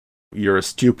You're a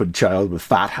stupid child with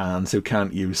fat hands who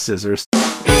can't use scissors.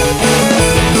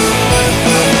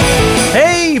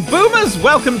 Hey, boomers!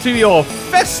 Welcome to your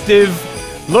festive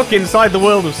look inside the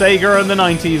world of Sega and the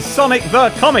 90s. Sonic the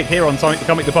Comic here on Sonic the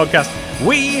Comic, the podcast.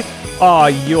 We are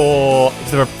your...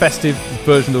 Is there a festive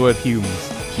version of the word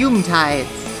Humes?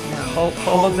 Hume-tides.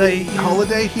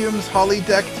 Holiday Humes,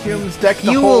 holly-decked Humes, deck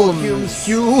the Hulums. whole Humes.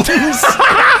 We are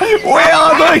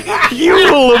the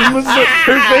Hulums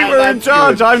who think we're in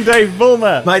charge. good. I'm Dave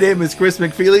Bulmer. My name is Chris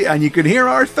McFeely, and you can hear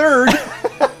our third.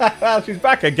 She's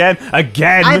back again.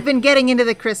 I've been getting into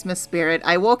the Christmas spirit.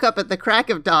 I woke up at the crack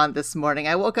of dawn this morning.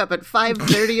 I woke up at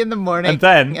 5:30 in the morning.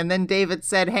 And then David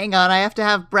said, hang on, I have to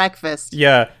have breakfast.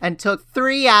 Yeah. And took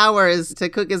 3 hours to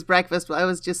cook his breakfast while I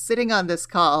was just sitting on this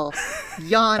call,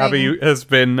 yawning. Abby has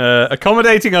been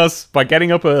accommodating us by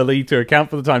getting up early to account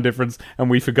for the time difference, and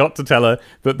we forgot to tell her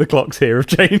that the clocks here have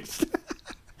changed.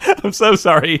 I'm so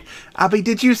sorry. Abby,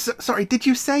 did you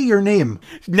say your name?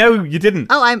 No, you didn't.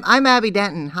 Oh, I'm Abby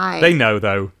Denton. Hi. They know,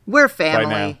 though. We're By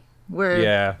family. now.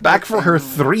 We're Back for her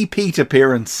three-peat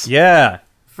appearance. Yeah.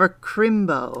 for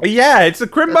Crimbo. Yeah, it's a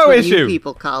Crimbo That's what issue. you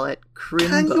people call it. Crimbo.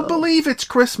 Can you believe it's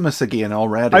Christmas again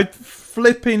already? I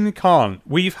flipping can't.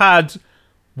 We've had,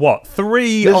 what,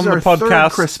 3 this on is the our third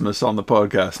podcast? Christmas on the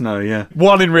podcast now, yeah.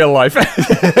 1 in real life.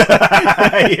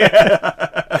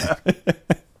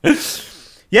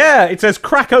 Yeah, it says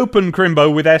crack open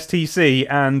Crimbo with STC,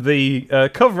 and the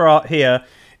cover art here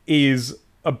is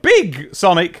a big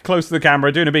Sonic close to the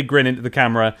camera, doing a big grin into the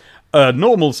camera,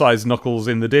 normal-sized Knuckles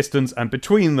in the distance, and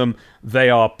between them, they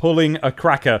are pulling a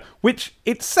cracker, which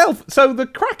itself... So the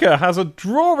cracker has a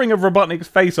drawing of Robotnik's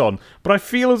face on, but I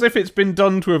feel as if it's been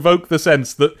done to evoke the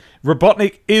sense that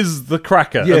Robotnik is the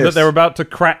cracker, and that Yes. they're about to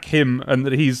crack him, and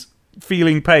that he's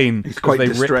feeling pain He's as quite they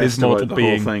rip his distressed mortal about the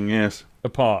being whole thing, yes.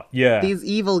 apart. Yeah. These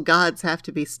evil gods have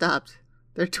to be stopped.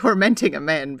 They're tormenting a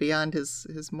man beyond his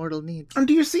mortal needs. And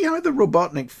do you see how the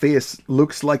Robotnik face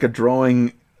looks like a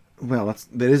drawing? Well,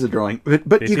 that is a drawing, but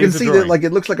It you can is a see drawing. that like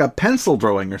it looks like a pencil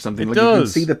drawing or something. It like you can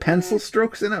does. see the pencil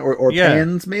strokes in it, or Yeah.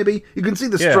 pens maybe. You can see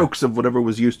the Yeah. strokes of whatever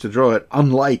was used to draw it.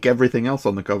 Unlike everything else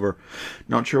on the cover,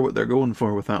 not sure what they're going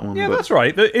for with that one. Yeah, but that's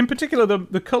right. In particular,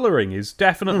 the colouring is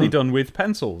definitely done with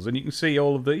pencils, and you can see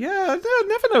all of the... Yeah, I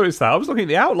never noticed that. I was looking at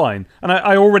the outline, and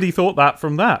I already thought that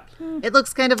from that. It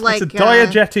looks kind of like It's a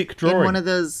diegetic drawing. in one of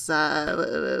those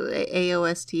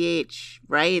AOSTH,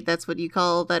 right? That's what you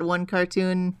call that one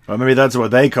cartoon Well, maybe that's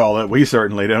what they call it. We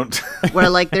certainly don't. where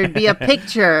like there'd be a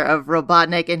picture of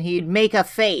Robotnik and he'd make a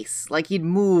face, like he'd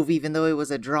move even though it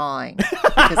was a drawing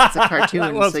because it's a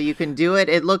cartoon, so you can do it.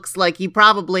 It looks like he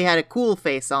probably had a cool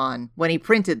face on when he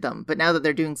printed them, but now that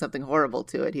they're doing something horrible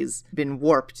to it, he's been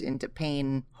warped into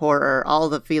pain, horror, all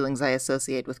the feelings I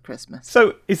associate with Christmas.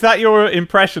 So, is that your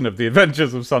impression of the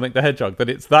Adventures of Sonic the Hedgehog? That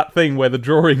it's that thing where the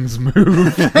drawings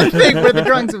move? Thing where the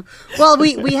drawings well,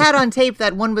 we had on tape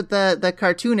that one with the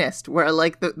cartoonist where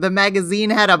like the magazine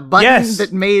had a button Yes.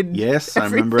 that made Yes, I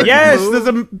everything remember it. Yes, move. there's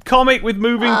a comic with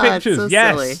moving Ah, it's pictures. so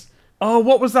Yes. silly. Oh,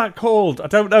 what was that called? I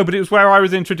don't know, but it was where I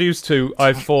was introduced to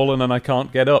I've fallen and I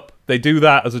can't get up. They do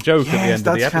that as a joke at the Yes, end of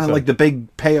the that's episode. kind of like the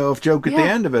big payoff joke at the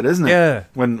Yeah. end of it, isn't it? Yeah.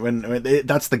 When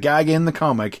that's the gag in the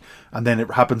comic, and then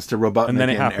it happens to Robotnik And then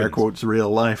it in air happens. quotes real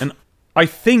life. And I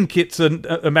think it's an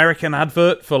American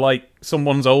advert for like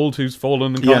someone's old who's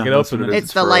fallen and can't get up. that's what And it is.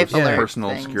 It's the for Life us, Alert personal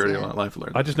things, security yeah. Life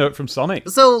Alert. I just know it from Sonic.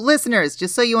 So, listeners,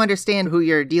 just so you understand who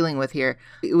you're dealing with here,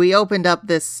 we opened up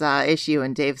this issue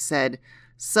and Dave said,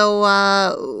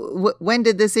 so when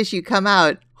did this issue come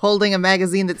out? Holding a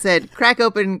magazine that said, crack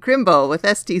open Crimbo with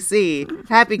STC,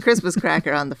 Happy Christmas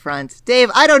Cracker on the front. Dave,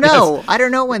 I don't know. Yes. I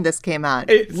don't know when this came out.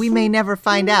 It's- We may never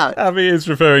find out. Abby is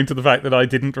referring to the fact that I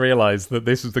didn't realise that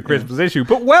this was the Christmas issue.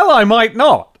 But, well, I might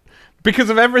not.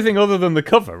 Because of everything other than the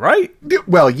cover, right?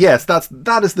 Well, yes,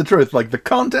 that is the truth. Like, the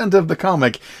content of the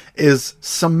comic is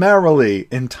summarily,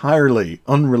 entirely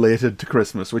unrelated to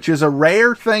Christmas, which is a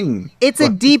rare thing. It's a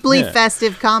deeply yeah.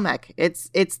 festive comic. It's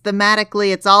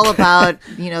thematically, it's all about,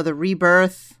 the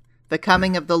rebirth, the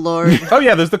coming of the Lord. Oh,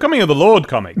 yeah, there's the Coming of the Lord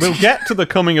comic. We'll get to the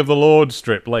Coming of the Lord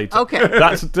strip later. Okay.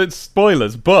 That's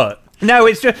spoilers, but... No,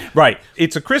 it's just... Right,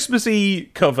 it's a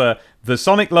Christmassy cover. The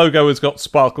Sonic logo has got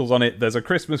sparkles on it. There's a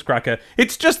Christmas cracker.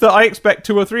 It's just that I expect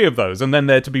 2 or 3 of those, and then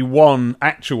there to be one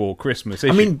actual Christmas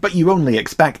issue. I mean, but you only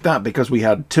expect that because we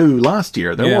had 2 last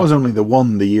year. There Yeah. was only the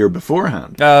one the year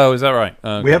beforehand. Oh, is that right?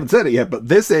 Okay. We haven't said it yet, but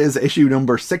this is issue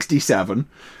number 67,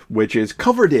 which is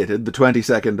cover dated the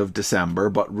 22nd of December,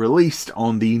 but released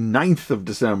on the 9th of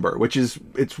December, which is,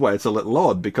 it's a little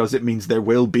odd because it means there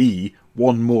will be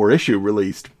one more issue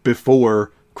released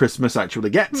before Christmas actually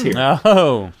gets here.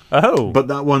 Oh. But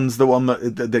that one's the one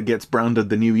that gets branded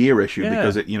the New Year issue Yeah.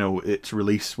 because its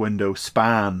release window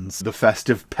spans the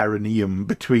festive perineum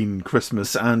between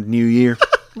Christmas and New Year.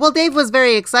 Well, Dave was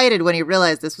very excited when he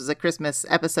realized this was a Christmas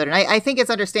episode, and I think it's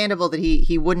understandable that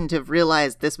he wouldn't have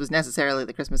realized this was necessarily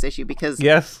the Christmas issue because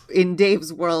Yes. in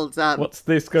Dave's world, What's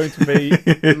this going to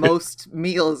be? most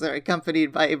meals are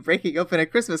accompanied by breaking open a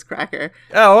Christmas cracker.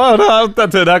 Oh, no,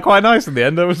 that turned out quite nice in the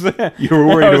end. I was You were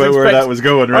worried about where that was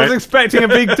going, I right? was expecting a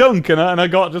big dunk, and I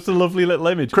got just a lovely little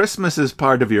image. Christmas is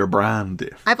part of your brand,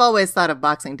 Dave. I've always thought of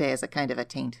Boxing Day as a kind of a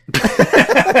taint.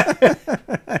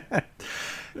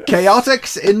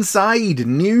 Chaotix Inside,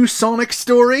 new Sonic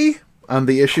story. And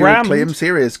the issue Crammed. claims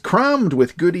here is crammed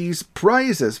with goodies,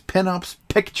 prizes, pin-ups,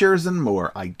 pictures, and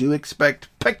more. I do expect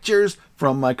pictures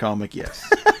from my comic, yes.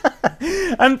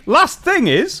 And last thing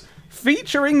is,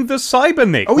 featuring the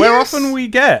Cybernick, Oh, where yes. often we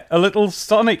get a little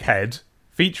Sonic head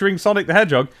featuring Sonic the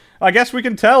Hedgehog. I guess we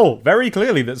can tell very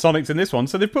clearly that Sonic's in this one,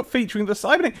 so they've put featuring the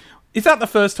Cybernick. Is that the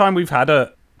first time we've had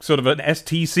a sort of an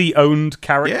STC-owned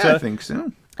character? Yeah, I think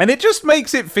so. And it just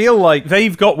makes it feel like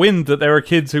they've got wind that there are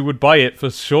kids who would buy it for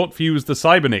Short Fuse the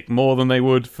Cybernick more than they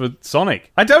would for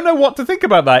Sonic. I don't know what to think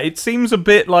about that. It seems a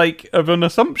bit like of an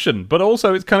assumption, but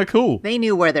also it's kind of cool. They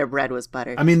knew where their bread was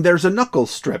buttered. I mean, there's a Knuckles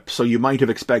strip, so you might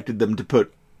have expected them to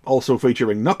put also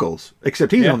featuring Knuckles,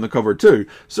 except he's Yeah. on the cover too.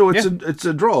 So it's Yeah. it's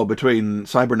a draw between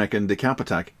Cybernick and Decap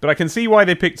Attack. But I can see why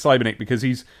they picked Cybernick, because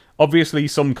he's obviously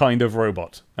some kind of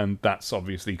robot, and that's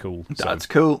obviously cool. So That's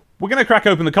cool. we're going to crack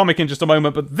open the comic in just a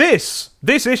moment, but this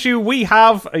issue, we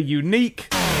have a unique...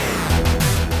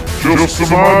 Just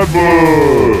some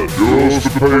advert! Just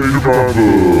a page of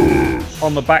adverts!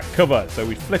 on the back cover, so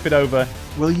we flip it over.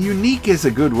 Well, unique is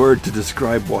a good word to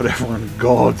describe whatever on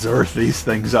God's earth these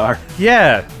things are.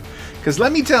 Yeah. Because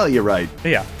let me tell you, right,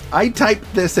 Yeah. I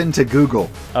typed this into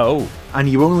Google, Oh. and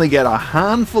you only get a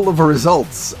handful of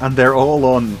results, and they're all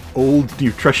on old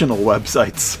nutritional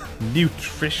websites.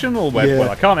 Nutritional web. Yeah. Well,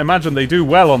 I can't imagine they do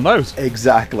well on those.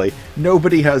 Exactly.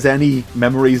 Nobody has any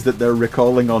memories that they're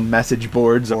recalling on message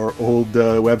boards or old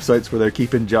websites where they're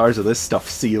keeping jars of this stuff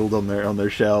sealed on their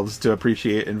shelves to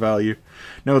appreciate in value.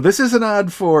 No, this is an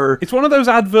ad for... It's one of those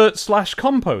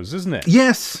advert/compos, isn't it?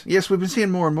 Yes, we've been seeing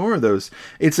more and more of those.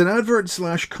 It's an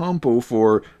advert/compo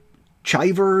for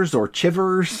Chivers or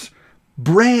Chivers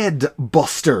bread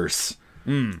busters.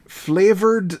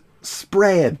 Flavored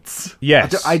spreads.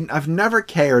 Yes. I've never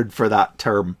cared for that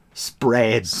term,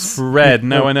 spreads. Bread.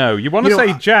 No, I know. You want to You know,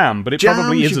 say jam, but it Jams,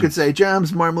 probably isn't. you could say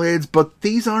jams, marmalades, but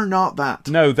these are not that.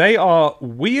 No, they are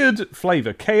weird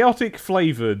flavor, chaotic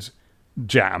flavored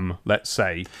jam, let's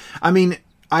say. I mean,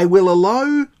 I will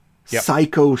allow Yep.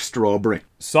 Psycho Strawberry.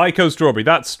 Psycho strawberry.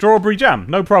 That's strawberry jam,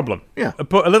 no problem. Yeah.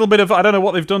 Put a little bit of, I don't know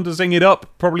what they've done to zing it up.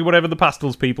 Probably whatever the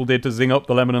pastels people did to zing up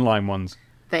the lemon and lime ones.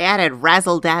 They added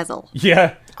razzle dazzle.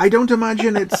 Yeah. I don't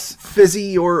imagine it's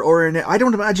fizzy I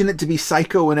don't imagine it to be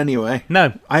psycho in any way.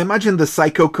 No. I imagine the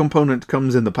psycho component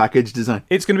comes in the package design.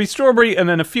 It's going to be strawberry and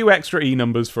then a few extra E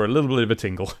numbers for a little bit of a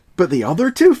tingle. But the other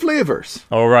two flavors.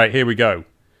 All right, here we go.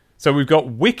 So we've got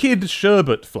Wicked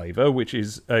Sherbet flavor, which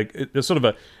is a sort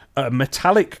of a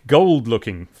metallic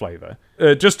gold-looking flavor.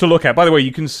 Just to look at. By the way,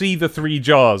 you can see the 3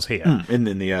 jars here. In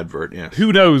the advert, yeah.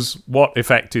 Who knows what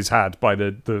effect is had by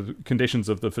the conditions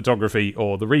of the photography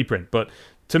or the reprint, but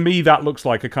to me that looks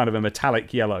like a kind of a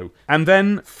metallic yellow. And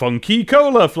then Funky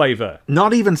Cola flavor.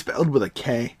 Not even spelled with a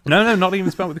K. No, not even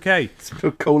spelled with a K.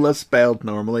 Cola spelled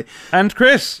normally. And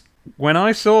Chris, when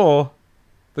I saw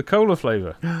the cola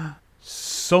flavor,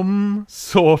 some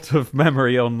sort of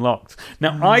memory unlocked.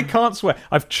 Now, I can't swear.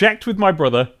 I've checked with my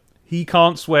brother. He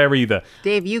can't swear either.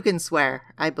 Dave, you can swear.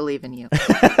 I believe in you.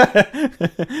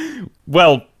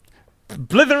 Well,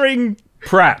 blithering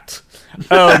Pratt.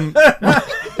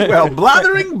 Well,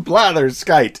 blathering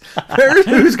blatherskite.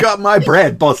 Who's got my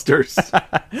bread busters?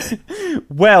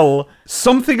 Well,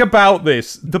 something about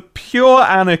this, the pure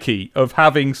anarchy of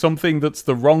having something that's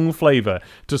the wrong flavour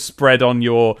to spread on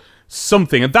your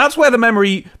something, and that's where the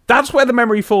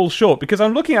memory falls short, because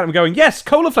I'm looking at it and going, yes,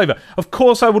 cola flavour. Of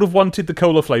course I would have wanted the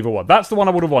cola flavour one. That's the one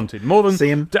I would have wanted. More than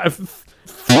Same.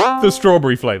 The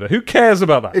strawberry flavour. Who cares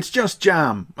about that? It's just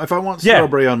jam. If I want Yeah.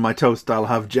 strawberry on my toast, I'll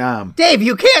have jam. Dave,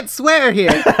 you can't swear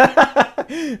here.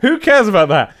 Who cares about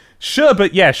that?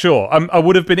 Sherbet, yeah, sure. I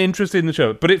would have been interested in the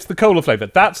sherbet, but it's the cola flavour.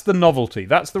 That's the novelty.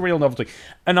 That's the real novelty.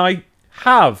 And I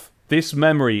have this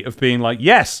memory of being like,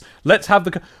 yes, let's have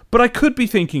the... But I could be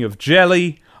thinking of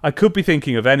jelly. I could be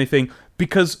thinking of anything,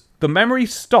 because the memory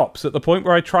stops at the point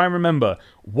where I try and remember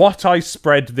what I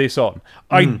spread this on.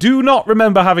 I do not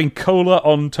remember having cola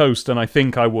on toast, and I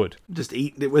think I would. Just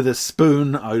eating it with a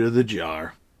spoon out of the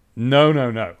jar. No,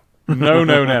 no, no. No,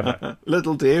 no, never.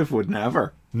 Little Dave would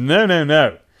never. No, no,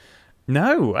 no.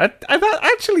 No,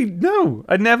 actually, no,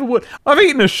 I never would. I've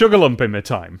eaten a sugar lump in my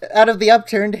time. Out of the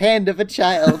upturned hand of a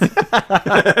child.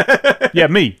 Yeah,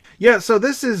 me. Yeah, so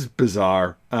this is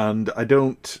bizarre, and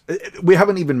we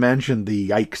haven't even mentioned the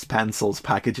Yikes Pencils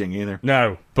packaging either.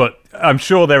 No, but I'm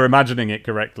sure they're imagining it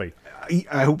correctly.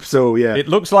 I hope so, yeah. It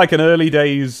looks like an early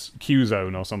days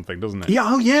Q-Zone or something, doesn't it? Yeah,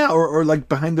 oh yeah, or like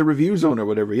behind the review zone or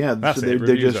whatever. Yeah, That's so it, they're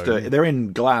review just zone, yeah. they're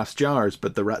in glass jars,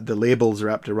 but the labels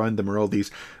wrapped around them are all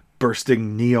these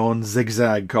bursting neon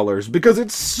zigzag colors because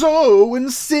it's so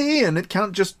insane. It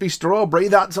can't just be strawberry.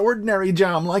 That's ordinary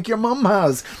jam like your mum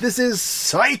has. This is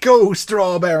psycho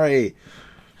strawberry.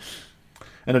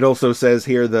 And it also says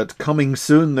here that coming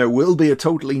soon there will be a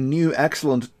totally new,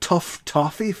 excellent tough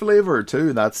toffee flavour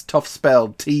too. That's tough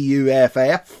spelled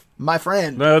Tuff, my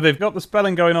friend. No, they've got the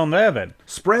spelling going on there then.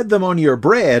 Spread them on your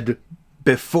bread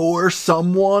before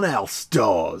someone else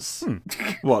does.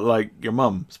 What, like your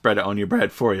mum spread it on your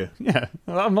bread for you? Yeah,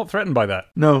 I'm not threatened by that.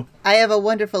 No. I have a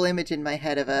wonderful image in my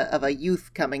head of a youth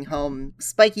coming home,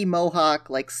 spiky mohawk,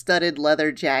 like studded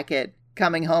leather jacket,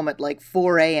 coming home at like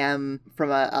 4 a.m. from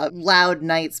a loud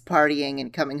night's partying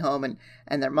and coming home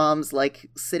and their mom's like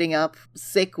sitting up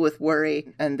sick with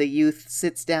worry, and the youth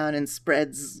sits down and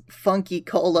spreads funky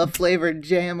cola flavored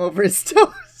jam over his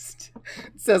toast.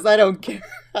 Says, I don't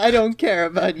care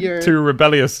about Too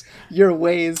rebellious. your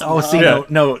ways. Oh, Mom." see, Yeah.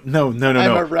 no. I'm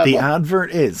a rebel. The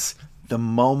advert is the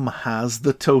mum has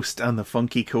the toast and the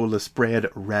funky cola spread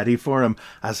ready for him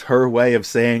as her way of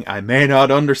saying, I may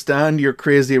not understand your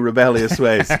crazy rebellious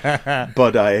ways,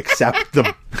 but I accept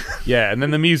them. Yeah, and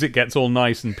then the music gets all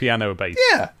nice and piano based.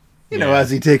 Yeah. You know,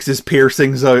 as he takes his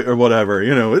piercings out or whatever,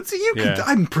 you know, Yeah.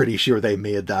 I'm pretty sure they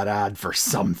made that ad for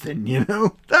something, you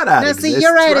know? That ad Now, exists, see,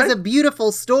 your ad right? is a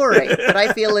beautiful story, but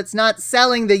I feel it's not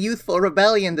selling the youthful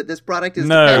rebellion that this product is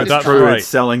No, dependent that's on. True, right. it's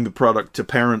selling the product to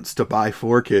parents to buy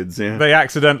for kids, yeah. They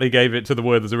accidentally gave it to the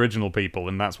Werther's original people,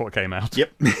 and that's what came out.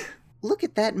 Yep. Look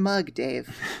at that mug,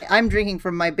 Dave. I'm drinking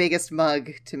from my biggest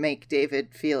mug to make David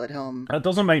feel at home. That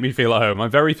doesn't make me feel at home.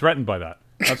 I'm very threatened by that.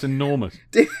 That's enormous.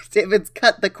 David's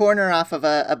cut the corner off of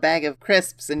a bag of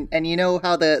crisps, and you know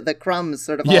how the crumbs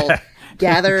sort of all Yeah.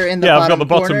 gather in the Yeah, I've bottom got the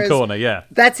bottom corners? corner, yeah.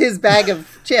 That's his bag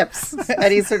of chips,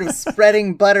 and he's sort of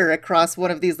spreading butter across one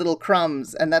of these little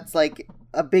crumbs, and that's like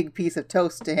a big piece of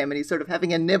toast to him, and he's sort of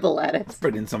having a nibble at it.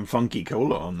 Putting some funky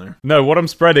cola on there. No, what I'm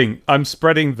spreading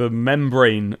the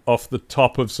membrane off the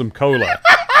top of some cola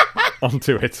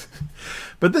onto it.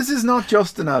 But this is not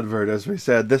just an advert, as we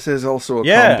said. This is also a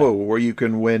Yeah. combo where you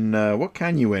can win, what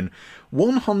can you win?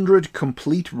 100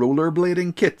 complete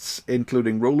rollerblading kits,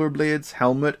 including rollerblades,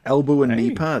 helmet, elbow and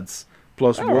knee pads,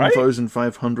 plus All right.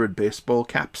 1,500 baseball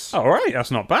caps. All right,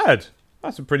 that's not bad.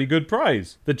 That's a pretty good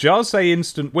prize. The jars say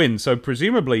instant win, so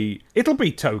presumably it'll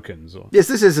be tokens. Or... Yes,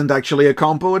 this isn't actually a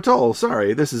combo at all.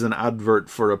 Sorry, this is an advert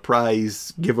for a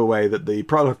prize giveaway that the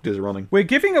product is running. We're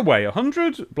giving away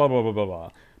 100 blah, blah, blah, blah, blah.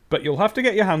 But you'll have to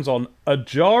get your hands on a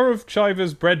jar of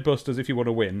Chivers Bread Busters if you want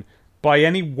to win, by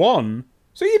any one.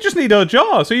 So you just need a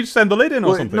jar, so you just send the lid in or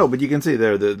Well, something. no, but you can see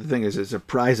there, the thing is, it's a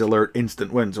prize alert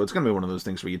instant win, so it's going to be one of those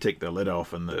things where you take the lid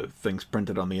off and the thing's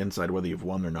printed on the inside whether you've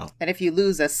won or not. And if you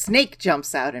lose, a snake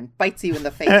jumps out and bites you in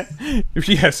the face.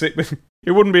 Yes, it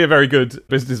wouldn't be a very good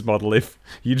business model if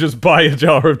you just buy a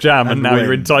jar of jam and now win,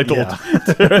 you're entitled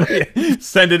yeah. to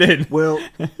send it in. Well,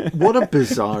 what a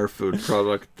bizarre food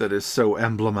product that is so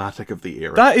emblematic of the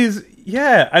era. That is,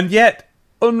 yeah, and yet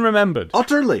unremembered.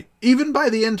 Utterly, even by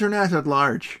the internet at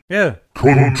large. Yeah.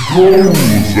 Control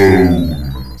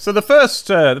Zone. So the first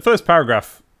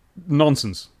paragraph,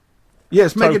 nonsense.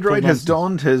 Yes, Total Megadroid has nonsense.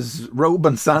 donned his robe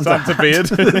and Santa Santa hat beard.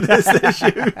 this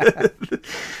issue.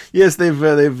 Yes,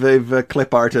 they've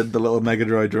clip arted the little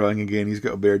Megadroid drawing again. He's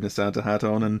got a beard and a Santa hat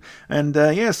on, and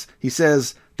yes, he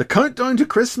says the countdown to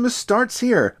Christmas starts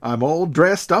here. I'm all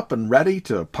dressed up and ready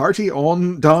to party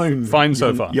on down. Fine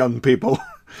so far. young people.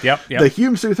 Yep. The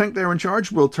Humes who think they're in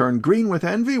charge will turn green with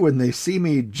envy when they see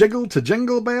me jiggle to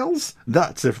jingle bells.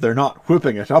 That's if they're not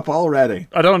whooping it up already.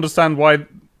 I don't understand why,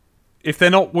 if they're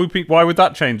not whooping, why would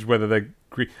that change whether they're...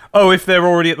 Oh, if they're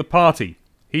already at the party.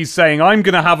 He's saying, I'm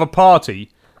going to have a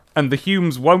party, and the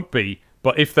Humes won't be,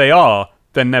 but if they are,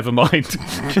 then never mind.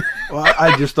 Well,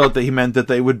 I just thought that he meant that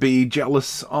they would be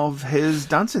jealous of his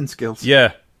dancing skills.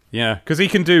 Yeah, because he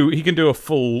can do a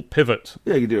full pivot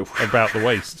Yeah, you do. about the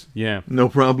waist. Yeah. No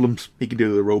problems. He can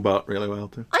do the robot really well,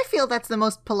 too. I feel that's the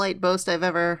most polite boast I've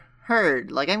ever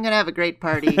herd. Like, I'm going to have a great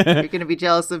party. You're going to be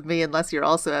jealous of me unless you're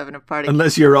also having a party.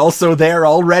 Unless you're also there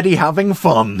already having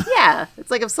fun. Yeah. It's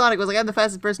like if Sonic was like, I'm the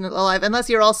fastest person alive. Unless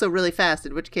you're also really fast,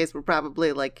 in which case we're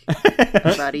probably, like,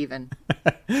 about even.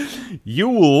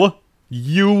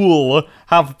 You'll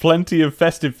have plenty of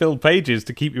festive-filled pages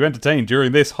to keep you entertained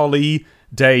during this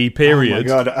holiday period.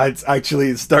 Oh my god,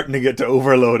 it's starting to get to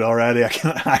overload already. I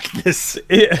can't hack this.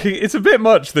 It's a bit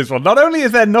much, this one. Not only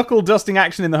is there knuckle-dusting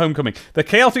action in the homecoming, the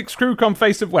chaotic Screwcom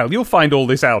face of... Well, you'll find all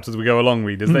this out as we go along,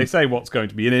 readers. They say what's going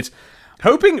to be in it.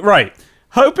 Hoping to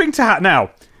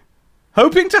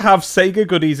have Sega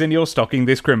goodies in your stocking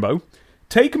this Crimbo,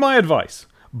 take my advice.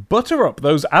 Butter up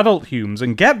those adult Humes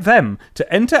and get them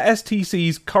to enter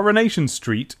STC's Coronation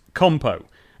Street compo.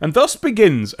 And thus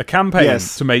begins a campaign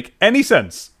to make any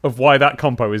sense of why that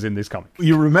compo is in this comic.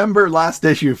 You remember last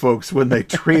issue, folks, when they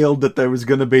trailed that there was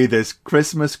going to be this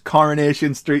Christmas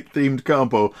Coronation Street themed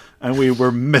compo, and we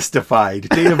were mystified.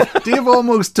 Dave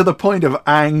almost to the point of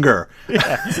anger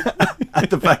at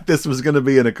the fact this was going to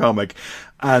be in a comic.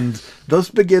 And thus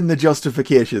begin the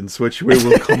justifications, which we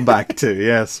will come back to,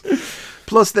 yes.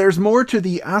 Plus, there's more to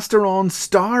the Asteron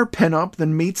star pinup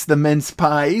than meets the mince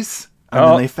pies. And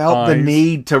then they felt the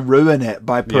need to ruin it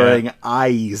by putting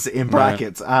eyes in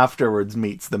brackets afterwards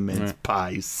meets the mince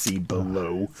pies. See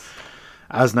below.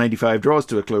 As 95 draws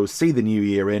to a close, see the new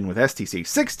year in with STC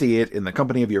 68 in the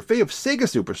company of your fave Sega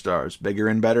superstars. Bigger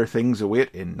and better things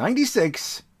await in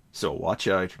 96. So watch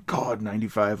out. God,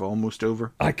 95 almost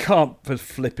over. I can't for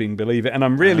flipping believe it. And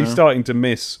I'm really starting to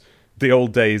miss the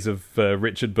old days of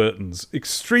Richard Burton's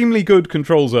extremely good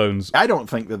control zones. I don't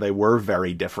think that they were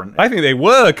very different. I think they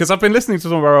were, because I've been listening to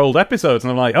some of our old episodes,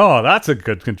 and I'm like, oh, that's a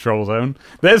good control zone.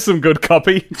 There's some good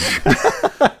copy.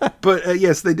 But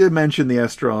yes, they did mention the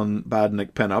Estron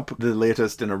Badnik pinup, the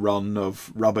latest in a run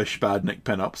of rubbish Badnik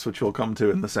pinups, which we'll come to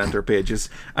in the center pages.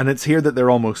 And it's here that they're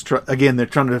almost, they're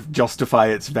trying to justify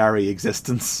its very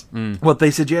existence. What they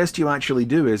suggest you actually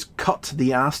do is cut the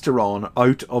Asteron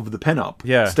out of the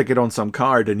pinup, stick it on some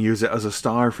card, and use it as a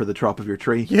star for the top of your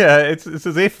tree. Yeah, it's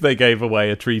as if they gave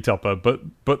away a tree topper, but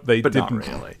they didn't. Not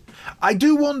really. I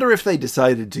do wonder if they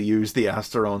decided to use the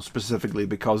Asteron specifically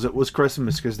because it was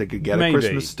Christmas, because they could get a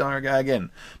Christmas star gag in.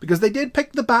 Because they did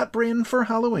pick the Bat Brain for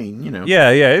Halloween, you know.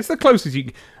 Yeah, it's the closest you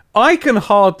can. I can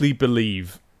hardly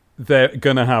believe they're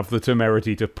going to have the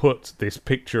temerity to put this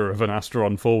picture of an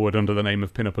Asteron forward under the name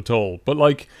of Pinup at all. But,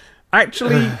 like,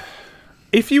 actually,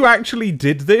 if you actually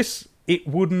did this, it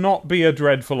would not be a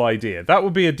dreadful idea. That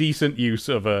would be a decent use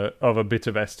of a bit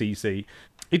of STC.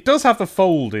 It does have the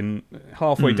fold in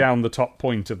halfway down the top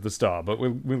point of the star, but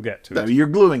we'll get to it. No, you're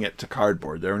gluing it to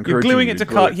cardboard. They're encouraging you're gluing it to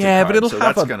card. Yeah, but it'll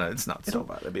have it's not so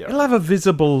bad. It'll have a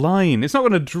visible line. It's not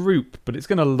going to droop, but it's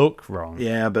going to look wrong.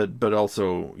 Yeah, but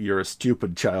also you're a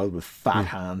stupid child with fat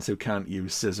hands who can't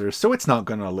use scissors, so it's not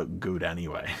going to look good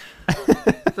anyway.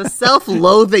 The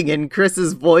self-loathing in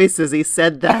Chris's voice as he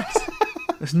said that.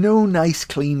 There's no nice,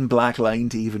 clean black line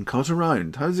to even cut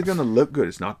around. How's it going to look good?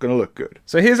 It's not going to look good.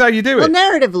 So here's how you do it. Well,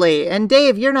 narratively, and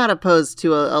Dave, you're not opposed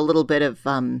to a little bit of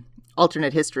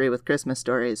alternate history with Christmas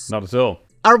stories. Not at all.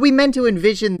 Are we meant to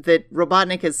envision that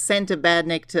Robotnik has sent a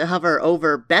Badnik to hover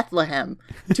over Bethlehem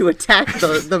to attack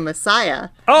the Messiah?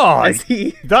 Oh,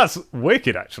 that's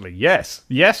wicked, actually. Yes,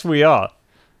 we are.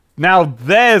 Now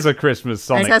there's a Christmas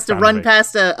Sonic. He has to run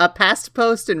past a past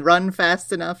post and run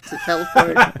fast enough to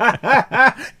teleport.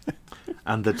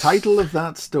 And the title of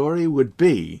that story would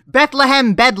be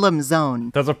Bethlehem Bedlam Zone.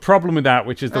 There's a problem with that,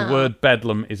 which is the word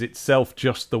Bedlam is itself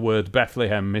just the word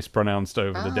Bethlehem mispronounced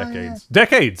over the decades. Yeah.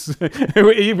 Decades!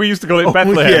 We used to call it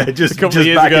Bethlehem just a couple of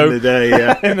years back ago. In the day,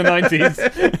 yeah. In the 90s.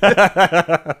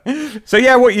 So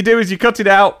yeah, what you do is you cut it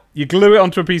out, you glue it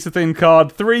onto a piece of thin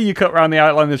card. 3, you cut around the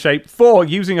outline of the shape. 4,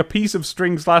 using a piece of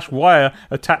string/wire,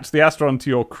 attach the Asteron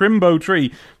to your Crimbo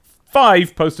tree.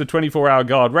 5, post a 24-hour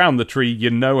guard round the tree. You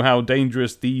know how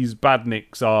dangerous these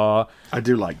badniks are. I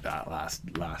do like that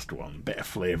last one. Bit of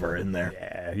flavour in there.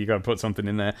 Yeah, you got to put something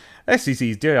in there.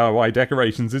 SCC's DIY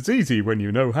decorations, it's easy when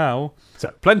you know how.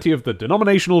 So, plenty of the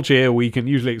denominational cheer we can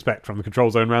usually expect from the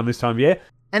Control Zone around this time of year.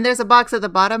 And there's a box at the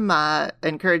bottom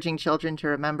encouraging children to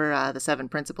remember the 7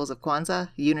 principles of Kwanzaa: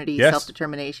 unity,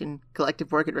 self-determination,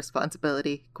 collective work and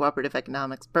responsibility, cooperative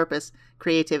economics, purpose,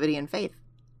 creativity, and faith.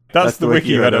 That's the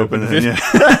wiki you had open. The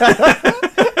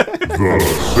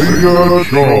Sega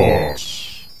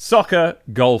Charts. Soccer,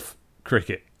 golf,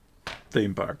 cricket.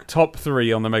 Theme park. Top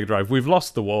 3 on the Mega Drive. We've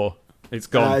lost the war. It's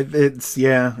gone. It's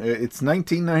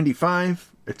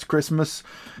 1995. It's Christmas.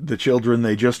 The children,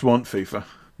 they just want FIFA.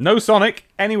 No Sonic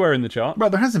anywhere in the chart. Well,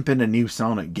 there hasn't been a new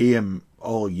Sonic game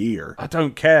all year. I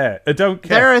don't care.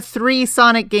 There are 3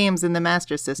 Sonic games in the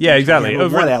Master System. Yeah, exactly. Yeah,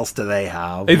 but what else do they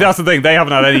have? That's the thing. They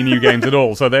haven't had any new games at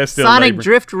all, so they're still Sonic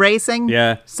Drift Racing.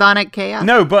 Yeah. Sonic Chaos.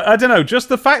 No, but I don't know. Just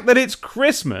the fact that it's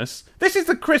Christmas. This is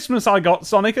the Christmas I got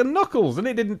Sonic and Knuckles, and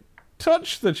it didn't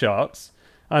touch the charts.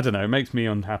 I don't know. It makes me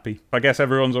unhappy. I guess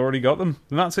everyone's already got them,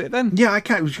 and that's it then. Yeah, I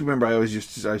can't remember. I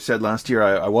said last year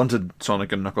I wanted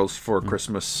Sonic and Knuckles for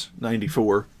Christmas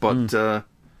 '94, but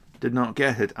did not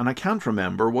get it. And I can't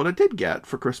remember what I did get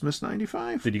for Christmas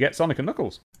 '95. Did you get Sonic and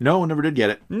Knuckles? No, I never did get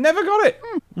it. Never got it.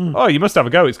 Oh, you must have a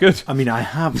go. It's good. I mean, I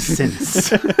have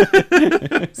since.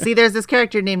 See, there's this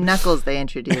character named Knuckles they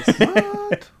introduced.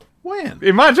 What? When?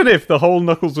 Imagine if the whole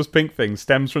Knuckles was pink thing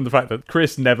stems from the fact that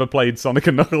Chris never played Sonic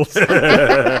and Knuckles.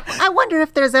 I wonder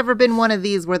if there's ever been one of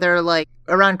these where they're like,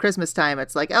 around Christmas time,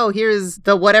 it's like, oh, here's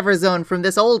the whatever zone from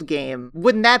this old game.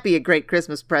 Wouldn't that be a great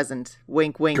Christmas present?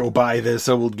 Wink, wink. Go buy this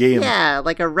old game. Yeah,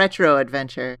 like a retro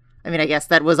adventure. I mean, I guess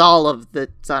that was all of the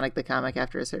Sonic the comic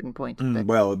after a certain point. But...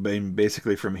 Well, I mean,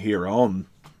 basically from here on,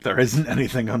 there isn't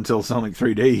anything until Sonic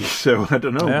 3D, so I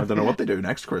don't know. Yeah. I don't know what they do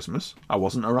next Christmas. I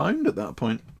wasn't around at that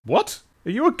point. What?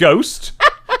 Are you a ghost?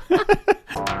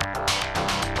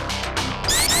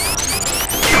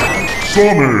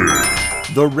 Sonic!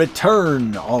 The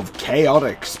Return of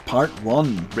Chaotix, Part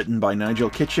 1, written by Nigel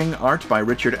Kitching, art by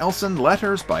Richard Elson,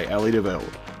 letters by Ellie DeVille.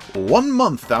 1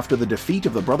 month after the defeat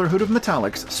of the Brotherhood of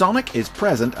Metallics, Sonic is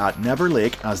present at Never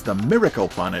Lake as the Miracle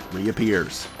Planet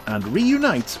reappears, and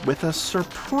reunites with a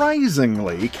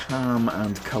surprisingly calm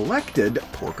and collected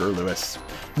Porker Lewis.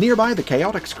 Nearby, the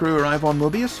Chaotix crew arrive on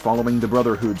Mobius. Following the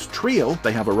Brotherhood's trio,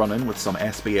 they have a run-in with some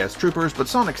SBS troopers, but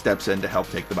Sonic steps in to help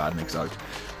take the badniks out.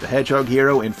 The Hedgehog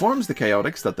hero informs the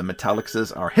Chaotix that the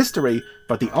Metallicses are history,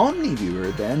 but the Omni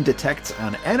viewer then detects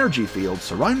an energy field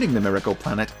surrounding the Miracle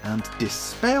Planet and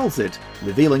dispels it,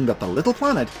 revealing that the little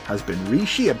planet has been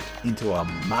reshaped into a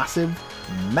massive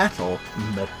metal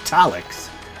Metallics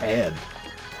head.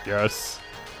 Yes.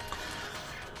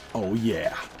 Oh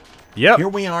yeah. Yep. Here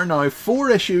we are now, 4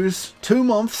 issues, 2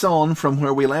 months on from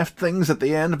where we left things at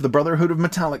the end of the Brotherhood of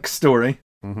Metallics story.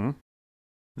 Mm-hmm.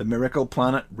 The Miracle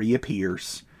Planet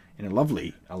reappears in a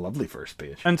lovely first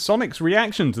page. And Sonic's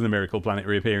reaction to the Miracle Planet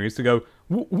reappearing is to go,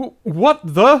 what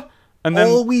the? And then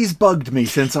Always bugged me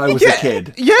since I was a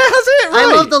kid. Yeah, has it? Right.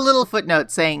 I love the little footnote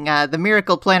saying, the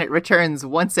Miracle Planet returns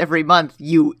once every month,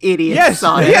 you idiot, Yes,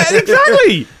 Sonic. yeah,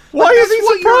 exactly. Why is That's he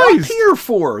what you're up surprised? here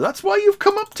for. That's why you've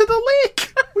come up to the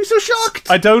lake. We're so shocked.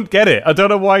 I don't get it. I don't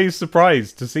know why he's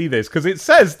surprised to see this, because it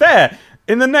says there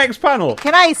in the next panel.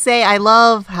 Can I say I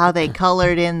love how they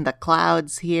colored in the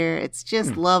clouds here? It's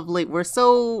just lovely. We're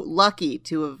so lucky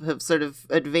to have sort of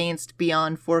advanced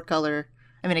beyond 4-color.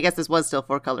 I mean, I guess this was still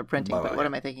 4-color printing, but what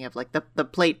am I thinking of? Like the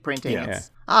plate printing. Yeah.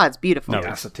 It's beautiful. No,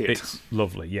 Yes, it is. it's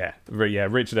lovely. Yeah,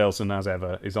 Richard Elson, as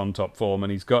ever, is on top form,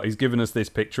 and he's given us this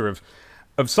picture of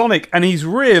Sonic, and he's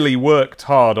really worked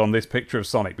hard on this picture of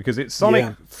Sonic because it's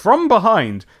Sonic from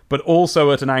behind, but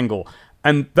also at an angle,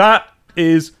 and that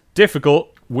is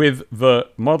difficult with the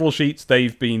model sheets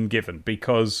they've been given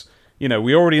because, you know,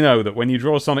 we already know that when you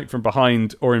draw Sonic from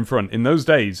behind or in front, in those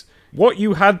days, what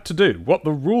you had to do, what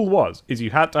the rule was, is you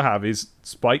had to have his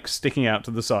spikes sticking out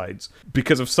to the sides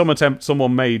because of some attempt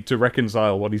someone made to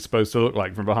reconcile what he's supposed to look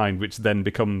like from behind, which then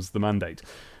becomes the mandate.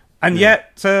 And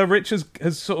yet, Rich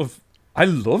has sort of... I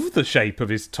love the shape of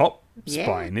his top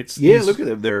spine. It's Look at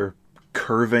them. They're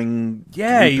curving.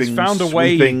 Yeah, he's looping, found a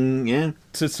way sweeping,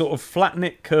 to sort of flatten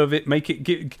it, curve it, make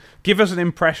it give us an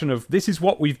impression of this is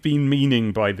what we've been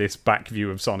meaning by this back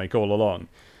view of Sonic all along.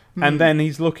 And then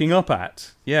he's looking up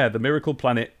at, the Miracle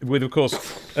Planet, with, of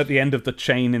course, at the end of the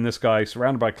chain in the sky,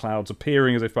 surrounded by clouds,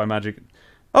 appearing as if by magic.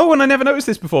 Oh, and I never noticed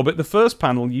this before, but the first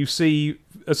panel, you see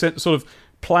a sort of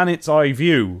planet's eye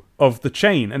view of the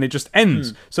chain, and it just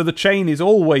ends. So the chain is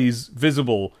always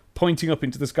visible, pointing up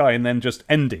into the sky, and then just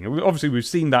ending. Obviously, we've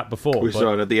seen that before. We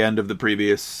saw it at the end of the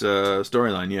previous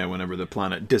storyline, whenever the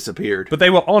planet disappeared. But they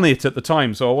were on it at the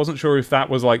time, so I wasn't sure if that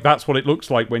was like, that's what it looks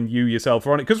like when you yourself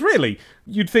are on it. Because really,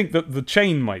 you'd think that the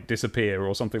chain might disappear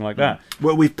or something like that.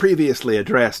 Well, we've previously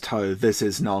addressed how this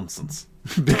is nonsense.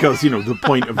 Because, the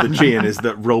point of the chain is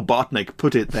that Robotnik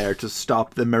put it there to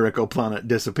stop the Miracle Planet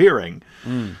disappearing.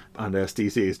 And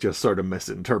STC has just sort of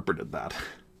misinterpreted that.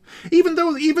 Even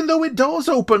though it does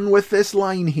open with this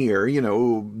line here,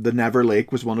 the Never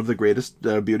Lake was one of the greatest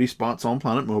beauty spots on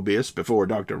planet Mobius before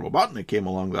Dr. Robotnik came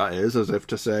along, that is, as if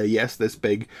to say, yes, this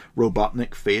big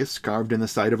Robotnik face carved in the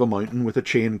side of a mountain with a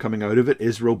chain coming out of it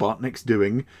is Robotnik's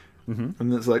doing.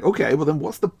 And it's like, okay, well then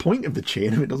what's the point of the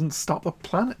chain if it doesn't stop the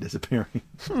planet disappearing?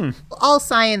 All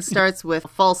science starts with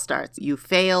false starts. You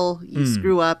fail, you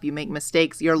screw up, you make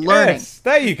mistakes, you're learning. Yes,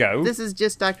 there you go. This is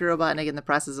just Dr. Robotnik in the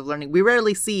process of learning. We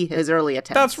rarely see his early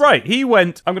attempts. That's right. He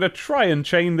went, I'm going to try and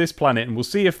chain this planet and we'll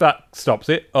see if that stops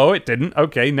it. Oh, it didn't.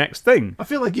 Okay, next thing. I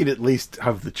feel like you'd at least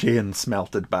have the chain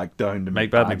smelted back down to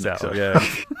Make bad badniks out. so- Yeah.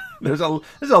 There's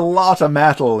a lot of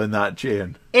metal in that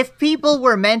chain. If people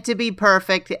were meant to be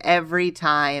perfect every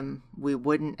time, we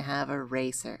wouldn't have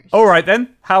erasers. All right,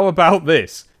 then. How about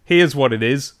this? Here's what it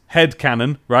is.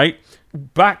 Headcanon, right?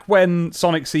 Back when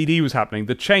Sonic CD was happening,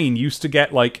 the chain used to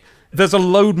get, like... There's a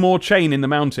load more chain in the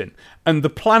mountain. And the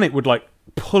planet would, like,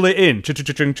 pull it in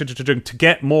to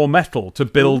get more metal, to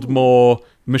build more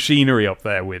machinery up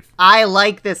there with. I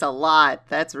like this a lot.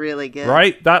 That's really good.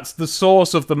 Right? That's the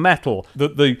source of the metal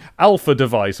that the Alpha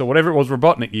device, or whatever it was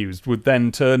Robotnik used, would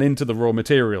then turn into the raw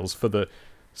materials for the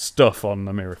stuff on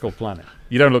the Miracle Planet.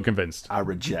 You don't look convinced. I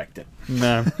reject it.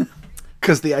 No.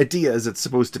 Because the idea is it's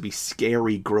supposed to be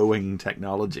scary growing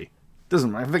technology.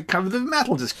 Doesn't matter. The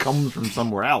metal just comes from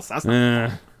somewhere else. That's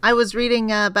not I was reading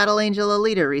Battle Angel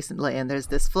Alita recently, and there's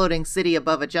this floating city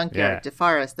above a junkyard,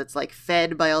 DeForest, that's like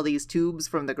fed by all these tubes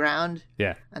from the ground.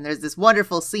 Yeah. And there's this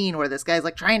wonderful scene where this guy's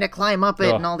like trying to climb up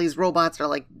it, and all these robots are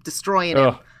like destroying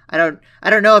him. I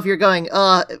don't know if you're going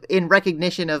in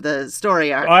recognition of the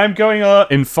story arc. I'm going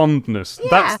in fondness. Yeah.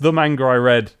 That's the manga I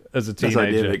read as a This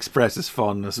idea teenager. of expresses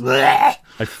fondness. Blech.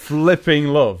 I flipping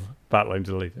love Battle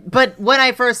Angel Alita. But when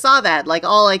I first saw that, like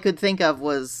all I could think of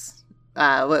was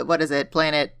what is it?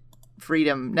 Planet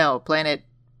Freedom? No, Planet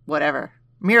whatever.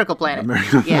 Miracle Planet.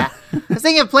 Yeah, I was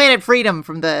thinking of Planet Freedom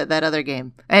from that other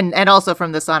game, and also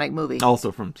from the Sonic movie,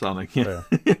 Also from Sonic. Yeah.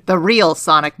 the real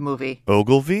Sonic movie.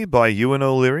 Ogilvy by Ewan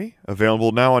O'Leary,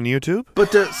 available now on YouTube.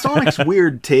 But Sonic's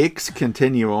weird takes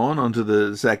continue on onto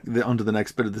the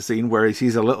next bit of the scene where he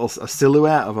sees a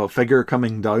silhouette of a figure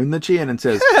coming down the chain and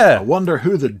says, Yeah. I wonder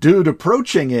who the dude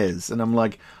approaching is. And I'm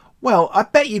like, well, I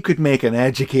bet you could make an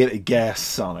educated guess,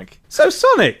 Sonic. So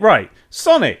Sonic,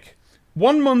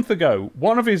 1 month ago,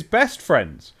 one of his best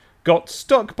friends got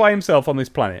stuck by himself on this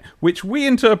planet, which we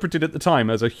interpreted at the time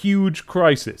as a huge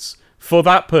crisis for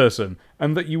that person,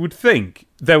 and that you would think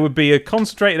there would be a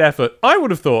concentrated effort. I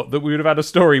would have thought that we would have had a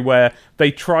story where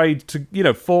they tried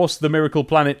to, force the Miracle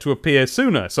Planet to appear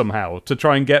sooner somehow, to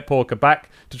try and get Porker back,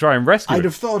 to try and rescue I'd him.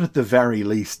 have thought at the very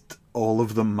least all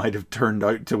of them might have turned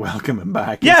out to welcome him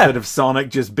back Yeah. instead of Sonic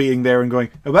just being there and going,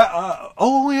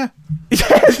 oh yeah.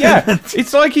 Yeah,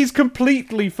 it's like he's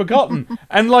completely forgotten.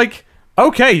 And like,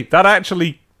 okay, that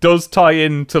actually does tie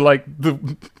into like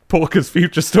the Porker's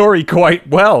future story quite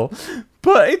well.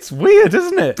 But it's weird,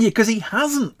 isn't it? Yeah, because he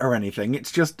hasn't or anything.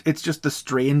 It's just the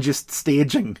strangest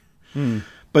staging.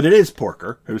 But it is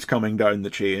Porker who's coming down the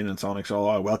chain, and Sonic's all,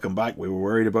 "Oh, welcome back. We were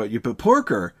worried about you." But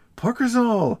Porker's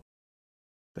all,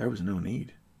 "There was no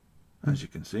need, as you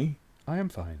can see. I am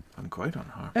fine. I'm quite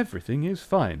unharmed." Everything is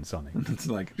fine, Sonic. It's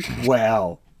like,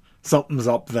 well, something's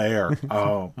up there.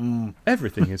 Oh,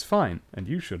 Everything is fine, and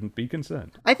you shouldn't be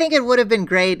concerned. I think it would have been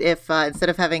great if instead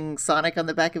of having Sonic on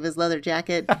the back of his leather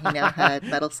jacket, he now had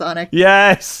Metal Sonic.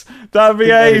 Yes, that'd be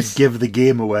that'd ace. give the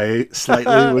game away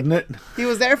slightly, wouldn't it? He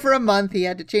was there for a month. He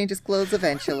had to change his clothes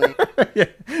eventually. Yeah,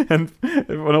 and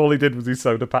when all he did was he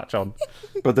sewed a patch on.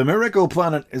 But the Miracle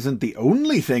Planet isn't the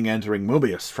only thing entering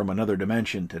Mobius from another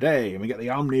dimension today. And we get the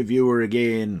Omniviewer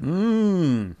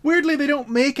again. Weirdly, they don't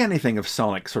make anything of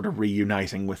Sonic sort of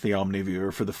reuniting with the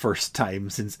Omniviewer for the first time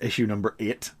since issue number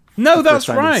 8. No, The that's first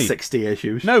time in right. 60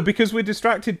 issues. No, because we're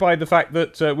distracted by the fact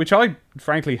that, which I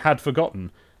frankly had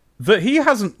forgotten, that he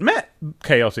hasn't met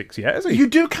Chaotix yet, has he? You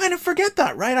do kind of forget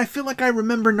that, right? I feel like I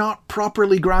remember not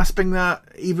properly grasping that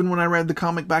even when I read the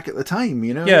comic back at the time,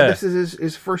 you know? Yeah. This is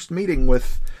his first meeting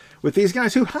with these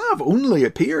guys who have only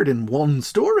appeared in one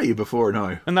story before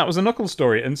now. And that was a Knuckles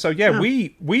story. And so, yeah.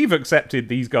 we've accepted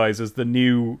these guys as the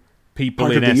new people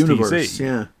Part in of the STC. universe,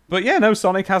 yeah. But yeah, no,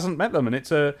 Sonic hasn't met them, and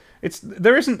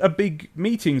there isn't a big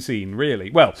meeting scene, really.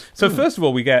 Well, so first of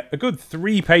all, we get a good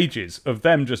 3 pages of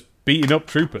them just beating up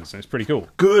troopers, and it's pretty cool.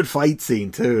 Good fight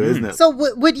scene too, isn't it? So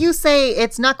would you say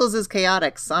it's Knuckles is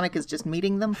chaotic, Sonic is just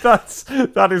meeting them?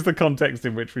 That is the context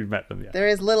in which we've met them, yeah. They're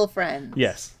his little friends.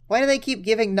 Yes. Why do they keep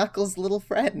giving Knuckles little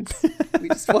friends? We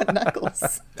just want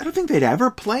Knuckles. I don't think they'd ever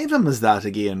play them as that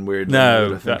again, weirdly. No, now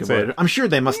that I think that's about it. it. I'm sure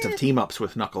they must have team-ups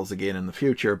with Knuckles again in the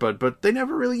future, but they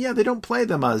never really, they don't play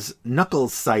them as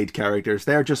Knuckles side characters.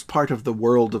 They're just part of the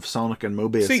world of Sonic and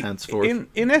Mobius See, henceforth. in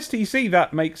STC,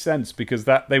 that makes sense, because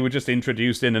they were just just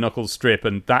introduced in a Knuckles strip,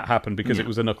 and that happened because it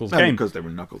was a Knuckles And game. because they were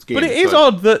Knuckles games. But it is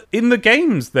odd that in the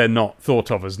games they're not thought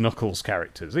of as Knuckles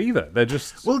characters either. They're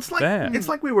just Well, there. it's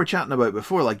like we were chatting about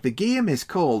before. Like, the game is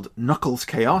called Knuckles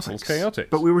Chaotix. Knuckles Chaotix.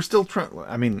 But we were still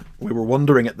we were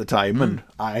wondering at the time, and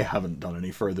I haven't done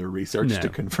any further research No. to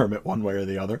confirm it one way or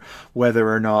the other, whether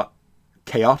or not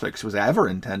Chaotix was ever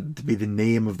intended to be the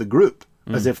name of the group,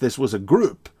 as if this was a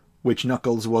group which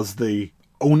Knuckles was the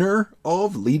owner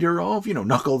of, leader of,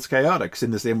 Knuckles Chaotix, in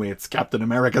the same way it's Captain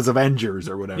America's Avengers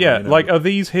or whatever. Yeah, like, are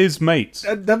these his mates?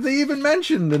 Have they even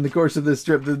mentioned in the course of this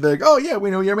trip that they're like, oh yeah,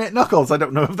 we know your mate Knuckles? I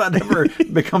don't know if that ever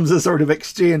becomes a sort of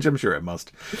exchange. I'm sure it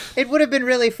must. It would have been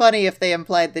really funny if they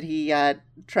implied that he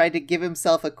tried to give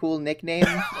himself a cool nickname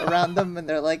around them, and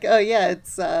they're like, oh yeah,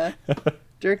 it's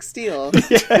Dirk Steele.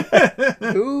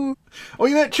 Who? Oh,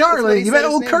 you met That's what Charlie, he you said met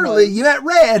his old name Curly, was. you met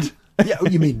Red. Yeah, oh,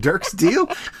 you mean Dirk Steele?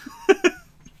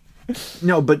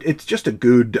 No, but it's just a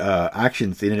good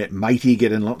action scene, and it Mighty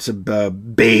getting lots of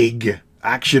big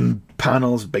action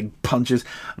panels, big punches.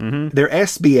 They're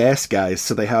SBS guys,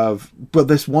 so they have, well,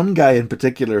 this one guy in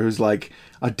particular who's like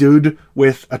a dude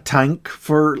with a tank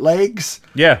for legs.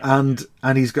 Yeah.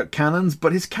 And he's got cannons,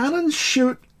 but his cannons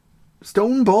shoot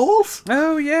stone balls?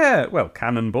 Oh, yeah. Well,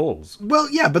 cannonballs. Well,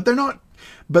 yeah, but they're not.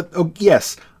 But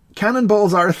yes,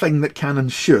 cannonballs are a thing that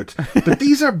cannons shoot. But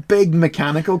these are big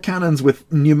mechanical cannons with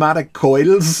pneumatic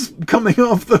coils coming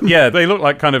off them. Yeah, they look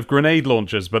like kind of grenade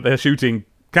launchers, but they're shooting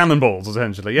cannonballs,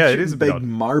 essentially. Yeah, it is a bit big odd.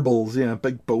 marbles, yeah,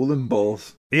 big bowling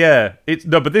balls. Yeah,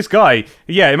 but this guy,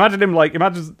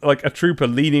 imagine a trooper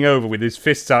leaning over with his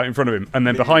fists out in front of him, and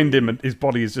then behind him, his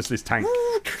body is just this tank.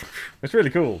 It's really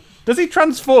cool. Does he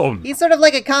transform? He's sort of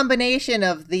like a combination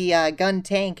of the gun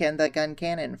tank and the gun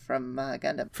cannon from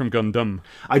Gundam. From Gundam.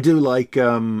 I do like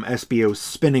SBO's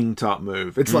spinning top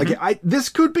move. It's like, this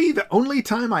could be the only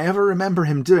time I ever remember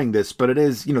him doing this, but it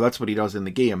is, that's what he does in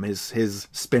the game. His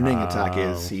spinning attack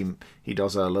is he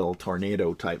does a little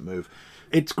tornado type move.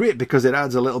 It's great because it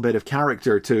adds a little bit of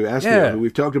character to Espio, who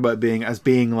we've talked about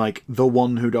being like the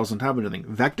one who doesn't have anything.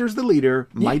 Vector's the leader,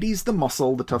 Mighty's the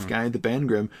muscle, the tough guy, the Ben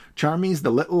Grimm, Charmy's the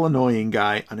little annoying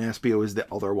guy, and Espio is the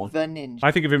other one. The ninja.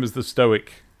 I think of him as the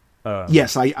stoic.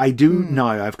 Yes, I do now.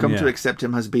 I've come to accept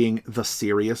him as being the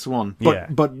serious one.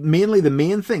 But mainly the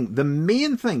main thing that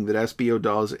Espio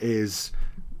does is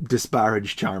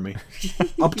disparage Charmy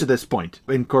up to this point,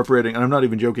 incorporating, and I'm not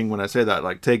even joking when I say that,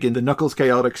 like taking the Knuckles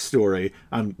Chaotix story,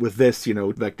 and with this,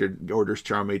 Vector orders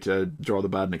Charmy to draw the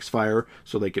Badniks fire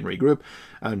so they can regroup,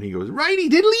 and he goes, righty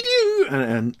diddly do,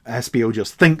 and Espio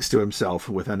just thinks to himself,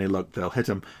 with any luck they'll hit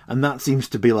him, and that seems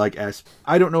to be like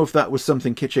I don't know if that was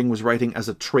something Kitching was writing as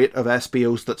a trait of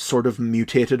Espio's that sort of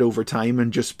mutated over time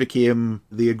and just became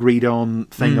the agreed on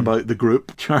thing about the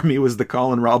group. Charmy was the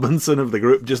Colin Robinson of the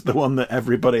group, just the one that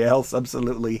everybody else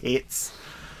absolutely hates.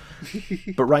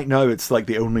 But right now it's like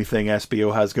the only thing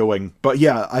Espio has going. But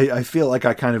yeah, I feel like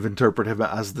I kind of interpret him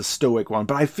as the stoic one,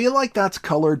 but I feel like that's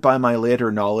coloured by my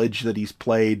later knowledge that he's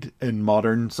played in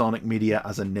modern Sonic media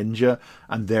as a ninja,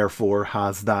 and therefore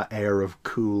has that air of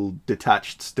cool,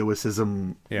 detached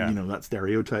stoicism, that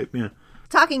stereotype.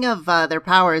 Talking of their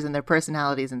powers and their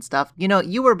personalities and stuff,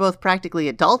 you were both practically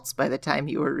adults by the time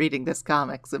you were reading this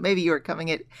comic, so maybe you were coming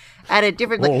at it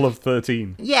differently. All of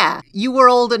 13. Yeah, you were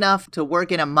old enough to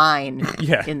work in a mine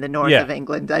in the north of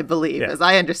England, I believe, as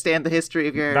I understand the history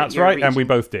of your That's your right, region. and we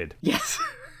both did. Yes,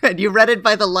 and you read it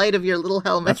by the light of your little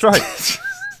helmet. That's right.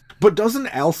 But doesn't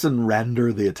Elson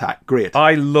render the attack great?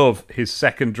 I love his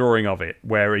second drawing of it,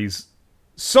 where he's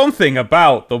something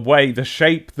about the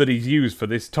shape that he's used for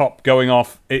this top going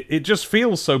off. It just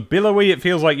feels so billowy. It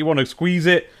feels like you want to squeeze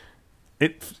it.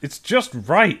 It's just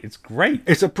right. It's great.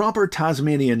 It's a proper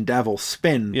Tasmanian devil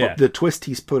spin, but the twist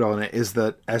he's put on it is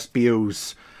that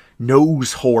Espio's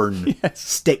nose horn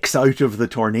sticks out of the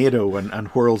tornado and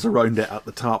whirls around it at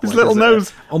the top. His little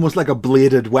nose. Almost like a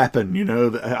bladed weapon,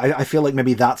 I feel like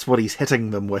maybe that's what he's hitting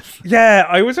them with. Yeah,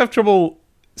 I always have trouble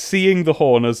seeing the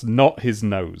horn as not his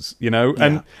nose,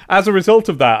 and as a result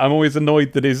of that, I'm always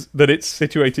annoyed that it's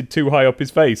situated too high up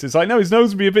his face. It's like, no, his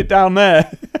nose would be a bit down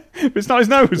there, but it's not his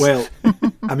nose. Well,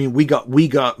 I mean, we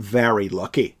got very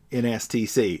lucky in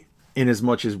STC, in as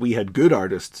much as we had good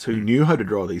artists who knew how to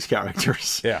draw these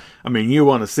characters. Yeah. I mean, you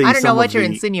want to see I don't know some what of you're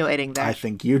the- insinuating there. I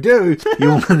think you do. You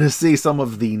want to see some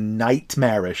of the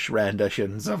nightmarish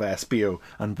renditions of Espio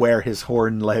and where his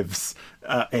horn lives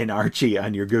in Archie,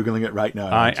 and you're Googling it right now.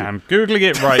 I aren't you? am Googling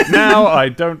it right now. I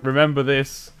don't remember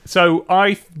this. So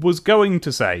I was going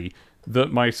to say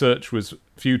that my search was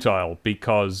futile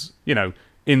because,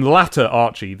 in latter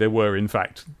Archie, there were, in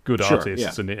fact, good Sure,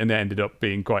 artists, yeah. and it ended up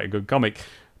being quite a good comic.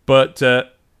 But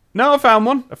No, I found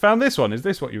one. I found this one. Is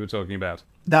this what you were talking about?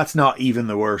 That's not even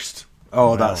the worst.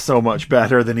 Oh, that's so much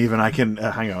better than even I can...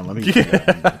 hang on, let me...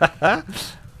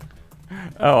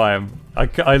 Oh,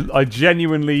 I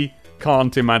genuinely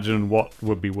can't imagine what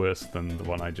would be worse than the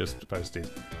one I just posted.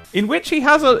 In which he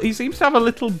seems to have a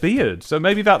little beard. So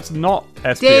maybe that's not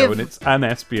Espio Dave. and it's an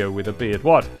Espio with a beard.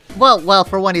 What? Well,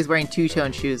 for one, he's wearing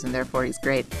two-tone shoes, and therefore he's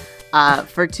great.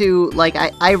 For two, like,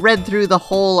 I read through the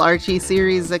whole Archie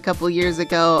series a couple years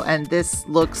ago, and this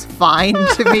looks fine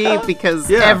to me because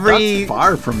that's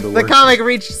far from the the worst. comic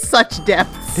reached such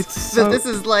depths It's that so- this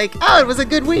is like, oh, it was a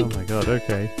good week. Oh my god,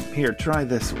 okay. Here, try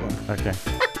this one. Okay.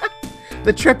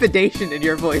 The trepidation in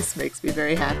your voice makes me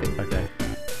very happy. Okay.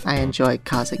 I enjoy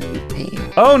causing you pain.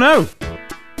 Oh no!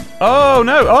 Oh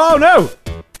no! Oh no!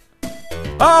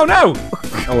 Oh no!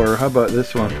 Or how about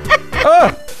this one?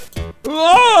 Oh!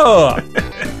 Oh!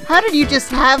 How did you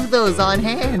just have those on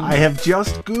hand? I have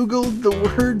just Googled the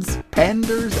words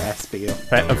Pender's Espio.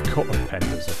 Of course,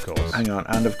 Penders, of course. Hang on,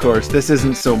 and of course, this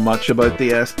isn't so much about the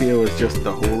Espio, it's just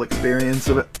the whole experience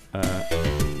of it.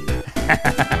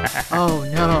 Oh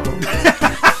no.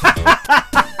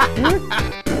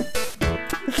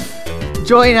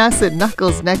 Join us at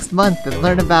Knuckles next month and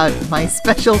learn about my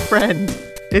special friend.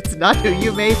 It's not who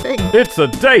you may think. It's a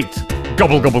date!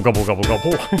 Gobble, gobble, gobble, gobble,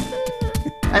 gobble.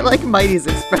 I like Mighty's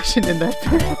expression in that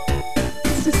film.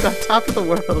 It's just on top of the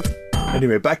world.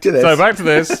 Anyway, back to this. So back to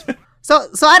this. So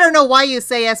I don't know why you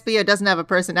say Espio doesn't have a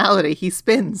personality. He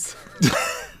spins.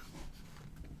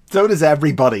 So does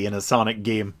everybody in a Sonic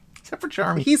game. Except for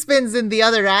Charmy. He spins in the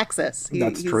other axis.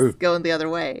 That's he's true. Going the other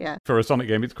way, yeah. For a Sonic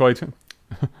game, it's quite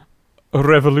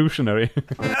revolutionary.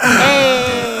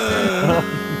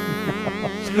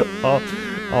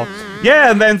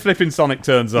 Yeah, and then flipping Sonic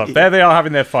turns up. There they are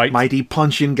having their fight. Mighty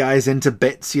punching guys into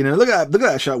bits, you know. Look at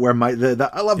that shot where I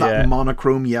love that Yeah.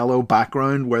 monochrome yellow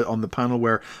background where on the panel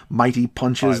where Mighty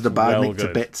punches it's the badnik well to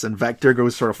good. bits, and Vector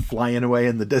goes sort of flying away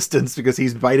in the distance because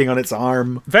he's biting on its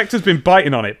arm. Vector's been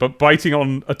biting on it, but biting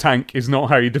on a tank is not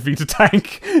how you defeat a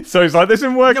tank. So he's like, this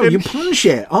isn't working. No, you punch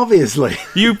it, obviously.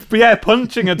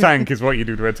 Punching a tank is what you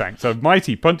do to a tank. So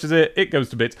Mighty punches it, it goes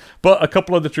to bits. But a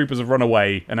couple of the troopers have run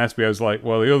away, and Espio's like,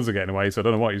 well, the others are getting away, so I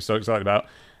don't know what you're so excited about.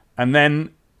 And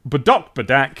then,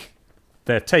 Badak,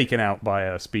 they're taken out by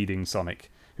a speeding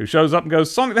Sonic, who shows up and goes,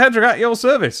 Sonic the Hedgehog at your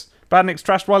service. Badnik's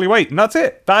trashed while you wait. And that's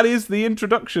it. That is the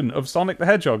introduction of Sonic the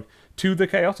Hedgehog to the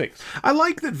Chaotix. I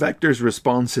like that Vector's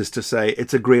response is to say,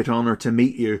 it's a great honor to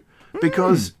meet you.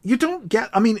 Because you don't get...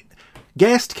 I mean,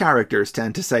 guest characters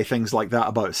tend to say things like that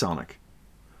about Sonic.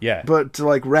 Yeah. But,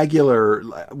 like, regular...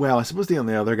 Well, I suppose the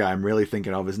only other guy I'm really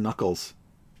thinking of is Knuckles.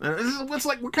 It's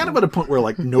like, we're kind of at a point where,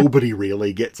 like, nobody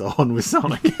really gets on with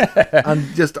Sonic.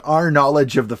 And just our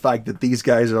knowledge of the fact that these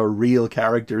guys are real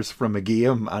characters from a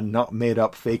game and not made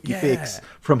up fakey fakes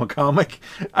from a comic,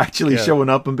 actually showing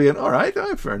up and being, all right,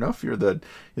 fair enough, you're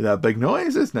that big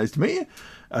noise, it's nice to meet you.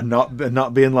 And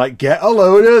not being like, get a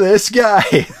load of this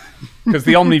guy. Because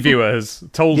the Omniviewer has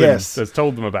told Yes. has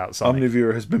told them about Sonic.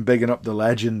 Omniviewer has been bigging up the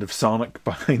legend of Sonic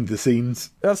behind the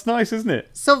scenes. That's nice, isn't it?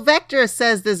 So Vector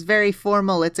says this very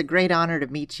formal, it's a great honor to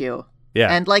meet you.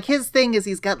 Yeah. And like his thing is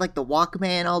he's got like the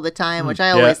Walkman all the time, which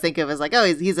I always think of as like, oh,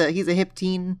 he's a hip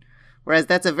teen. Whereas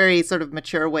that's a very sort of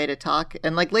mature way to talk.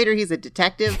 And like later he's a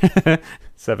detective.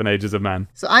 7 Ages of Man.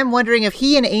 So I'm wondering if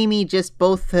he and Amy just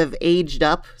both have aged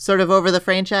up sort of over the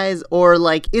franchise, or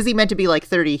like, is he meant to be like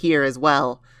 30 here as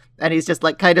well? And he's just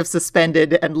like kind of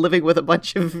suspended and living with a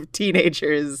bunch of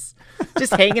teenagers,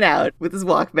 just hanging out with his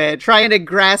Walkman, trying to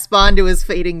grasp onto his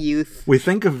fading youth. We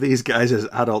think of these guys as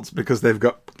adults because they've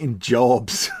got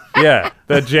jobs. Yeah,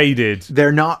 they're jaded.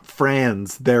 They're not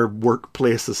friends, they're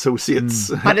workplace associates.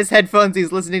 On his headphones,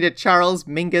 he's listening to Charles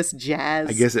Mingus jazz.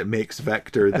 I guess it makes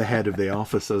Vector the head of the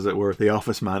office, as it were, the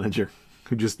office manager,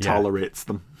 who just tolerates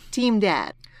them. Team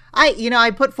Dad.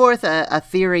 I put forth a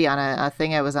theory on a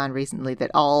thing I was on recently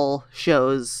that all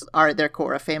shows are at their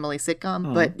core a family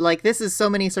sitcom, but like this is so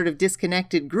many sort of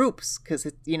disconnected groups because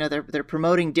they're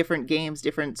promoting different games,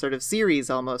 different sort of series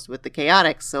almost with the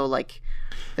Chaotix. So like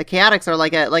the Chaotix are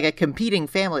like a competing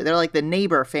family. They're like the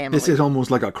neighbor family. This is almost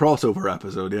like a crossover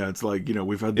episode. Yeah, it's like,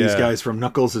 we've had these guys from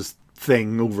Knuckles'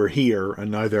 thing over here,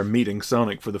 and now they're meeting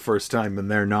Sonic for the first time,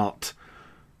 and they're not.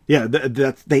 Yeah,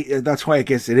 that's why I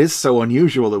guess it is so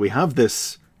unusual that we have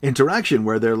this interaction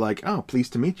where they're like, "Oh,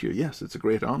 pleased to meet you. Yes, it's a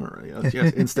great honor."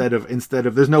 Yes. instead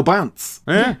of there's no bounce.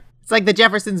 Yeah. It's like the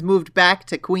Jeffersons moved back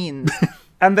to Queens.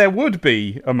 And there would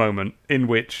be a moment in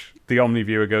which the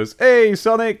Omniviewer goes, "Hey,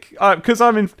 Sonic, because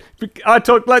I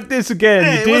talk like this again.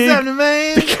 Hey, you dig?" what's happening,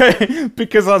 man?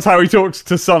 Because that's how he talks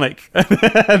to Sonic,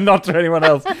 and not to anyone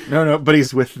else. No, but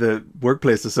he's with the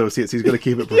workplace associates. He's got to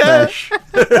keep it profesh.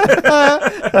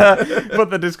 But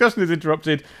the discussion is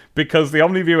interrupted because the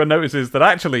Omniviewer notices that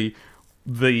actually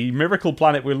the Miracle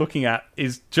Planet we're looking at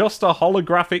is just a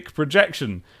holographic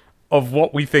projection of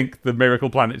what we think the Miracle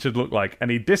Planet should look like,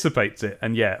 and he dissipates it,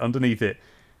 and underneath it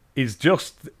is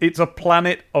it's a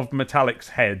planet of Metallic's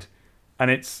head,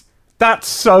 and that's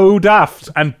so daft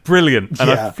and brilliant, and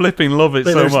I flipping love it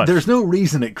so much. There's no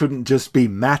reason it couldn't just be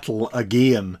metal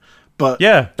again, but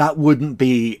that wouldn't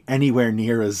be anywhere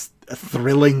near as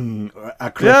thrilling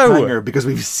a cliffhanger because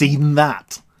we've seen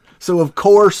that. So of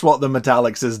course what the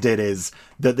Metallics did is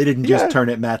that they didn't just turn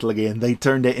it metal again, they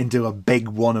turned it into a big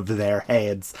one of their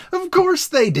heads. Of course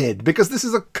they did, because this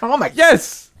is a comic.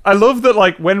 Yes! I love that,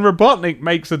 like, when Robotnik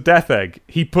makes a Death Egg,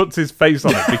 he puts his face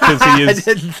on it because he is...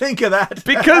 I didn't think of that.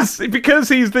 because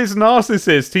he's this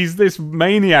narcissist, he's this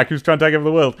maniac who's trying to take over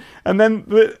the world. And then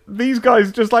these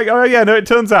guys just like, oh yeah, no, it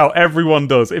turns out everyone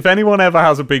does. If anyone ever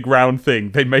has a big round thing,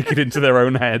 they make it into their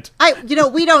own head.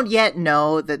 We don't yet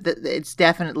know that it's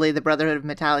definitely the Brotherhood of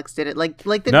Metallics did it. Like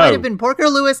that might have been Porker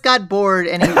Lewis got bored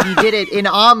and he did it in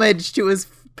homage to his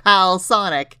pal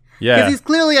Sonic. Yeah. Because he's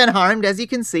clearly unharmed, as you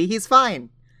can see, he's fine.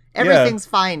 Everything's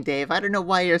fine, Dave. I don't know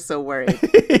why you're so worried.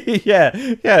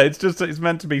 It's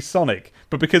meant to be Sonic,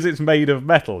 but because it's made of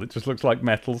metal, it just looks like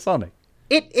Metal Sonic.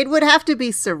 It would have to be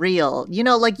surreal. You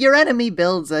know, like your enemy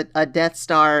builds a Death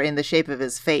Star in the shape of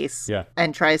his face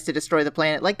and tries to destroy the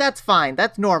planet. Like, that's fine.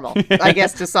 That's normal, I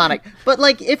guess, to Sonic. But,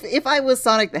 like, if I was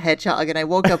Sonic the Hedgehog and I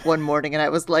woke up one morning and I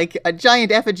was like, a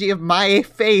giant effigy of my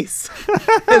face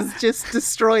has just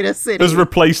destroyed a city. Has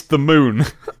replaced the moon.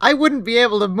 I wouldn't be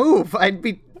able to move. I'd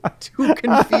be too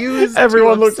confused.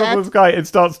 Everyone looks up at the sky. It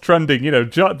starts trending. You know,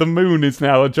 the moon is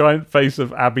now a giant face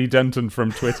of Abby Denton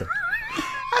from Twitter.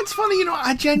 That's funny, you know,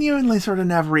 I genuinely sort of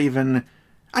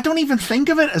I don't even think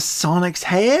of it as Sonic's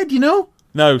head, you know?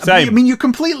 No, same. I mean, you're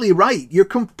completely right.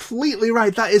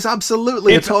 That is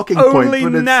absolutely it's a talking point.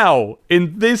 Only now,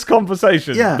 in this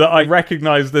conversation, that I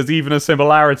recognise there's even a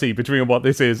similarity between what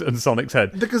this is and Sonic's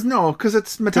head. Because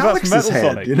it's Metallic's head,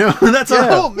 Sonic. you know? That's a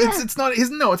whole... It's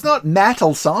not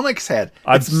Metal Sonic's head.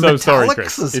 I'm so sorry,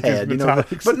 Chris. Metallic's head, you know?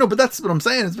 But that's what I'm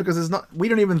saying. It's because it's not... We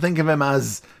don't even think of him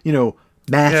as, you know...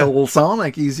 Metal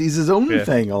Sonic. He's his own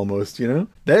thing almost, you know.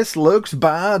 This looks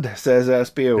bad, says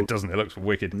SBO. It doesn't. It looks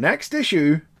wicked. Next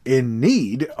issue, in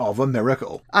need of a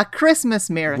miracle. A Christmas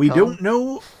miracle. We don't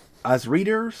know, as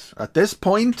readers, at this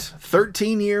point,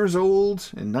 13 years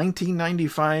old, in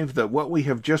 1995, that what we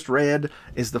have just read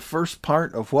is the first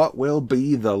part of what will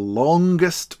be the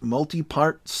longest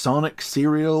multi-part Sonic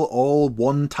serial, all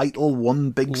one title,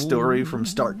 one big story from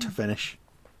start to finish.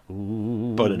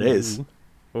 But it is.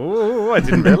 Oh, I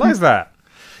didn't realise that.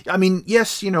 I mean,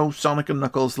 yes, you know, Sonic and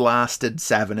Knuckles lasted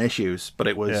 7 issues, but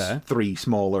it was 3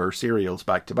 smaller serials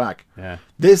back to back. Yeah.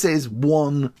 This is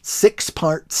one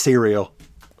 6-part serial.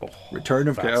 Return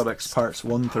of Chaotix parts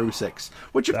 1 through 6,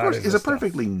 which of course is a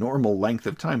perfectly normal length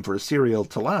of time for a serial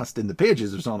to last in the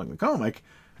pages of Sonic the Comic.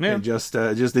 Yeah. They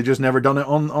just never done it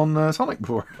on Sonic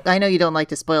before. I know you don't like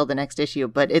to spoil the next issue,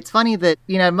 but it's funny that,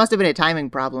 you know, it must have been a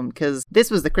timing problem because this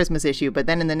was the Christmas issue, but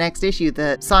then in the next issue,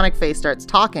 the Sonic face starts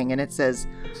talking and it says,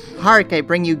 "Hark, I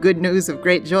bring you good news of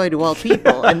great joy to all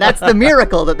people." And that's the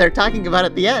miracle that they're talking about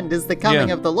at the end, is the coming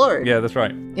of the Lord. Yeah, that's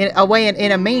right.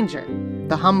 In a manger,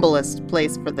 the humblest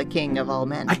place for the king of all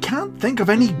men. I can't think of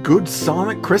any good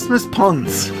Sonic Christmas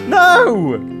puns.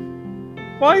 No!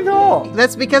 Why not?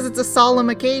 That's because it's a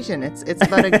solemn occasion. It's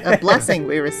about a blessing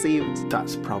we received.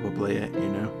 That's probably it, you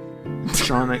know.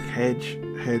 Sonic,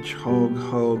 Hedgehog,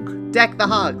 Hog. Deck the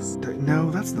hogs. No,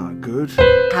 that's not good.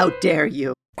 How dare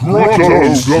you?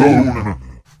 Grotto Zone.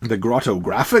 The Grotto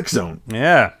Graphic Zone.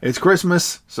 Yeah. It's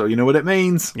Christmas, so you know what it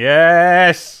means.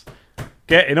 Yes.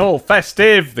 Getting all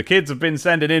festive. The kids have been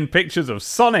sending in pictures of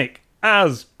Sonic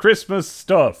as Christmas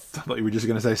stuff. I thought you were just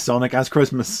going to say Sonic as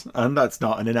Christmas, and that's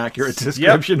not an inaccurate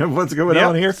description of what's going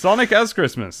on here. Sonic as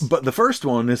Christmas. But the first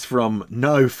one is from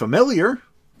Now Familiar,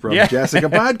 from Jessica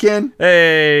Badkin.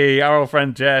 Hey, our old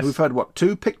friend Jess. We've had,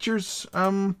 2 pictures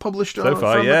published so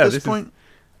far, at this point?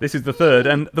 This is the third,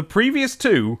 and the previous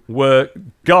 2 were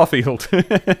Garfield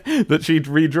that she'd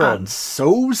redrawn. And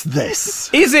so's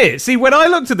this. Is it? See, when I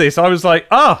looked at this, I was like,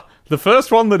 the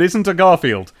first one that isn't a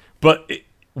Garfield. But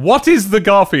what is the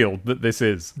Garfield that this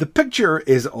is? The picture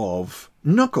is of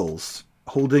Knuckles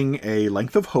holding a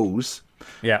length of hose.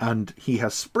 Yeah. And he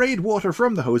has sprayed water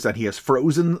from the hose and he has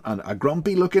frozen a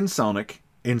grumpy-looking Sonic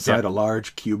inside a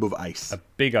large cube of ice. A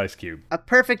big ice cube. A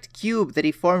perfect cube that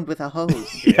he formed with a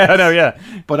hose. Yeah, I know, yeah.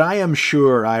 But I am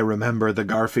sure I remember the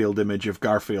Garfield image of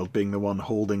Garfield being the one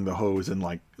holding the hose and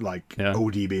like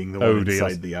Odie being the one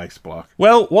inside the ice block.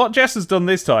 Well, what Jess has done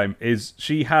this time is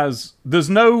there's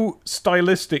no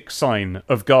stylistic sign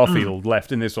of Garfield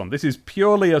left in this one. This is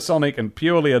purely a Sonic and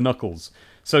purely a Knuckles.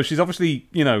 So she's obviously,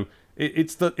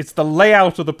 it's the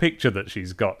layout of the picture that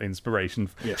she's got inspiration.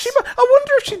 Yes. I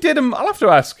wonder if she did them. I'll have to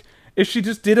ask if she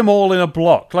just did them all in a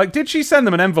block. Like, did she send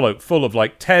them an envelope full of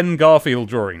 10 Garfield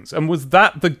drawings? And was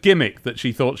that the gimmick that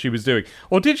she thought she was doing,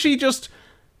 or did she just?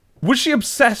 Was she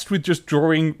obsessed with just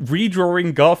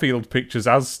redrawing Garfield pictures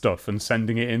as stuff and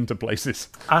sending it into places?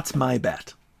 That's my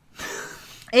bet.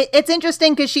 It's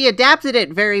interesting because she adapted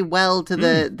it very well to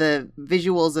the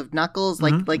visuals of Knuckles.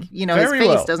 His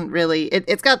face doesn't really.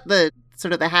 It's got the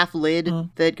sort of the half lid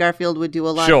that Garfield would do a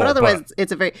lot. Sure, but otherwise,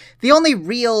 it's the only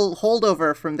real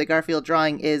holdover from the Garfield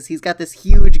drawing is he's got this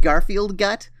huge Garfield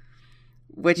gut,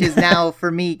 which is now for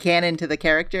me canon to the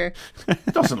character.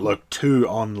 It doesn't look too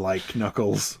unlike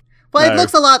Knuckles. Well, It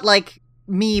looks a lot like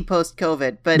me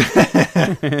post-COVID, but...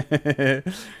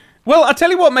 Well, I tell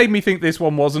you what made me think this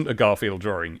one wasn't a Garfield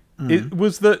drawing. It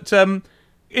was that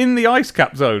in the ice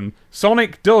cap zone,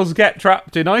 Sonic does get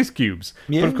trapped in ice cubes.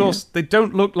 Yeah, but of course, they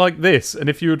don't look like this. And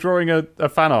if you were drawing a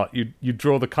fan art, you'd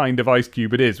draw the kind of ice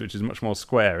cube it is, which is much more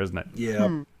square, isn't it?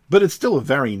 Yeah. But it's still a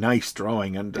very nice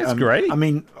drawing, and it's great. I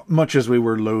mean, much as we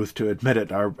were loath to admit it,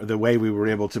 the way we were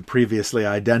able to previously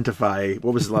identify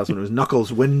what was the last one? It was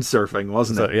Knuckles windsurfing,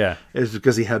 wasn't it? Yeah, it was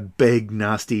because he had big,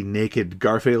 nasty, naked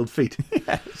Garfield feet.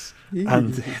 Yes,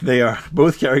 and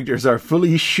both characters are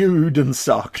fully shoed and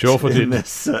socked in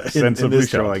this in this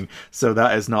drawing. So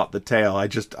that is not the tail.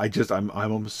 I'm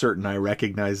almost certain I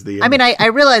recognize the image. I mean, I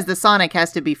realize the Sonic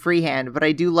has to be freehand, but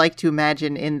I do like to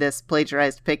imagine in this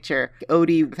plagiarized picture,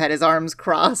 Odie had his arms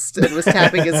crossed and was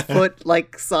tapping his foot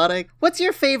like Sonic. What's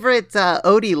your favorite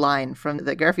Odie line from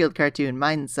the Garfield cartoon?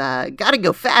 Mine's, gotta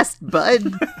go fast, bud.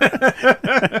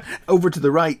 Over to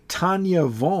the right, Tanya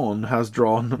Vaughn has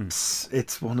drawn,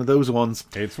 it's one of those ones.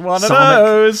 It's one of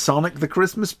those. Sonic the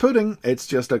Christmas Pudding. It's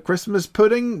just a Christmas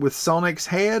pudding with Sonic's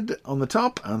head on the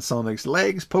top and Sonic's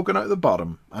legs poking out the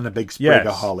bottom, and a big sprig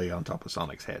of holly on top of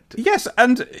Sonic's head too. Yes,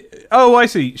 and I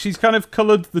see. She's kind of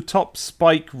coloured the top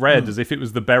spike red as if it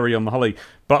was the berry on the holly.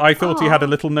 But I thought he had a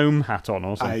little gnome hat on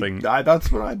or something.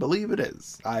 That's what I believe it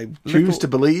is. I choose to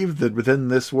believe that within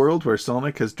this world where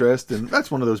Sonic is dressed in... That's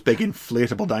one of those big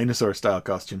inflatable dinosaur-style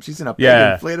costumes. He's in a big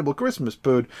inflatable Christmas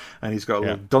pud, and he's got a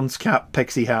little dunce cap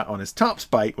pixie hat on his top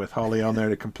spike with holly on there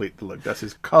to complete the look. That's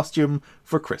his costume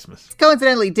for Christmas.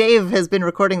 Coincidentally, Dave has been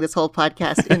recording this whole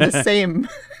podcast in the same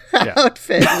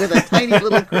outfit with a tiny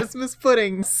little Christmas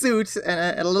pudding suit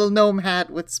and a little gnome hat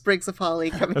with sprigs of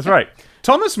holly coming That's right.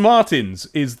 Thomas Martin's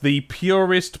is the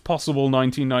purest possible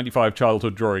 1995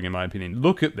 childhood drawing, in my opinion.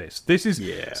 Look at this. This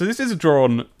is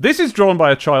drawn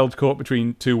by a child caught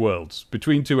between two worlds,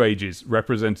 between two ages,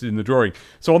 represented in the drawing.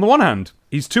 So on the one hand,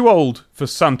 he's too old for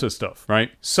Santa stuff,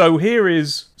 right? So here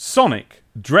is Sonic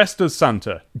dressed as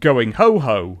Santa, going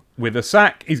ho-ho with a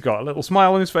sack. He's got a little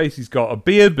smile on his face. He's got a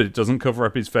beard, but it doesn't cover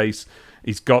up his face.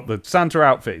 He's got the Santa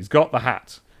outfit. He's got the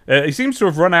hat. He seems to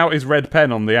have run out his red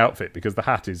pen on the outfit because the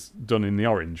hat is done in the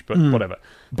orange, but whatever.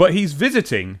 But he's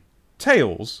visiting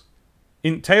Tails.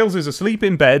 Tails is asleep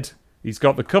in bed. He's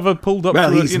got the cover pulled up.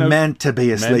 Well, he's meant to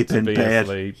be asleep in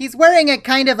bed. He's wearing a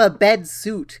kind of a bed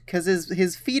suit because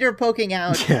his feet are poking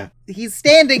out. Yeah. He's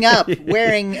standing up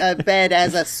wearing a bed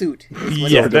as a suit.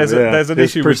 Yeah, there's an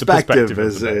issue with the perspective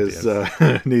of the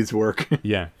bed, needs work.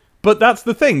 Yeah. But that's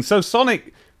the thing. So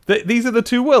Sonic... These are the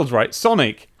two worlds, right?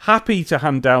 Sonic, happy to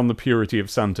hand down the purity of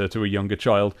Santa to a younger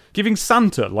child, giving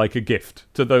Santa like a gift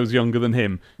to those younger than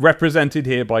him, represented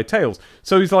here by Tails.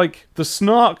 So he's like the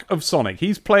snark of Sonic.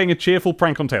 He's playing a cheerful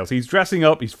prank on Tails. He's dressing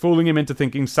up, he's fooling him into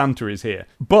thinking Santa is here.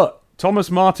 But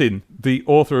Thomas Martin, the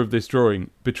author of this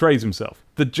drawing, betrays himself.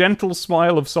 The gentle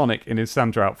smile of Sonic in his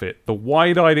Santa outfit, the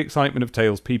wide-eyed excitement of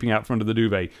Tails peeping out from under the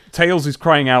duvet. Tails is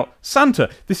crying out, Santa,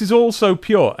 this is all so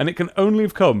pure, and it can only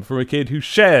have come from a kid who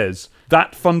shares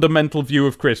that fundamental view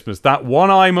of Christmas. That one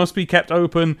eye must be kept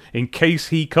open in case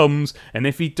he comes, and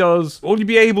if he does, all you'd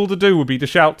be able to do would be to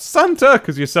shout, Santa,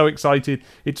 because you're so excited.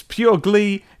 It's pure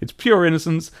glee, it's pure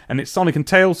innocence, and it's Sonic and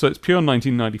Tails, so it's pure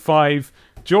 1995.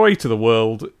 Joy to the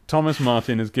world. Thomas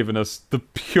Martin has given us the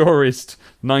purest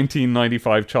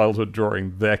 1995 childhood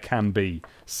drawing there can be.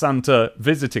 Santa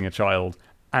visiting a child,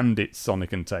 and it's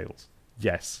Sonic and Tails.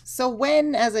 Yes. So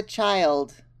when, as a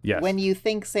child, yes, when you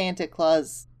think Santa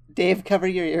Claus, Dave, cover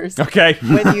your ears. Okay.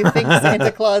 When you think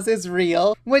Santa Claus is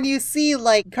real, when you see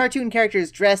like cartoon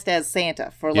characters dressed as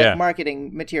Santa for like Yeah.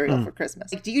 marketing material for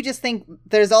Christmas, like, do you just think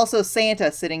there's also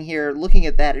Santa sitting here looking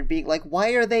at that and being like, why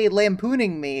are they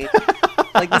lampooning me?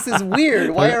 Like, this is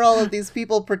weird. Why are all of these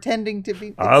people pretending to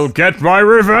be... I'll get my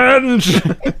revenge.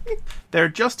 They're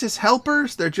just his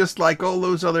helpers. They're just like all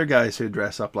those other guys who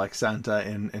dress up like Santa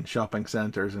in shopping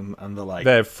centers and the like.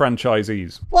 They're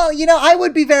franchisees. Well, you know, I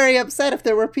would be very upset if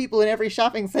there were people in every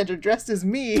shopping center dressed as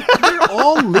me. They're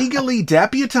all legally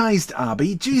deputized,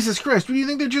 Abby. Jesus Christ. Do you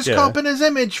think they're just Yeah. copying his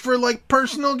image for, like,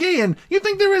 personal gain? You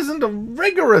think there isn't a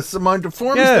rigorous amount of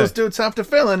forms Yeah. those dudes have to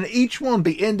fill in, and each one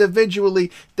be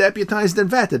individually deputized and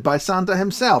vetted by Santa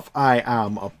himself? I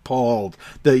am appalled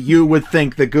that you would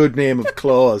think the good name of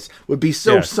Claus would be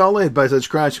so Yeah. sullied by such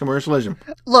crash commercialism.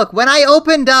 Look, when I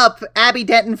opened up Abby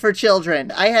Denton for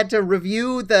Children, I had to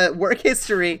review the work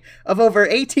history of over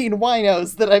 18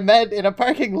 winos that I met in a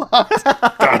parking lot.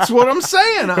 That's what I'm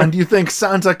saying. And you think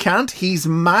Santa can't? He's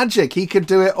magic. He could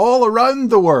do it all around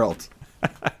the world.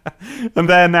 And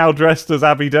they're now dressed as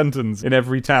Abby Dentons in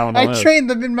every town on I Earth. trained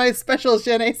them in my special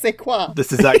je ne sais quoi.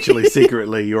 This is actually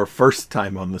secretly your first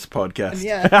time on this podcast.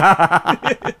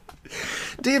 Yeah.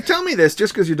 Dave, tell me this,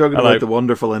 just because you're talking Hello. about the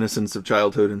wonderful innocence of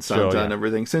childhood and Santa Sure, yeah. and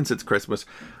everything, since it's Christmas.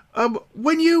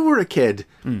 When you were a kid,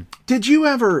 did you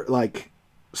ever, like,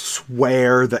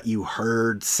 swear that you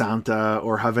heard Santa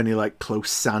or have any, like, close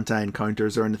Santa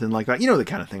encounters or anything like that? You know the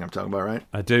kind of thing I'm talking about, right?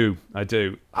 I do.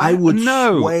 I would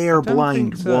No, swear I don't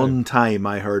blind think so. one time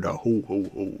I heard a ho, ho,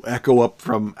 ho echo up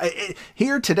from...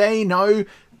 here today, now,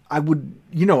 I would,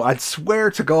 I'd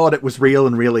swear to God it was real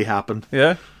and really happened.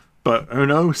 Yeah? But who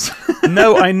knows?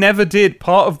 No, I never did.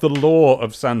 Part of the lore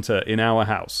of Santa in our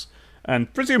house,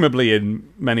 and presumably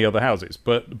in many other houses,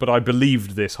 but I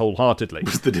believed this wholeheartedly.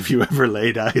 was that if you ever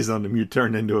laid eyes on him, you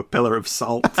turn into a pillar of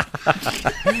salt.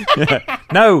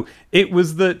 No, it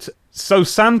was that... So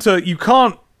Santa,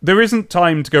 there isn't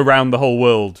time to go round the whole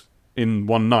world in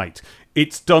one night.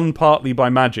 It's done partly by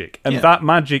magic, and that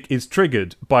magic is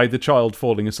triggered by the child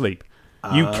falling asleep.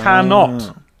 You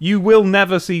cannot... You will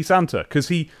never see Santa, because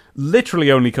he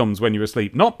literally only comes when you're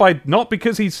asleep. Not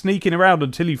because he's sneaking around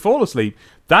until you fall asleep.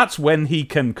 That's when he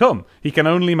can come. He can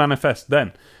only manifest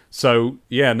then. So,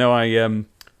 yeah, no,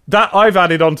 I've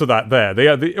added onto that there.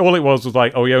 All it was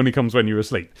like, oh, he only comes when you're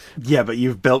asleep. Yeah, but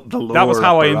you've built the lore. That was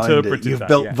how up I around interpreted it. You've that,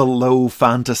 built yeah. the low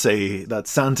fantasy that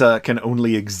Santa can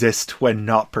only exist when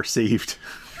not perceived.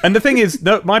 And the thing is,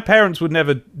 no, my parents would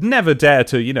never dare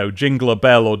to, jingle a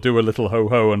bell or do a little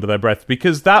ho-ho under their breath,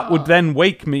 because that would then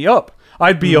wake me up.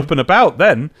 I'd be up and about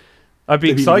then. I'd be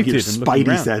Maybe excited your and looking spidey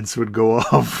around. sense would go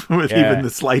off with Yeah. even the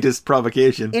slightest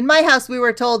provocation. In my house, we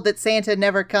were told that Santa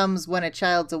never comes when a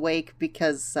child's awake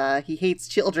because he hates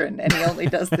children, and he only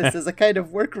does this as a kind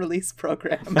of work release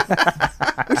program.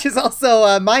 Which is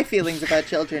also my feelings about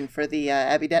children for the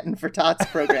Abby Denton for Tots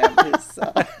program. Is,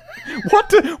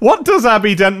 What does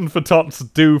Abby Denton for Tots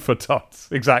do for Tots,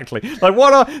 exactly? Like,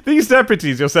 what are these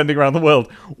deputies you're sending around the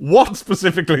world? What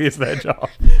specifically is their job?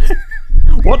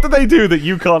 What do they do that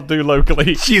you can't do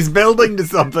locally? She's building to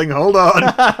something. Hold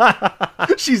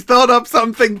on. She's thought up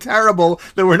something terrible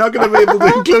that we're not going to be able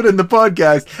to include in the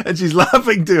podcast, and she's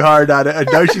laughing too hard at it, and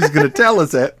now she's going to tell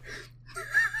us it.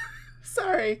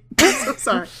 sorry. I'm so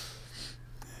sorry.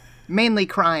 Mainly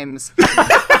crimes.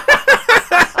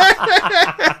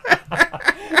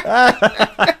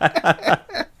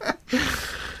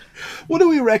 What do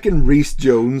we reckon Rhys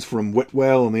Jones from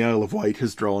Whitwell on the Isle of Wight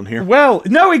has drawn here? Well,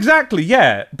 no, exactly,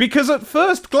 yeah. Because at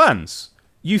first glance,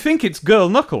 you think it's girl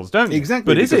Knuckles, don't you?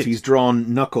 Exactly, But is because it? he's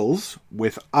drawn Knuckles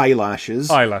with eyelashes,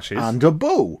 and a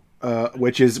bow, and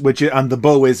the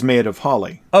bow is made of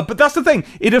holly. But that's the thing.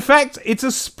 It's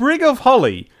a sprig of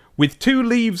holly with 2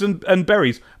 leaves and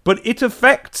berries, but it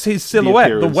affects his silhouette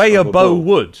the appearance way a of a bow bow.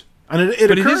 would. And it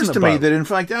But it occurs isn't to a me bow. that, in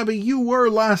fact, Abby, you were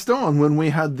last on when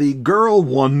we had the Girl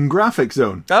 1 graphic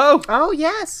zone. Oh, Oh,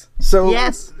 yes. So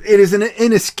Yes. it is an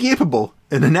inescapable,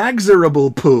 an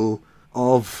inexorable pull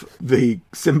of the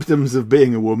symptoms of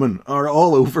being a woman are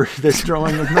all over this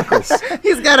drawing of Knuckles.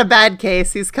 He's got a bad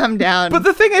case. He's come down. but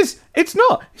the thing is, it's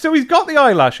not. So he's got the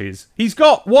eyelashes. He's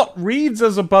got what reads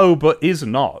as a bow but is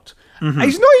not.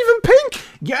 He's not even pink.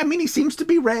 Yeah, I mean, he seems to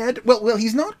be red. Well,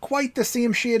 he's not quite the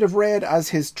same shade of red as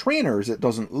his trainers, it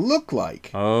doesn't look like.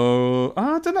 Oh,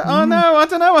 I don't know. Oh, no, I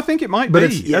don't know. I think it might But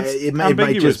be. it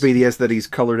might just be that he's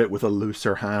coloured it with a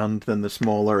looser hand than the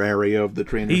smaller area of the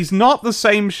trainer. He's not the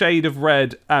same shade of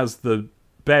red as the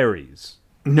berries.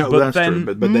 No, But that's then-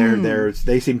 true. But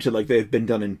they seem to like they've been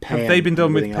done in pen. Have they been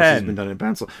done with Everything else has pen? been done in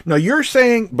pencil. Now you're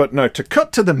saying, but now to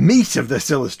cut to the meat of this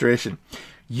illustration,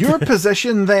 Your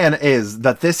position then is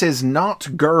that this is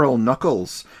not girl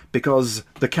Knuckles because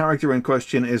the character in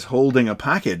question is holding a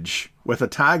package with a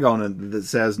tag on it that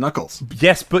says Knuckles.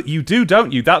 Yes, but you do,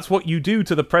 don't you? That's what you do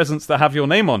to the presents that have your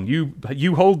name on.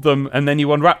 You hold them, and then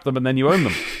you unwrap them, and then you own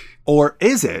them. Or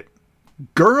is it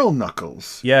girl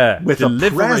Knuckles? Yeah, with a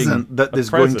delivering present that a is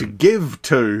going to present. give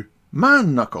to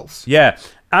man Knuckles. Yeah.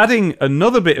 Adding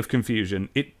another bit of confusion,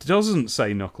 it doesn't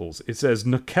say Knuckles. It says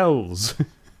Knuckles.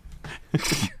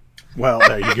 Well,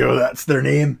 there you go. That's their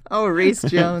name. Oh, Reese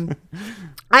Jones.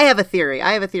 I have a theory.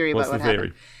 What's about what the happened.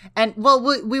 theory? And, well,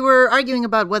 we were arguing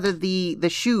about whether the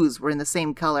shoes were in the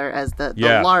same color as the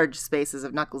large spaces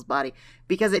of Knuckles' body,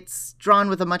 because it's drawn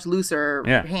with a much looser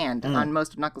hand on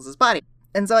most of Knuckles' body.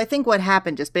 And so I think what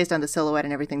happened, just based on the silhouette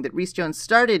and everything, that Reese Jones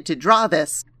started to draw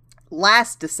this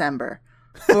last December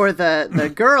for the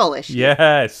girl issue.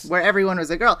 Yes. Where everyone was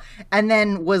a girl, and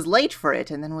then was late for it,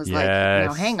 and then was like,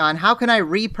 hang on, how can I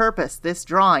repurpose this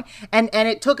drawing? And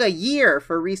it took a year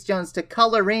for Reese Jones to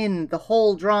color in the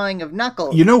whole drawing of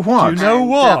Knuckles. You know what?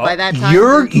 By that time,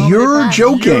 You're the moment had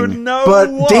joking. You know but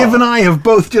what? Dave and I have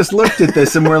both just looked at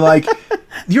this and we're like,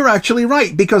 you're actually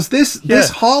right, because this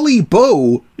holly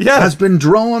bow has been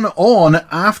drawn on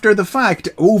after the fact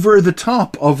over the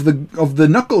top of the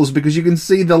Knuckles, because you can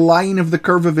see the line of the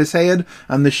curve of his head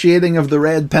and the shading of the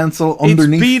red pencil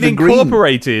underneath it's been the green.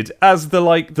 incorporated as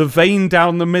the vein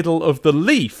down the middle of the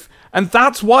leaf. And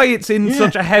that's why it's in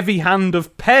such a heavy hand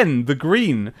of pen, the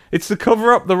green. It's to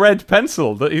cover up the red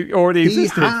pencil that already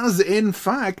existed. He has, in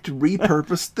fact,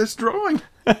 repurposed this drawing.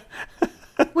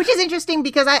 Which is interesting,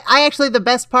 because I actually, the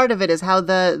best part of it is how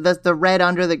the red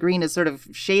under the green is sort of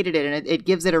shaded it, and it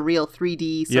gives it a real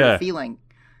 3D sort of feeling.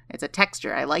 It's a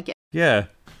texture. I like it. Yeah.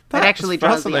 It That's actually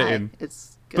draws the eye. fascinating.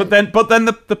 It's good. But then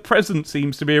the present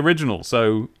seems to be original,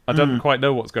 so I don't quite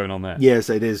know what's going on there. Yes,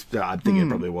 it is. I think it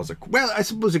probably was well, I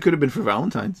suppose it could have been for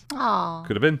Valentine's. Aw.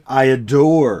 Could have been. I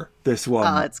adore this one.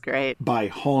 Oh, it's great. By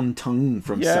Han Tung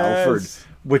from Yes. Salford,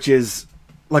 which is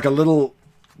like a little,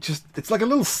 it's like a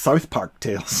little South Park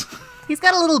Tales. He's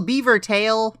got a little beaver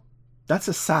tail. That's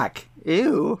a sack.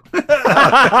 Ew.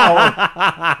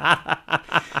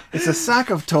 It's a sack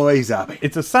of toys, Abby.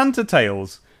 It's a Santa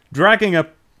Tails dragging a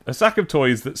sack of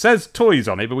toys that says toys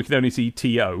on it, but we can only see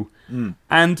T.O.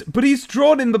 But he's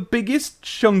drawn in the biggest,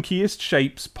 chunkiest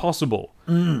shapes possible.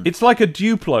 It's like a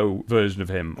Duplo version of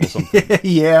him or something.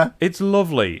 Yeah. It's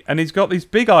lovely. And he's got these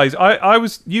big eyes.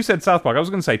 You said South Park. I was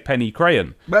going to say Penny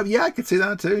Crayon. Well, yeah, I could see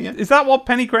that too, yeah. Is that what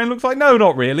Penny Crayon looks like? No,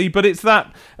 not really. But it's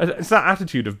that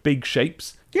attitude of big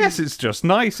shapes. Yes, it's just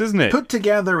nice, isn't it? Put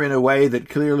together in a way that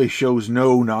clearly shows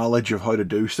no knowledge of how to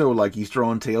do so. Like he's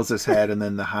drawn Tails' head and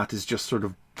then the hat is just sort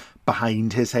of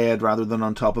behind his head rather than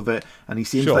on top of it. And he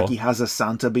seems like he has a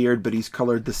Santa beard, but he's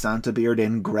coloured the Santa beard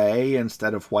in grey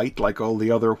instead of white, like all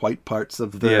the other white parts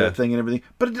of the thing and everything.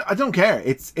 But I don't care.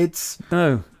 It's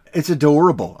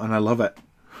adorable and I love it.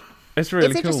 It's really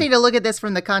It's interesting cool. to look at this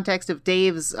from the context of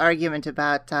Dave's argument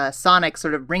about Sonic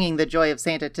sort of bringing the joy of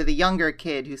Santa to the younger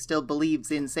kid who still believes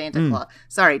in Santa Claus.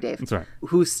 Sorry, Dave. That's right.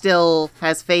 Who still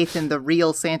has faith in the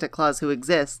real Santa Claus who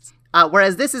exists.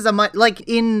 Whereas this is like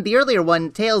in the earlier one,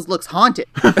 Tails looks haunted,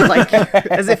 like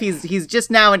as if he's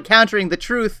just now encountering the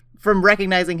truth from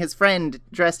recognizing his friend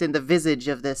dressed in the visage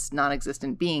of this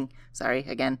non-existent being. Sorry,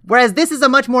 again. Whereas this is a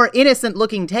much more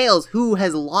innocent-looking Tails who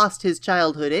has lost his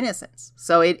childhood innocence.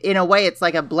 So in a way, it's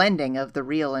like a blending of the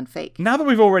real and fake. Now that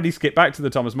we've already skipped back to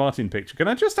the Thomas Martin picture, can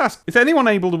I just ask, is anyone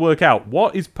able to work out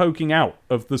what is poking out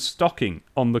of the stocking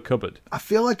on the cupboard? I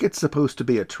feel like it's supposed to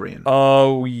be a train.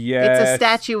 Oh, yeah. It's a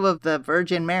statue of the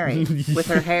Virgin Mary with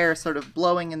her hair sort of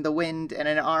blowing in the wind and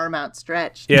an arm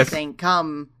outstretched, saying,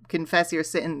 "Come, confess your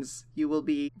sins, you will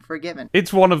be forgiven."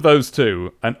 It's one of those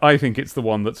two, and I think it's the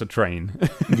one that's a train.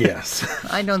 Yes.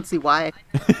 I don't see why.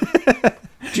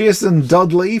 Jason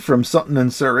Dudley from Sutton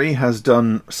and Surrey has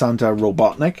done Santa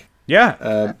Robotnik. Yeah.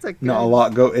 That's a good... Not a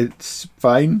lot go. It's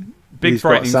fine. Big He's got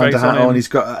a frightening Santa face hat on him. He's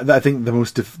got. I think the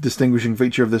most distinguishing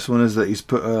feature of this one is that he's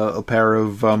put a pair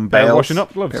of bells, washing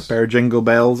up gloves. a pair of jingle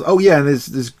bells. Oh yeah, and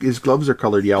his gloves are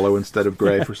coloured yellow instead of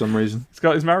grey for some reason. He's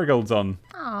got his marigolds on.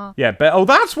 Aw. Yeah,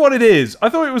 that's what it is. I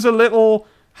thought it was a little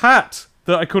hat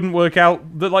that I couldn't work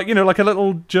out. That, like, like a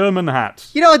little German hat.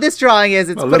 You know what this drawing is?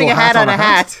 It's putting a hat on a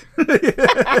hat.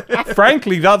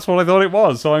 Frankly, that's what I thought it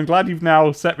was. So I'm glad you've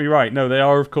now set me right. No, they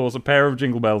are, of course, a pair of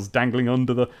jingle bells dangling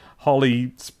under the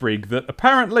holly sprig that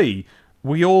apparently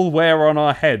we all wear on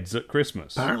our heads at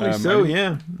Christmas. Apparently so,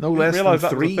 yeah. No less than realise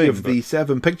that was a 3 thing, of the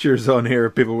 7 pictures on here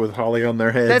of people with holly on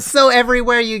their heads. That's so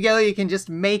everywhere you go, you can just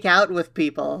make out with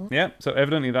people. Yeah, so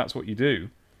evidently that's what you do.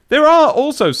 There are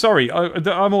also, sorry,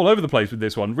 I'm all over the place with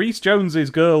this one. Rhys Jones's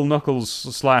Girl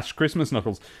Knuckles / Christmas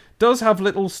Knuckles does have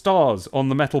little stars on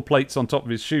the metal plates on top of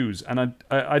his shoes, and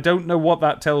I don't know what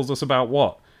that tells us about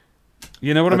what.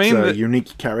 You know what I mean? That's a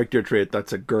unique character trait.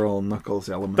 That's a Girl Knuckles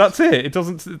element. That's it. It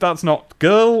doesn't. That's not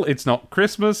girl. It's not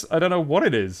Christmas. I don't know what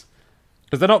it is.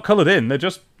 Because they're not coloured in. They're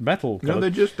just metal. No, they're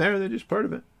just there. They're just part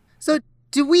of it. So,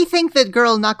 do we think that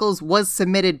Girl Knuckles was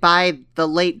submitted by the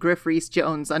late Griff Rhys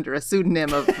Jones under a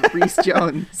pseudonym of Rhys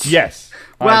Jones? Yes.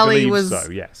 While I he believe was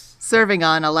so, yes. serving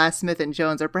on Alas Smith and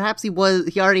Jones, or perhaps he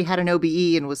already had an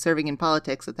OBE and was serving in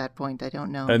politics at that point. I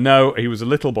don't know. No, he was a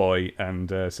little boy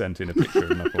and sent in a picture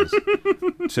of Knuckles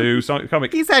to Sonic the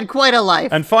Comic. He's had quite a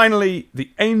life. And finally, the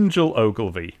Angel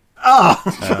Ogilvy. Oh!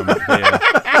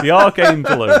 The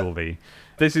Archangel Ogilvy.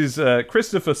 This is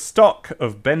Christopher Stock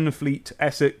of Benfleet,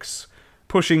 Essex,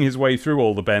 pushing his way through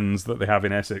all the Bens that they have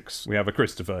in Essex. We have a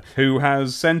Christopher who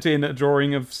has sent in a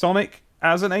drawing of Sonic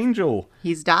as an angel.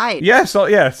 He's died. Yeah,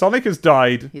 Sonic has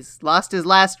died. He's lost his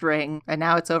last ring, and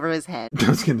now it's over his head. I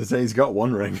was going to say he's got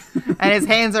one ring. And his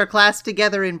hands are clasped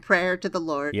together in prayer to the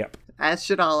Lord. Yep. As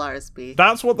should all ours be.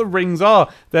 That's what the rings are.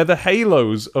 They're the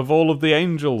halos of all of the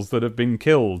angels that have been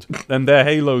killed, and their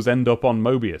halos end up on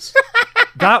Mobius.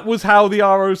 That was how the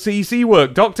ROCC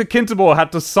worked. Dr. Kintermore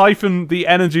had to siphon the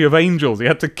energy of angels. He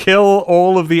had to kill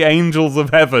all of the angels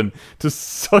of heaven to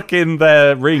suck in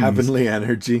their rings. Heavenly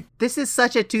energy. This is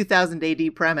such a 2000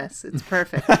 AD premise. It's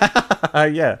perfect.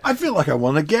 Yeah. I feel like I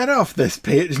want to get off this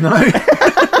page now.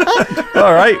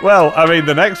 All right. Well, I mean,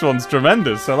 the next one's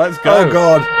tremendous, so let's go. Oh,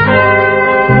 God.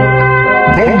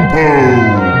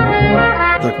 Compo.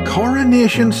 The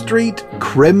Coronation Street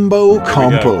Crimbo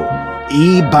Compo.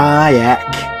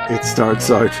 E-by-ek, it starts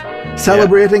out.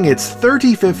 Celebrating its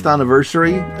 35th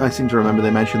anniversary. I seem to remember they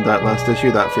mentioned that last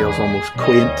issue. That feels almost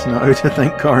quaint now to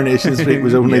think Coronation Street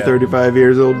was only 35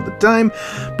 years old at the time.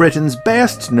 Britain's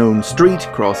best known street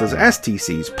crosses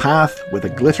STC's path with a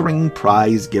glittering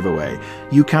prize giveaway.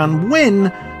 You can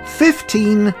win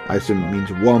 15, I assume it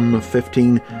means 1 of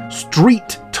 15,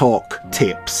 Street Talk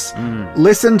tapes.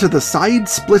 Listen to the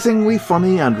side-splittingly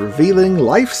funny and revealing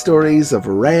life stories of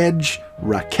Reg,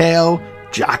 Raquel,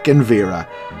 Jack and Vera,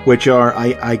 which are,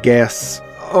 I guess,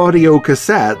 audio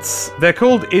cassettes. They're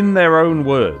called In Their Own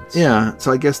Words. Yeah,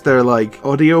 so I guess they're like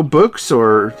audio books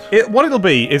or... What it'll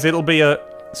be is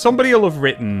somebody will have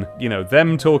written,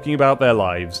 them talking about their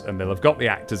lives, and they'll have got the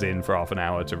actors in for half an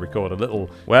hour to record a little,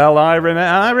 well, I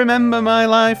remember my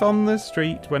life on the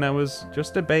street when I was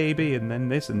just a baby, and then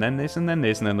this, and then this, and then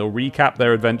this, and then they'll recap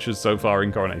their adventures so far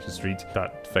in Coronation Street,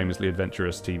 that famously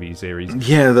adventurous TV series.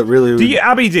 Yeah, that really...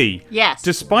 Abby D. Yes.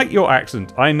 Despite your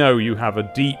accent, I know you have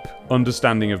a deep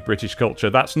understanding of British culture.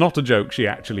 That's not a joke, she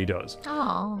actually does.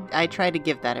 Oh, I try to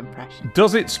give that impression.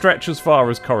 Does it stretch as far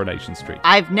as Coronation Street?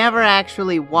 I've never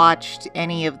actually watched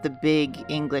any of the big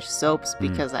English soaps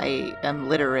because I am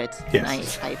literate and I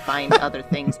find other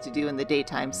things to do in the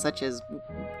daytime, such as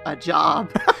a job.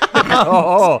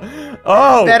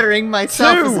 Bettering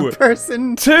myself as a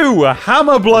person. 2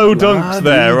 hammer blow dunks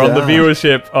there on the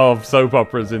viewership of soap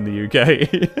operas in the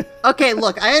UK. Okay,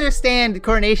 look, I understand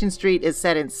Coronation Street is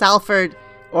set in Salford,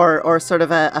 or sort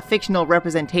of a fictional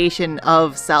representation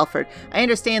of Salford. I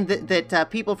understand that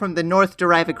people from the north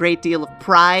derive a great deal of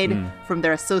pride from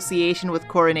their association with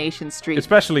Coronation Street.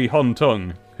 Especially Hon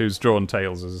Tung, who's drawn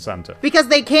Tails as a Santa. Because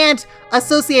they can't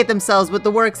associate themselves with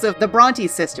the works of the Bronte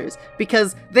sisters,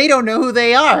 because they don't know who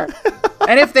they are.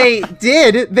 And if they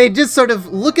did, they'd just sort of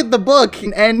look at the book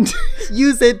and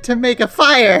use it to make a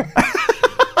fire.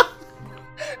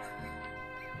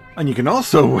 And you can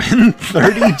also win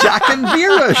 30 Jack and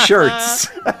Vera shirts.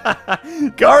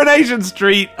 Coronation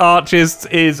Street Archists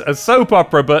is a soap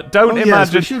opera, but don't imagine...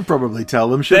 Yes, we should probably tell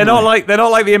them, shouldn't they're not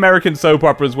like the American soap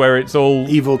operas where it's all...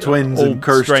 evil twins all and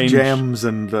cursed strange gems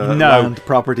and land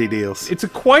property deals. It's a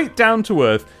quite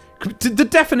down-to-earth... The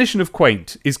definition of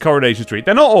quaint is Coronation Street.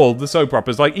 They're not all the soap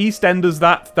operas. Like EastEnders,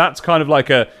 that's kind of like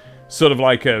a... sort of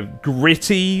like a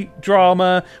gritty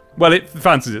drama. Well, it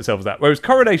fancies itself as that. Whereas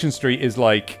Coronation Street is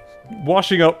like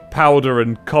washing up powder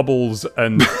and cobbles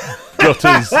and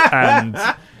gutters, and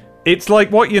it's like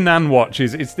what your nan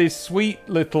watches. It's this sweet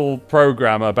little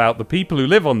program about the people who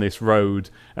live on this road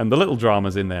and the little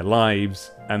dramas in their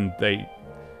lives, and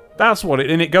that's what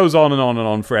it goes on and on and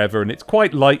on forever, and it's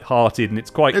quite light-hearted, and it's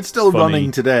still funny.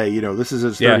 Running today, this is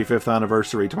its 35th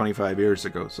anniversary 25 years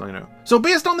ago, so So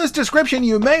based on this description,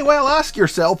 you may well ask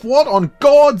yourself, what on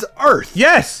God's earth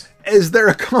yes Is there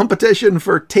a competition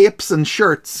for tapes and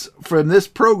shirts from this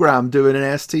program doing an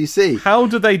STC? How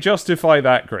do they justify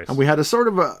that, Chris? And we had a sort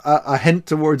of a hint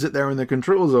towards it there in the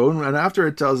control zone. And after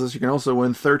it tells us you can also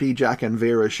win 30 Jack and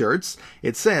Vera shirts,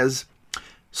 it says,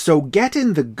 so get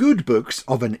in the good books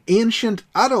of an ancient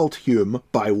adult Hume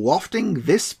by wafting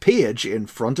this page in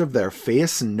front of their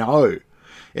face now.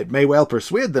 It may well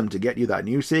persuade them to get you that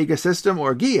new Sega system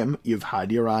or game you've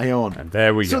had your eye on. And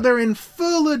there we go. So they're in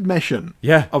full admission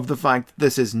of the fact that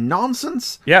this is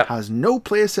nonsense, has no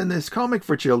place in this comic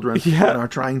for children, and are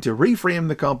trying to reframe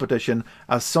the competition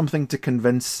as something to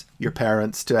convince your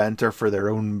parents to enter for their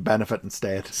own benefit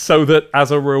instead. So that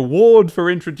as a reward for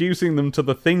introducing them to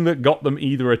the thing that got them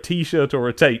either a t-shirt or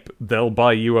a tape, they'll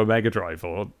buy you a Mega Drive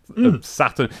or a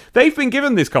Saturn. They've been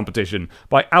given this competition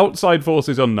by outside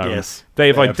forces unknown. Yes,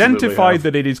 they've they identified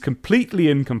that it is completely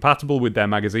incompatible with their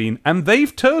magazine, and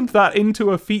they've turned that into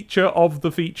a feature of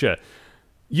the feature.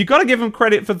 You got to give them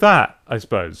credit for that, I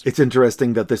suppose. It's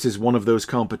interesting that this is one of those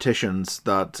competitions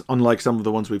that, unlike some of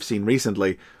the ones we've seen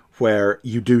recently, where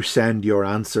you do send your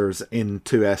answers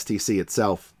into STC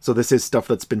itself. So this is stuff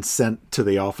that's been sent to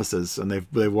the offices, and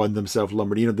they've won themselves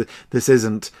lumbered. You know, this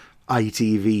isn't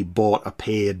ITV bought a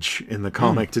page in the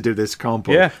comic to do this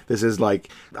compo. Yeah. This is like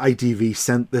ITV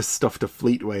sent this stuff to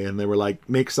Fleetway, and they were like,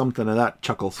 make something of that,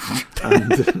 Chuckles.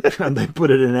 And they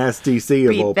put it in STC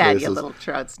of all Beat that, places. you little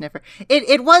trout sniffer.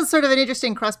 It was sort of an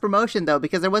interesting cross-promotion, though,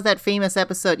 because there was that famous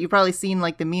episode, you've probably seen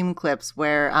like the meme clips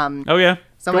where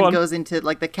someone goes into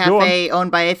like the cafe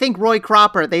owned by, I think, Roy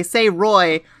Cropper. They say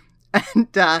Roy.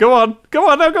 And Go on.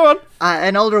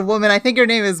 An older woman, I think her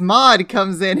name is Maud,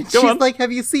 comes in and she's like,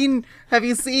 have you seen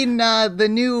the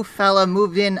new fella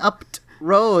moved in up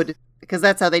road? Because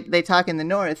that's how they talk in the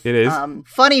north. It is.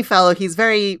 Funny fellow, he's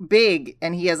very big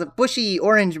and he has a bushy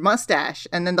orange mustache.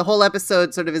 And then the whole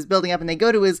episode sort of is building up and they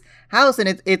go to his house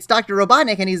and it's Dr.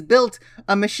 Robotnik and he's built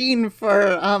a machine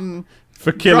for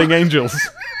killing angels.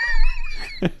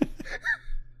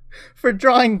 for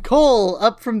drawing coal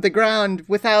up from the ground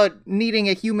without needing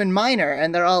a human miner.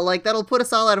 And they're all like, that'll put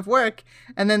us all out of work.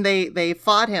 And then they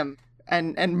fought him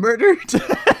and murdered.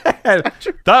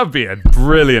 That would be a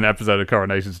brilliant episode of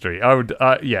Coronation Street. I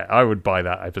would buy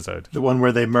that episode. The one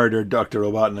where they murdered Dr.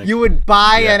 Robotnik. You would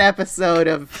buy an episode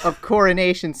of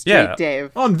Coronation Street,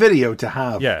 Dave. On video to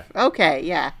have. Yeah. Okay,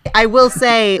 yeah. I will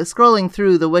say, scrolling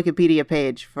through the Wikipedia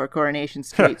page for Coronation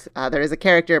Street, there is a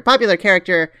popular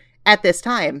character at this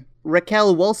time,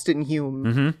 Raquel Wollstonhume.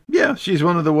 Mm-hmm. Yeah, she's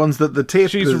one of the ones that the tape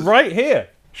She's right here.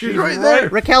 She's right there.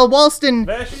 Raquel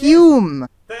Wollstonhume.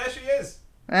 There she is.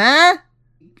 Huh?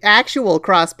 Actual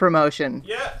cross-promotion.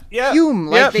 Yeah. Hume,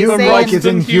 like they Hume say like it's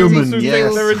in human,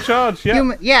 yes. They're in charge, yeah.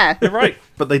 Hume, yeah. You're right.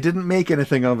 But they didn't make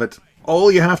anything of it.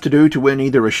 All you have to do to win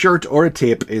either a shirt or a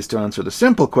tape is to answer the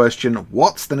simple question,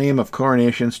 what's the name of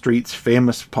Coronation Street's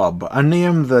famous pub? A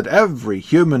name that every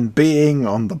human being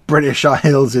on the British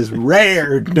Isles is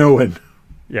rared knowing.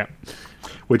 Yeah.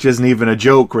 Which isn't even a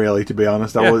joke, really, to be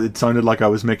honest. It sounded like I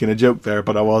was making a joke there,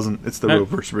 but I wasn't. It's the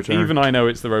Rover's Return. Even I know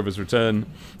it's the Rover's Return.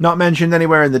 Not mentioned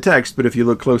anywhere in the text, but if you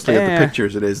look closely at the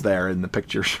pictures, it is there in the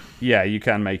pictures. Yeah, you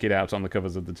can make it out on the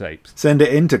covers of the tapes. Send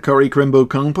it in to Curry Crimbo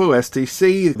Compo,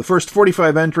 STC. The first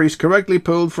 45 entries correctly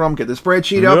pulled from, get the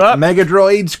spreadsheet up, Mega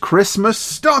Droid's Christmas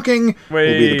Stocking will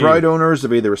be the proud owners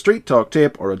of either a Street Talk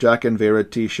tape or a Jack and Vera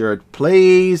t-shirt.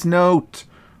 Please note,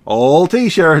 all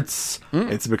t-shirts,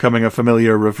 it's becoming a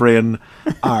familiar refrain,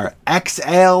 are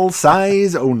XL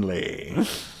size only.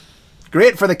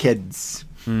 Great for the kids.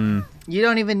 You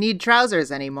don't even need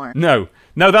trousers anymore. No,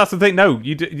 that's the thing. No,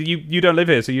 you don't live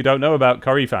here, so you don't know about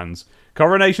Curry fans.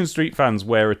 Coronation Street fans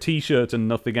wear a t-shirt and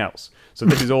nothing else. So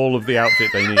this is all of the outfit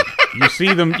they need. You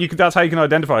see them, that's how you can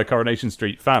identify a Coronation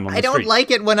Street fan on the street. I don't like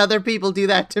it when other people do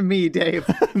that to me, Dave.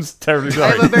 I'm terribly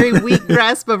sorry. I have a very weak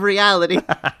grasp of reality.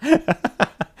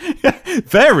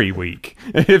 Very weak.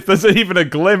 If there's even a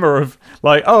glimmer of,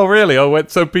 like, oh, really? Oh,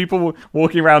 so people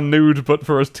walking around nude but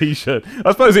for a t-shirt.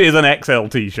 I suppose it is an XL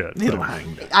t-shirt. So. It'll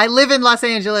hang. I live in Los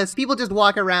Angeles. People just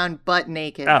walk around butt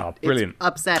naked. Oh, brilliant. It's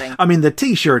upsetting. I mean, the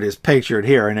t-shirt is pictured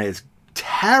here, and it's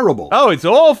terrible. Oh, it's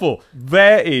awful.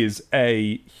 There is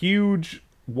a huge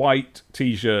white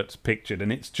t-shirt pictured,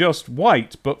 and it's just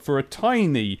white, but for a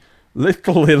tiny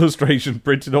little illustration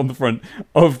printed on the front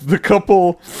of the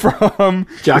couple from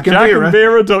Jack and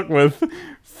Vera Duckworth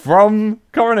from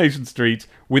Coronation Street,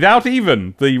 without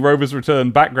even the Rover's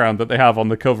Return background that they have on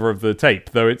the cover of the tape,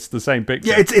 though it's the same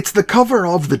picture. Yeah, it's the cover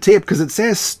of the tape, because it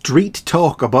says Street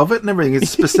Talk above it and everything. It's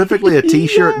specifically a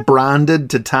t-shirt branded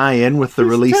to tie in with the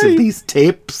release of these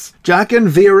tapes. Jack and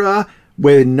Vera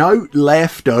With note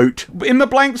left out. In the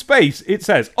blank space, it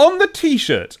says, on the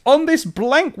t-shirt, on this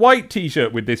blank white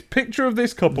t-shirt with this picture of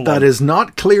this couple That on, is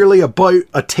not clearly about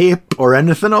a tape or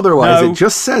anything otherwise. No. It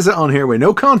just says it on here with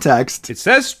no context. it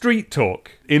says Street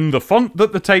Talk in the font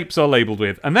that the tapes are labelled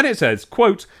with, and then it says,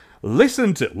 quote,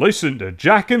 listen to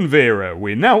Jack and Vera,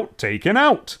 we're now taken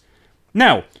out.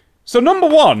 Now, so number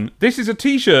one, this is a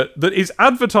t-shirt that is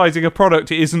advertising a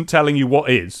product it isn't telling you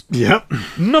what is. Yep.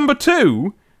 Number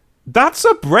two, that's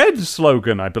a bread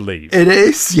slogan, I believe. It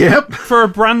is, yep. For a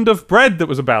brand of bread that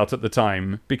was about at the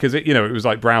time, because it was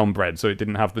like brown bread, so it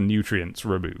didn't have the nutrients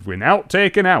removed. We're now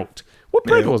taken out. What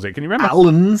bread was it? Can you remember?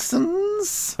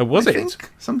 Allinson's? Oh, was I it?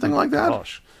 think. Something like that.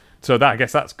 Gosh. So I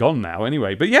guess that's gone now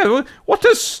anyway. But yeah, what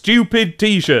a stupid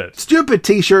t-shirt. Stupid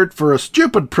t-shirt for a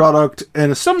stupid product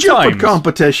in a Sometimes. stupid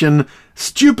competition,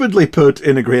 stupidly put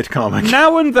in a great comic.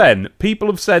 Now and then, people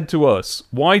have said to us,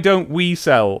 why don't we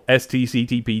sell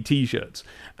STCTP t-shirts?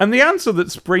 And the answer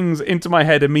that springs into my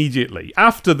head immediately,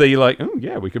 after they oh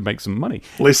yeah, we could make some money.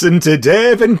 Listen to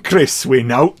Dave and Chris, we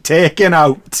now taken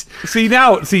out. See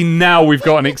now we've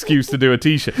got an excuse to do a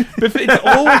t-shirt. But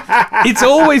it's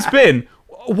always been,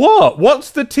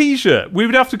 what's the t-shirt? We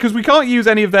would have to, because we can't use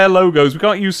any of their logos, we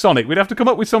can't use Sonic, we'd have to come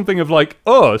up with something of like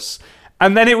us,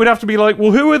 and then it would have to be like,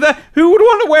 well, who would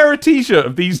want to wear a t-shirt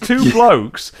of these two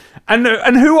blokes? And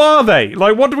who are they?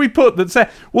 Like, what do we put that say,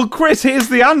 well, Chris, here's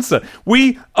the answer.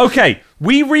 We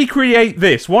recreate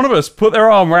this. One of us put their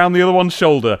arm around the other one's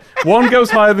shoulder. One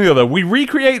goes higher than the other. We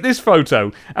recreate this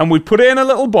photo, and we put it in a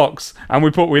little box, and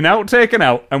we put "we're now taken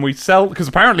out," and we sell, because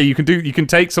apparently you can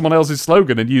take someone else's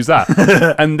slogan and use that.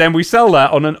 And then we sell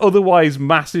that on an otherwise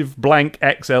massive blank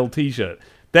XL t-shirt.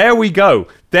 There we go.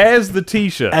 There's the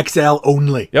t-shirt. XL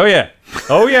only. Oh yeah.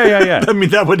 I mean,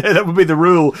 that would be the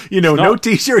rule. No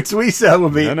t-shirts we sell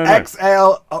would be No.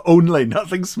 XL only,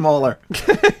 nothing smaller.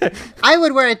 I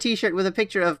would wear a t-shirt with a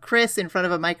picture of Chris in front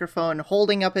of a microphone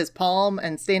holding up his palm,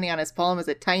 and standing on his palm is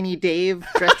a tiny Dave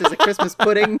dressed as a Christmas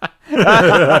pudding.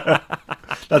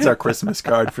 That's our Christmas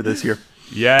card for this year.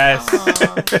 Yes.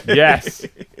 Yes.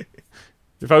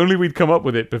 If only we'd come up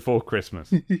with it before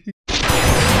Christmas.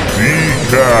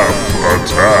 Decap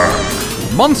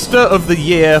Attack. Monster of the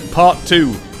Year Part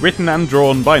 2, written and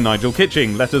drawn by Nigel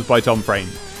Kitching, letters by Tom Frame.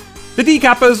 The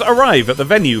decappers arrive at the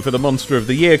venue for the Monster of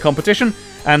the Year competition,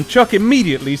 and Chuck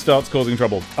immediately starts causing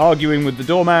trouble, arguing with the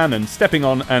doorman and stepping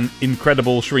on an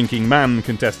incredible shrinking man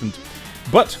contestant.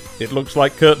 But it looks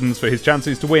like curtains for his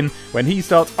chances to win when he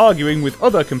starts arguing with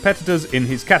other competitors in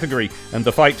his category, and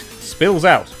the fight spills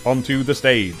out onto the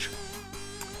stage.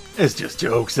 It's just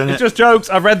jokes, isn't it? It's just jokes.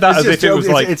 I read that as if it was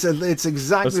like it's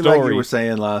exactly a like story. you were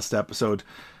saying last episode.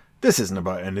 This isn't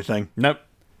about anything. Nope.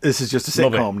 This is just a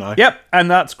Love sitcom it. now. Yep,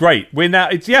 and that's great. We're now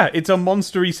it's a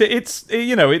monstery.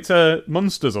 It's a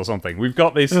monsters or something. We've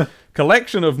got this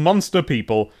collection of monster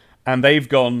people, and they've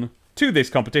gone to this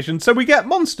competition. So we get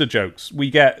monster jokes. We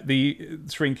get the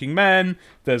shrinking men.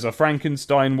 There's a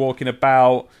Frankenstein walking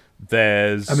about.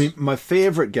 There's My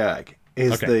favourite gag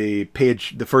is the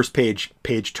first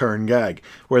page turn gag,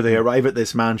 where they arrive at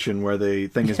this mansion where the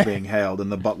thing is being held, and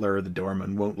the butler or the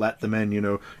doorman won't let them in.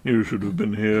 You should have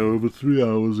been here over 3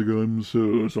 hours ago. I'm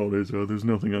so sorry, sir. There's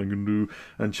nothing I can do.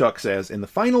 And Chuck says, in the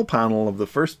final panel of the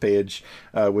first page,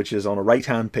 which is on a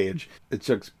right-hand page,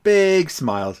 Chuck's big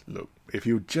smiles. Look, if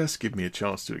you just give me a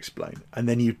chance to explain. And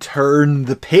then you turn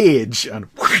the page and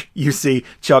whoosh, you see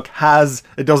Chuck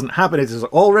it doesn't happen, it has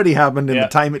already happened in the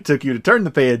time it took you to turn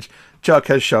the page. Chuck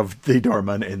has shoved the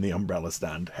doorman in the umbrella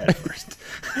stand head first.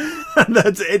 And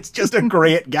it's just a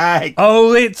great gag.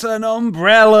 Oh, it's an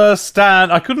umbrella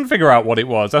stand. I couldn't figure out what it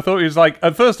was. I thought it was like,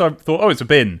 at first I thought, oh, it's a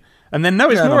bin. And then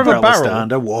no, it's more of a barrel.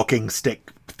 Stand, a walking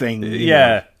stick thing.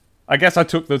 Yeah. I guess I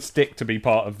took the stick to be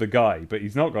part of the guy, but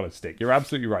he's not got a stick. You're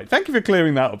absolutely right. Thank you for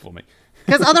clearing that up for me.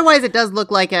 Because otherwise it does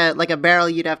look like a barrel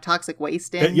you'd have toxic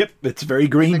waste in. Yep, it's very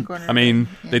green. I mean,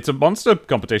 it's a monster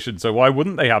competition, so why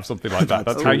wouldn't they have something like that?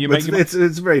 That's how you make it.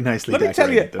 It's very nicely Let me tell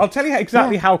you, decorated, I'll tell you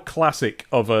exactly how classic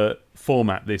of a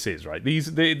format this is, right?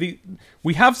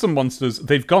 We have some monsters,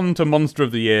 they've gone to Monster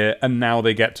of the Year, and now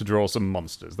they get to draw some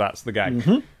monsters. That's the gag.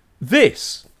 Mm-hmm.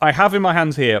 This, I have in my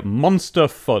hands here, Monster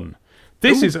Fun.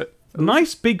 This is a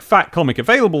nice big fat comic,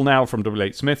 available now from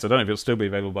W.H. Smith's. I don't know if it'll still be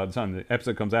available by the time the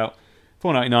episode comes out.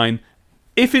 $4.99.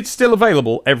 If it's still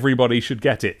available, everybody should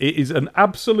get it. It is an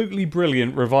absolutely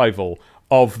brilliant revival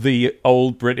of the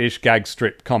old British gag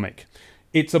strip comic.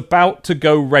 It's about to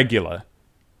go regular.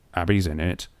 Abby's in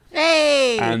it.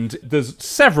 Hey! And there's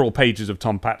several pages of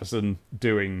Tom Patterson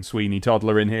doing Sweeney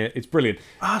Toddler in here. It's brilliant.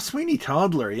 Sweeney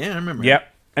Toddler, yeah, I remember.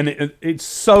 Yep. And it's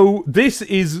so... This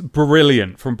is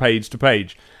brilliant from page to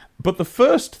page. But the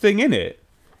first thing in it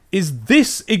is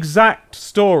this exact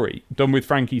story done with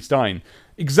Frankie Stein.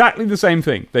 Exactly the same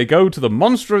thing. They go to the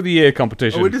Monster of the Year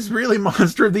competition. Oh, it is really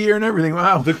Monster of the Year and everything.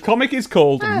 Wow. The comic is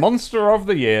called Monster of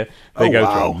the Year. They go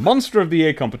to a Monster of the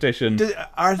Year competition.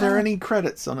 Are there any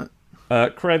credits on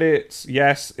it? Credits,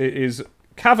 yes, it is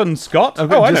Cavan Scott.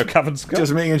 Okay, I know Cavan Scott.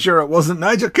 Just making sure it wasn't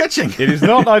Nigel Kitching. It is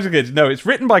not Nigel Kitching. No, it's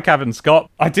written by Cavan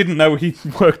Scott. I didn't know he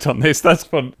worked on this. That's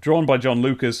fun. Drawn by John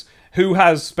Lucas, who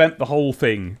has spent the whole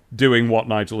thing doing what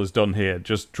Nigel has done here,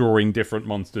 just drawing different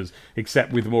monsters,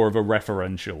 except with more of a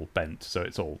referential bent. So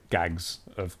it's all gags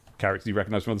of characters you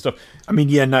recognise from other stuff. I mean,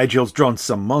 yeah, Nigel's drawn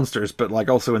some monsters, but like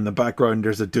also in the background,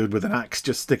 there's a dude with an axe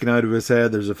just sticking out of his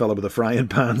head. There's a fellow with a frying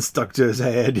pan stuck to his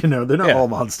head. You know, they're not all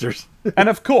monsters. And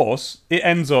of course, it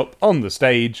ends up on the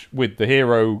stage with the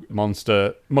hero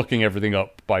monster mucking everything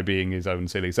up by being his own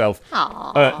silly self.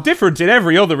 Different in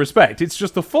every other respect. It's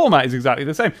just the format is exactly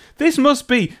the same. This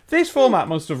format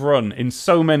must have run in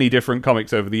so many different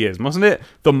comics over the years, mustn't it?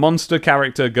 The monster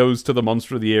character goes to the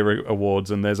Monster of the Year awards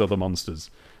and there's other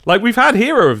monsters. Like, we've had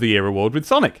Hero of the Year award with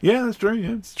Sonic. Yeah, that's true,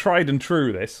 yeah. It's tried and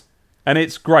true, this. And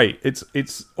it's great.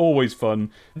 It's always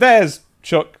fun. There's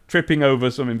Chuck tripping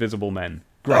over some invisible men.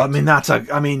 Great. I mean,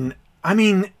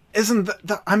 isn't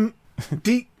that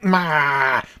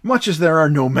much as there are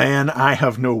no men, I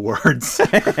have no words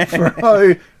for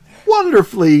how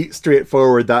wonderfully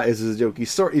straightforward that is as a joke.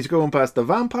 He's going past the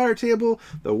vampire table,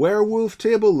 the werewolf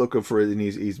table, looking for it, and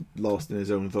he's lost in his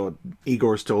own thought.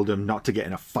 Igor's told him not to get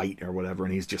in a fight or whatever,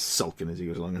 and he's just sulking as he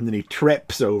goes along. And then he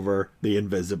trips over the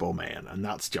invisible man, and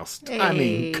that's just, I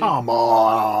mean, come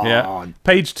on. Yeah.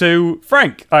 Page 2,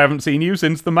 Frank, I haven't seen you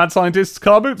since the Mad Scientist's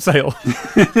car boot sale.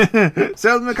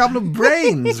 Sell them a couple of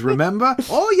brains, remember?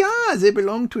 Oh yeah, they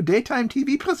belong to daytime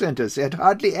TV presenters. They had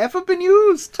hardly ever been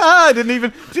used. I didn't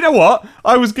even... Do you know what?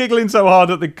 I was giggling so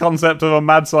hard at the concept of a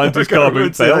Mad Scientist car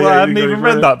boot sale. I hadn't even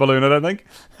read that balloon, I don't think.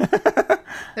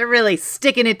 They're really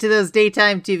sticking it to those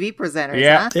daytime TV presenters,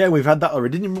 huh? Yeah, we've had that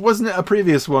already. Wasn't it a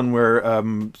previous one where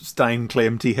Stein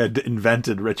claimed he had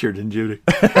invented Richard and Judy?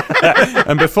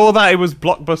 And before that, it was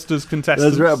Blockbuster's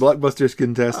contestants. That's right, Blockbuster's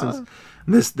contestants.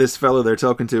 And this fellow they're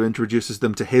talking to introduces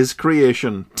them to his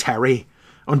creation, Terry.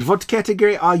 And what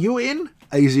category are you in?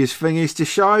 Easiest thing is to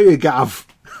show you, Gav.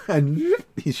 And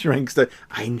he shrinks to,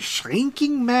 I'm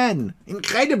shrinking man.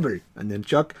 Incredible. And then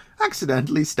Chuck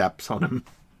accidentally steps on him.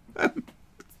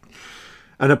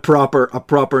 And a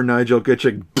proper Nigel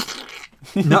Kitching.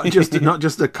 not just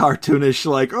a cartoonish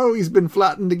like, oh, he's been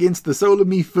flattened against the sole of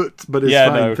me foot, but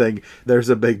his thing. There's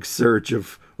a big surge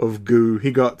of goo.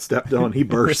 He got stepped on. He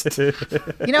burst. You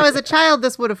know, as a child,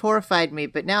 this would have horrified me,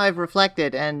 but now I've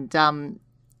reflected, and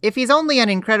if he's only an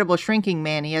incredible shrinking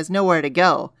man, he has nowhere to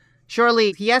go.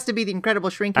 Surely he has to be the incredible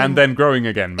shrinking... And then growing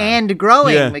again, man. And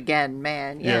growing again,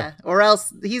 man, yeah. Or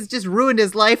else he's just ruined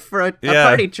his life for a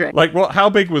party trick. Like, how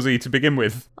big was he to begin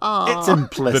with? Aww. It's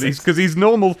implicit. Because he's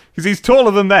normal, because he's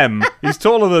taller than them. He's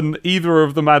taller than either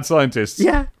of the Mad Scientists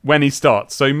when he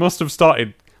starts. So he must have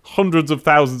started hundreds of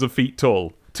thousands of feet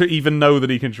tall to even know that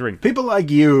he can shrink. People like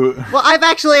you... Well, I've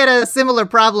actually had a similar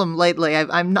problem lately.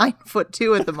 I'm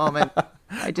 9'2" at the moment.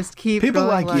 I just keep People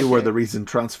going like you were the reason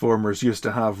Transformers used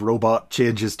to have robot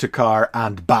changes to car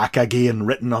and back again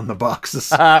written on the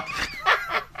boxes. Wouldn't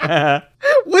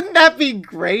that be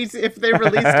great if they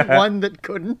released one that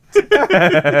couldn't?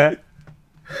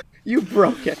 You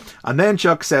broke it. And then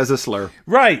Chuck says a slur.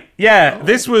 Right, yeah.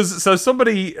 This was... So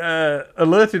somebody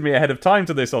alerted me ahead of time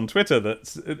to this on Twitter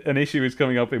that an issue is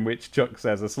coming up in which Chuck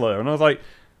says a slur. And I was like,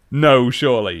 no,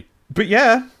 surely. But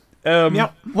yeah...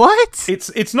 What?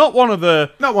 It's not one of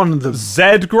the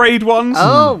Z grade ones.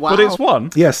 Oh, wow. But it's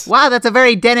one. Yes. Wow, that's a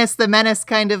very Dennis the Menace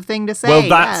kind of thing to say. Well,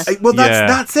 that's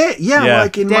that's it. Yeah.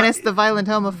 Like in Dennis the violent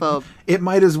homophobe. It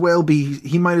might as well be.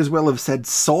 He might as well have said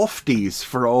softies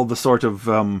for all the sort of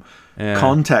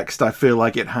context I feel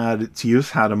like its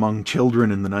use had among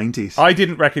children in the 90s. I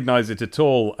didn't recognise it at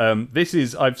all.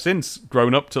 I've since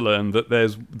grown up to learn that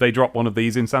they drop one of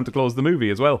these in Santa Claus the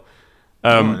movie as well.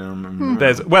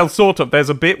 There's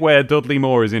a bit where Dudley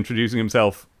Moore is introducing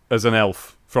himself as an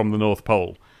elf from the North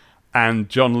Pole, and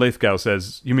John Lithgow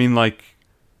says, "You mean like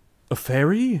a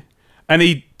fairy?" And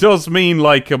he does mean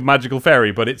like a magical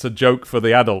fairy, but it's a joke for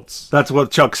the adults. That's what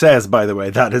Chuck says, by the way.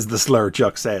 That is the slur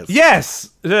Chuck says. Yes!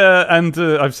 And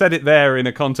I've said it there in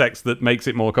a context that makes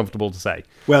it more comfortable to say.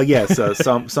 Well, yes,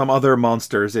 some other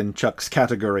monsters in Chuck's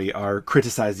category are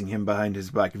criticising him behind his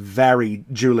back. Very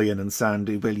Julian and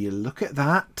Sandy. Will you look at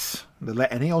that? They'll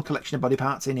let any old collection of body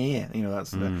parts in here. You know,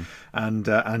 that's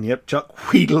and yep,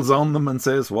 Chuck wheedles on them and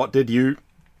says, "What did you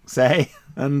say.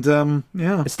 And,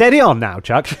 yeah. Steady on now,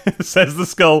 Chuck. Says the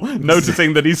skull,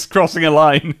 noticing that he's crossing a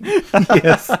line.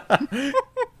 Yes.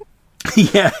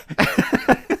 Yeah.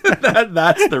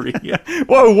 That's the yeah.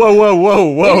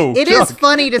 Whoa. It is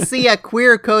funny to see a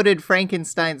queer-coded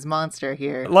Frankenstein's monster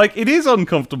here. Like, it is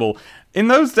uncomfortable. In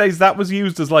those days, that was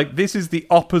used as, like, this is the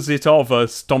opposite of a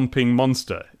stomping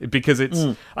monster. Because it's...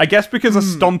 I guess because a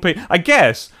stomping... I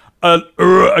guess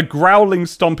a growling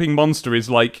stomping monster is,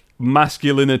 like,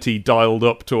 masculinity dialed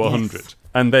up to 100. Yes.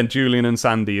 And then Julian and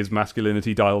Sandy is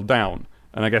masculinity dialed down.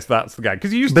 And I guess that's the gag.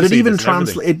 Because you used to see even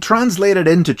it translated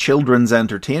into children's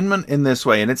entertainment in this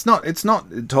way, and it's not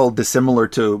at all dissimilar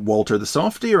to Walter the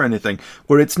Softy or anything,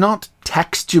 where it's not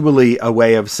textually a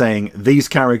way of saying these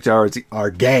characters are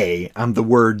gay, and the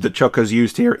word that Chuck has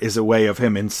used here is a way of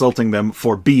him insulting them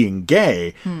for being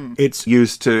gay. It's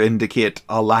used to indicate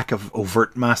a lack of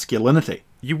overt masculinity.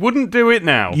 You wouldn't do it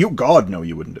now. God, no,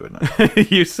 you wouldn't do it now.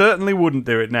 You certainly wouldn't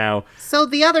do it now. So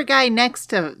the other guy next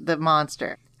to the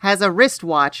monster has a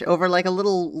wristwatch over like a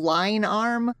little line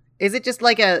arm. Is it just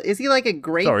like is he like a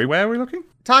grape? Sorry, where are we looking?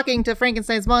 Talking to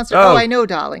Frankenstein's monster. Oh, I know,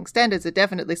 darling. Standards are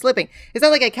definitely slipping. Is that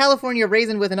like a California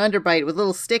raisin with an underbite with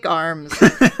little stick arms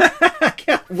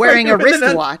wearing a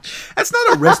wristwatch? That's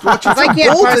not a wristwatch. It's I a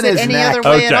can't bolt parse in it his any neck. other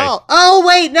way at all. Oh,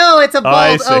 wait, no, it's a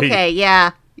I bolt. see. Okay,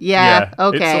 yeah,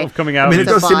 okay. It's sort of coming out. I mean, it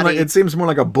the does seem body. like it seems more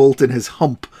like a bolt in his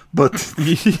hump, but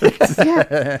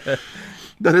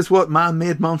that is what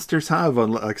man-made monsters have,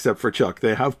 except for Chuck.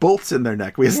 They have bolts in their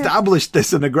neck. We established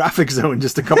this in a graphic zone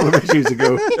just a couple of issues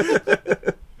ago.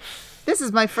 This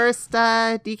is my first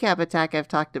decap attack I've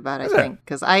talked about, I think,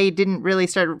 because I didn't really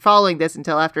start following this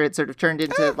until after it sort of turned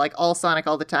into like all Sonic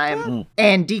all the time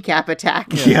and decap attack.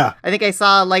 Yeah. I think I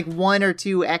saw like 1 or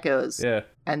 2 echoes. Yeah.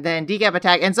 And then decap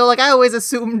attack. And so like I always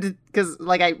assumed, because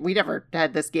like we never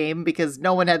had this game because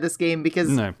no one had this game because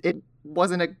it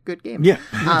wasn't a good game. Yeah.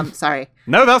 Sorry.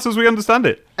 No, that's as we understand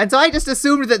it. And so I just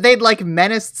assumed that they'd like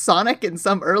menaced Sonic in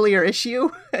some earlier issue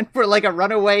and were like a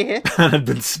runaway hit. And had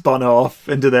been spun off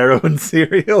into their own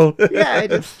serial. Yeah, I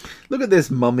just... Look at this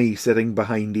mummy sitting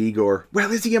behind Igor.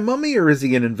 Well, is he a mummy or is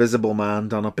he an invisible man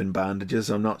done up in bandages?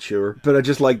 I'm not sure. But I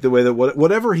just like the way that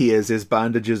whatever he is, his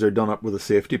bandages are done up with a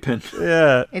safety pin.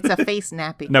 Yeah. It's a face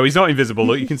nappy. No, he's not invisible.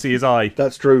 Look, you can see his eye.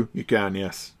 That's true. You can,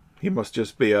 yes. He must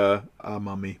just be a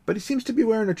mummy. But he seems to be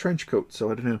wearing a trench coat,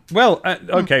 so I don't know. Well,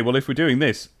 okay, well, if we're doing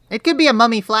this... It could be a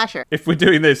mummy flasher. If we're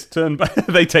doing this, turn back.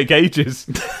 They take ages.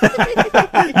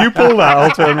 You pull that,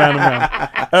 I'll turn around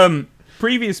and around.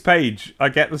 Previous page, I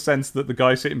get the sense that the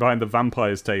guy sitting behind the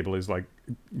vampires table is like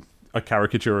a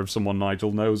caricature of someone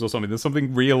Nigel knows or something. There's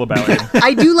something real about him.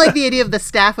 I do like the idea of the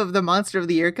staff of the Monster of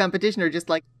the Year competition are just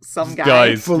like some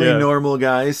guys. Fully normal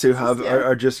guys who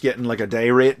are just getting like a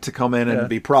day rate to come in and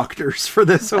be proctors for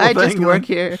this whole thing. I just work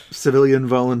here. Civilian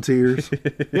volunteers.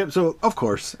 Yep, so of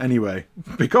course, anyway,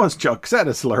 because Chuck said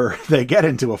a slur, they get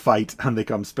into a fight and they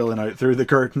come spilling out through the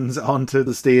curtains onto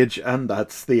the stage, and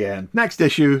that's the end. Next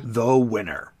issue, the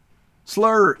winner.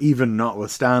 Slur even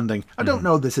notwithstanding. I don't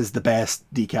know this is the best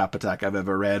decap attack I've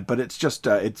ever read, but it's just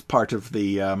it's part of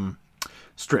the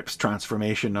strip's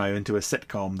transformation now into a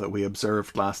sitcom that we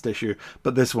observed last issue.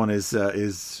 But this one is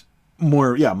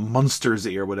more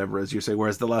monstersy or whatever, as you say,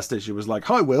 whereas the last issue was like,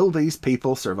 how will these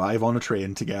people survive on a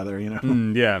train together, you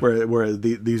know? Where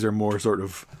these are more sort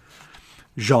of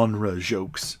genre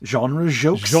jokes. Genre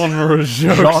jokes. Very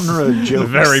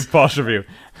posh of you.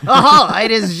 Oh,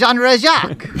 it is genre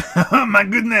Jacques. Oh my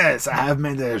goodness, I have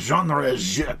made a genre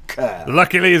Jacques.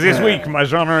 Luckily this week my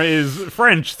genre is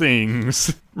French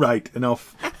things. Right,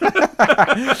 enough.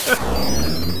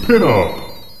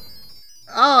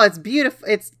 Oh, it's beautiful.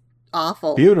 It's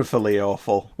awful. Beautifully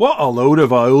awful. What a load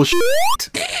of oil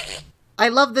shit. I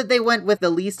love that they went with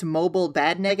the least mobile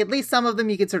Badnik. At least some of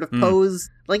them you could sort of pose.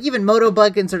 Like even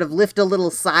Motobug can sort of lift a little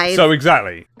side. So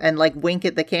exactly. And like wink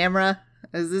at the camera.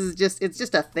 It's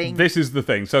just a thing. This is the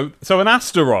thing. So an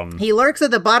Asteron. He lurks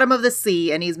at the bottom of the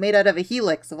sea, and he's made out of a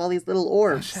helix of all these little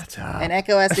orbs. Shut up. And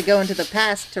Echo has to go into the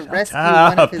past to rescue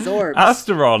one of his orbs.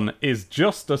 Asteron is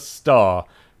just a star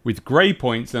with grey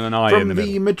points and an eye in the middle.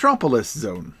 From the Metropolis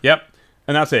Zone. Yep.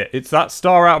 And that's it. It's that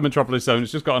star out of Metropolis Zone.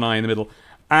 It's just got an eye in the middle.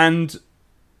 And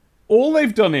all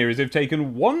they've done here is they've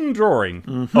taken one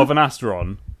drawing of an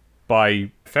Asteron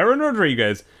by Ferran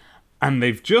Rodriguez, and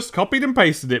they've just copied and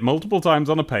pasted it multiple times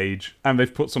on a page, and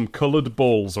they've put some coloured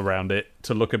balls around it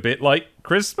to look a bit like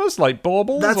Christmas, like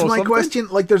baubles. That's or my something. question.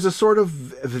 Like, there's a sort of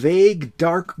vague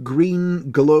dark green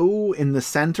glow in the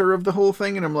center of the whole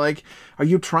thing, and I'm like, are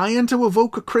you trying to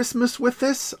evoke a Christmas with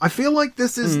this? I feel like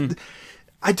this is...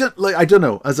 I don't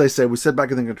know. As I say, we said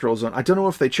back in the control zone. I don't know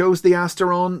if they chose the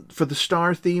Asteron for the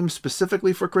star theme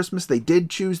specifically for Christmas. They did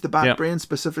choose the Bat Brain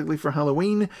specifically for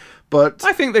Halloween, but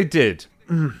I think they did.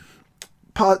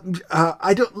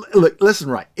 I don't look.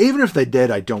 Listen, right. Even if they did,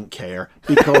 I don't care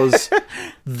because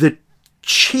the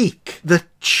cheek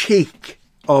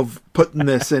of putting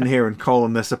this in here and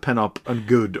calling this a pin-up and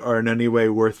good are in any way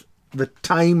worth the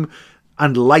time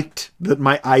and light that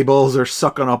my eyeballs are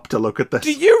sucking up to look at this.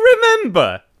 Do you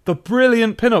remember the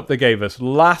brilliant pinup they gave us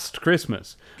last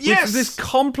Christmas? Yes! Which was this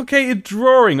complicated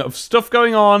drawing of stuff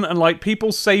going on and like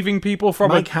people saving people from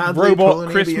Mike a Hadley robot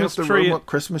pulling Christmas the tree. robot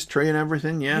Christmas tree and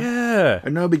everything, yeah. Yeah.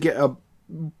 And now we get a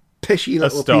pishy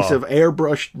little star. piece of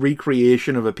airbrushed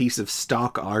recreation of a piece of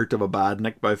stock art of a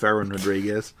Badnik by Ferran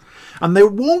Rodriguez. And they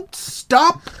won't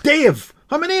stop, Dave!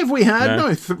 How many have we had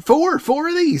now? Four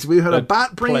of these. We had a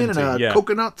bat brain and a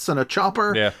coconuts and a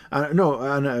chopper. Yeah.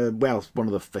 Well, one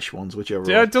of the fish ones,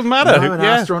 whichever. Yeah, it doesn't matter. Now an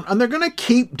Astron. And they're going to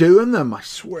keep doing them. I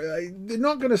swear. They're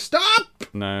not going to stop.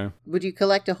 No. Would you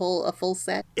collect a full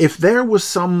set? If there was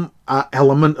some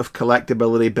element of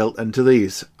collectability built into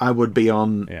these, I would be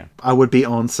on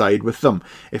side with them.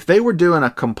 If they were doing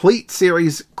a complete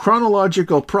series,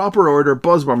 chronological, proper order,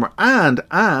 Buzzbomber,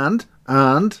 and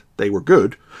they were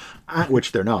good,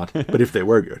 which they're not, but if they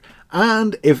were good,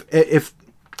 and if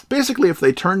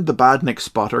they turned the Badnik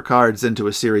spotter cards into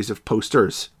a series of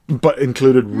posters, but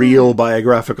included real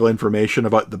biographical information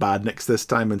about the Badniks this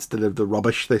time instead of the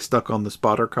rubbish they stuck on the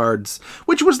spotter cards,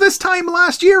 which was this time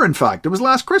last year, in fact. It was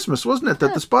last Christmas, wasn't it,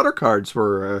 that the spotter cards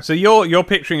were... So you're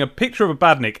picturing a picture of a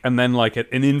Badnik and then like an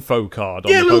info card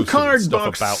on the little poster card with stuff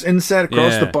box about... inset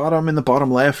across the bottom, in the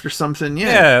bottom left or something,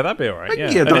 Yeah, that'd be alright, yeah.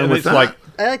 And then it's like...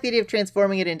 I like the idea of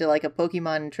transforming it into like a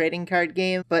Pokemon trading card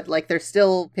game, but like they're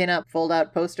still pin-up,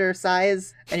 fold-out poster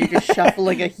size, and you're just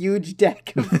shuffling a huge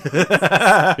deck of...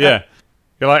 Yeah.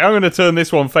 You're like, I'm going to turn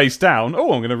this one face down.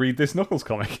 Oh, I'm going to read this Knuckles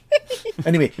comic.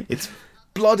 Anyway, it's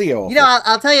bloody awful. You know,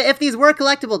 I'll tell you, if these were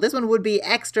collectible, this one would be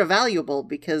extra valuable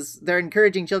because they're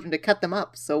encouraging children to cut them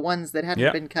up. So ones that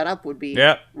hadn't been cut up would be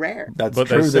rare. That's but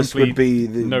true. there's This simply would be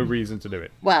no reason to do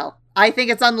it. Well, I think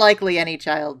it's unlikely any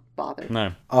child bothered.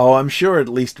 No. Oh, I'm sure at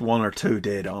least one or two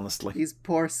did, honestly. These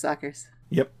poor suckers.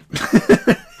 Yep.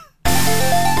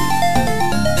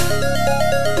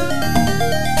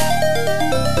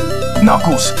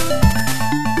 Knuckles.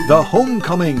 The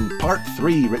Homecoming, Part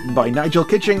 3, written by Nigel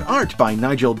Kitching, art by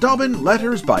Nigel Dobbin,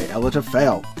 letters by Elita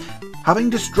Fell.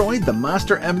 Having destroyed the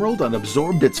Master Emerald and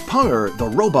absorbed its power, the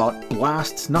robot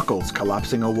blasts Knuckles,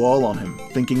 collapsing a wall on him.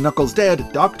 Thinking Knuckles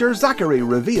dead, Dr. Zachary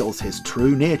reveals his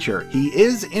true nature. He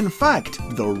is, in fact,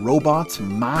 the robot's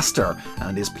master,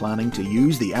 and is planning to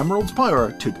use the Emerald's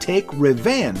power to take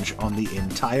revenge on the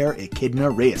entire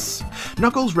Echidna race.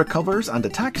 Knuckles recovers and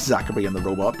attacks Zachary and the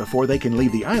robot before they can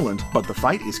leave the island, but the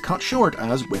fight is cut short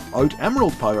as, without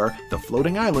Emerald power, the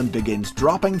floating island begins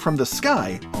dropping from the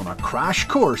sky on a crash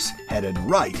course headed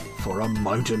right for a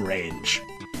mountain range.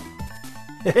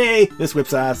 Hey, this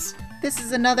whips ass. This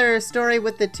is another story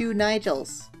with the two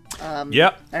Nigels.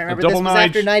 Yep. I remember this was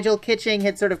after Nigel Kitching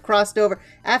had sort of crossed over.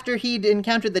 After he'd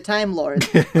encountered the Time Lord,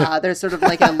 there's sort of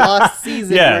like a lost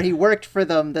season where he worked for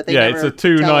them that they never it's a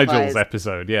two televised. Nigels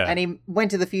episode, And he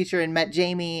went to the future and met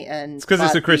Jamie and... It's because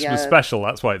it's a Christmas special,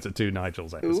 that's why it's a two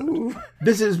Nigels episode. Ooh.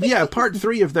 This is, part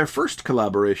 3 of their first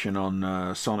collaboration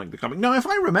on Sonic the Comic. Now, if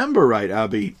I remember right,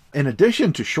 Abby, in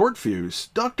addition to Short Fuse,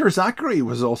 Dr. Zachary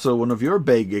was also one of your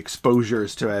big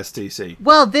exposures to STC.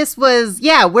 Well, this was...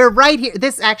 we're right here.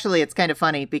 This actually, it's kind of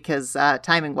funny because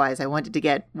timing-wise, I wanted to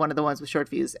get one of the ones with Short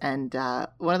Fuse and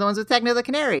one of the ones with Techno the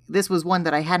Canary. This was one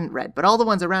that I hadn't read, but all the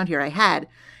ones around here I had.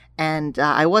 And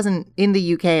I wasn't in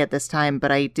the UK at this time,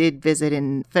 but I did visit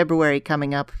in February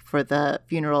coming up for the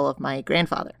funeral of my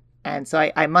grandfather. And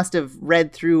so I must have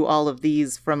read through all of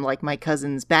these from like my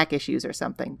cousin's back issues or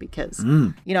something because,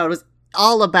 it was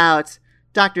all about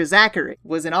Dr. Zachary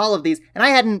was in all of these. And I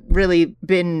hadn't really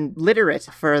been literate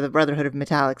for the Brotherhood of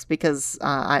Metallics because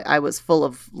I was full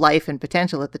of life and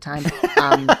potential at the time.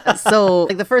 So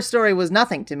like the first story was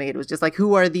nothing to me. It was just like,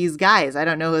 who are these guys? I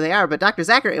don't know who they are. But Dr.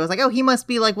 Zachary, it was like, oh, he must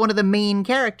be like one of the main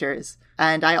characters.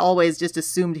 And I always just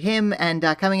assumed him and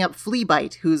coming up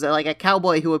Fleabite, who's like a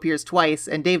cowboy who appears twice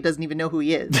and Dave doesn't even know who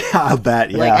he is. I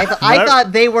bet, yeah. Like, I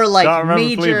thought they were like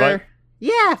major... Fleabite.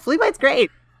 Yeah, Fleabite's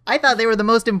great. I thought they were the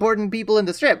most important people in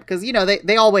the strip because,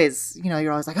 they always,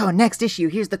 you're always like, oh, next issue,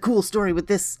 here's the cool story with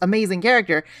this amazing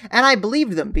character. And I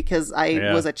believed them because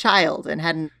I was a child and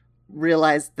hadn't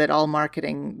realized that all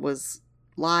marketing was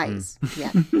lies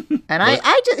yet. And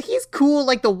I just, he's cool,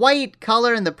 like the white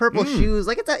color and the purple shoes.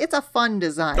 Like it's a fun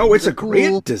design. Oh, it's a cool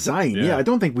great design. Yeah, I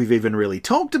don't think we've even really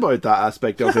talked about that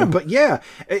aspect of him. But yeah,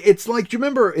 it's like, do you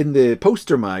remember in the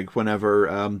poster mag whenever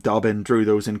Dobbin drew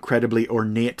those incredibly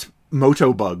ornate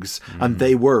Motobugs and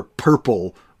they were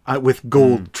purple with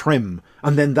gold trim,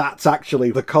 and then that's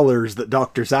actually the colours that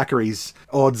Dr. Zachary's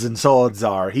odds and sods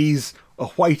are. He's a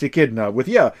white echidna with,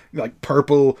 like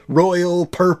royal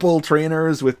purple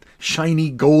trainers with shiny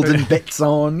golden bits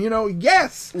on,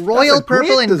 yes! Royal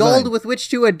purple and design. gold with which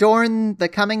to adorn the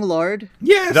coming lord.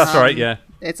 Yes! That's right, yeah.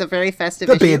 It's a very festive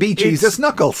The issue. baby Jesus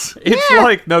Knuckles. It's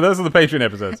like, no, those are the Patreon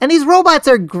episodes. And these robots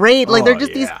are great. Like, they're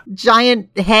just yeah. these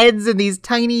giant heads and these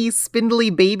tiny, spindly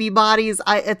baby bodies.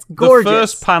 It's gorgeous. The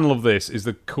first panel of this is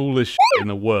the coolest shit in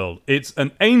the world. It's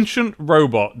an ancient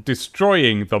robot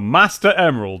destroying the Master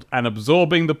Emerald and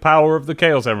absorbing the power of the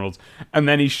Chaos Emeralds, and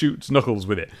then he shoots Knuckles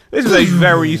with it. This is a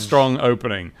very strong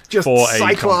opening Just for a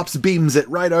Cyclops comic. beams it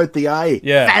right out the eye.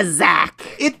 Yeah. Fazak.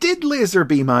 It did laser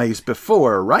beam eyes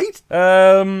before, right?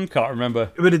 Can't remember.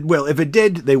 But if it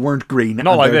did, they weren't green. Not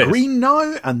and like they're this. green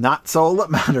now, and that's all that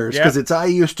matters. Yep. Because its eye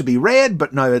used to be red,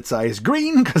 but now its eye is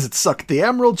green because it sucked the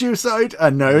emerald juice out,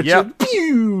 and now it's Yep. just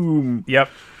boom. Yep.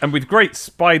 And with great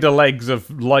spider legs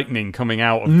of lightning coming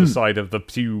out of the side of the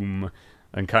plume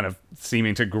and kind of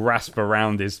seeming to grasp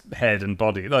around his head and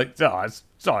body. Like,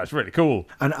 it's really cool.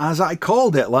 And as I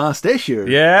called it last issue,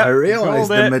 Yeah, I realized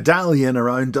called the it. medallion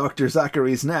around Dr.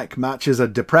 Zachary's neck matches a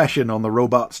depression on the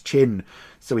robot's chin.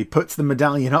 So he puts the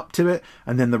medallion up to it,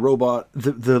 and then the robot,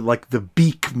 the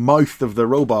beak mouth of the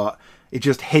robot, it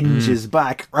just hinges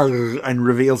back and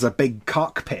reveals a big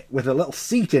cockpit with a little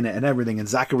seat in it and everything, and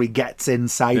Zachary gets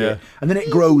inside it. And then it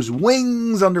grows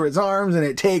wings under its arms, and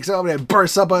it takes off, and it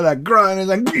bursts up out of the ground,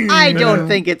 and it's like... I don't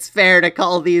think it's fair to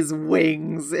call these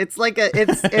wings. It's like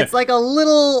it's like a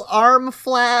little arm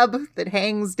flab that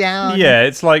hangs down. Yeah,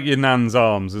 it's like your nan's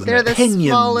arms, isn't They're it? the Pinions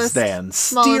smallest, then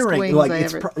smallest steering wings like I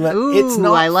it's ever... it's Ooh,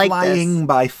 not I like flying this.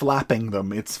 by flapping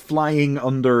them, it's flying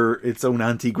under its own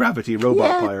anti-gravity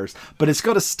robot powers, but it's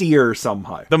got to steer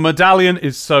somehow. The medallion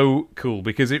is so cool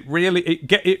because it really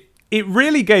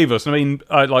gave us. I mean,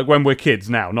 like when we're kids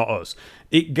now, not us.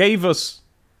 It gave us,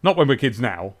 not when we're kids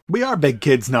now. We are big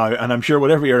kids now, and I'm sure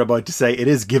whatever you're about to say, it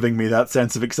is giving me that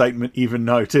sense of excitement even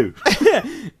now too.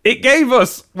 It gave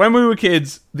us, when we were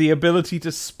kids, the ability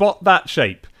to spot that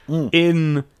shape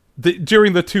in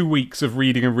during the 2 weeks of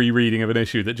reading and rereading of an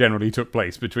issue that generally took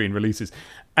place between releases,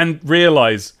 and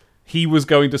realize he was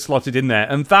going to slot it in there.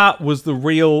 And that was the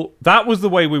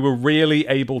way we were really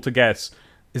able to guess,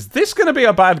 is this going to be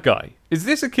a bad guy? Is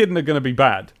this echidna going to be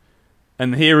bad?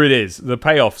 And here it is, the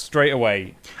payoff straight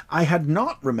away. I had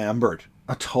not remembered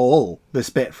at all this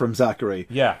bit from Zachary,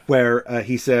 where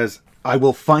he says, "I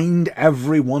will find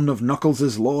every one of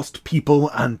Knuckles' lost people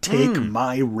and take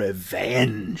my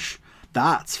revenge."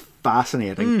 That's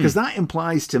fascinating, because that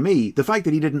implies to me the fact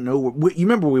that he didn't know. You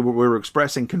remember we were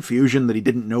expressing confusion that he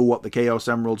didn't know what the Chaos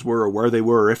Emeralds were, or where they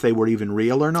were, or if they were even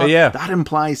real or not. That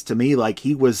implies to me like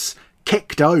he was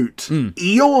kicked out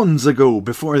eons ago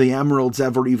before the Emeralds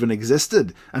ever even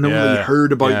existed, and only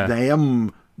heard about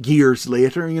them years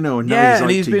later. And now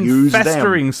he's been use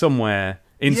festering them somewhere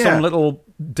in some little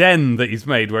den that he's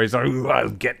made where he's like, "Ooh, I'll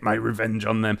get my revenge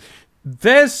on them."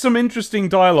 There's some interesting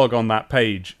dialogue on that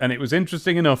page, and it was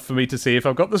interesting enough for me to see if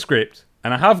I've got the script,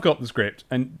 and I have got the script,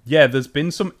 and there's been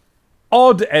some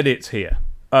odd edits here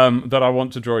that I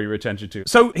want to draw your attention to.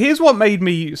 So here's what made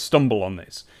me stumble on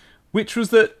this, which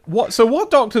was that what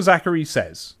Dr. Zachary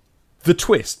says, the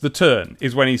twist, the turn,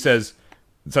 is when he says,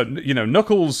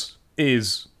 Knuckles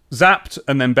is zapped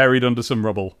and then buried under some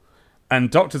rubble. And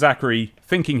Dr. Zachary,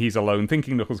 thinking he's alone,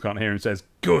 thinking Knuckles can't hear him, says,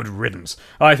 "Good riddance.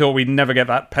 I thought we'd never get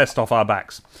that pest off our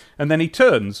backs." And then he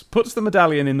turns, puts the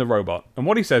medallion in the robot, and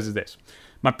what he says is this: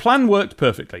 "My plan worked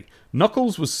perfectly.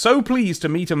 Knuckles was so pleased to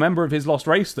meet a member of his lost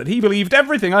race that he believed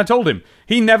everything I told him.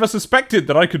 He never suspected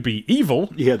that I could be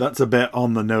evil." Yeah, that's a bit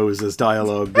on the nose as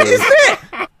dialogue goes. Is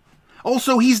it?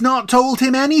 Also, he's not told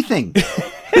him anything.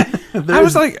 I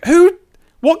was like,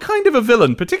 what kind of a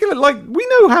villain? Particularly, we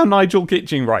know how Nigel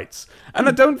Kitching writes, and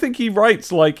I don't think he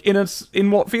writes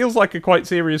in what feels like a quite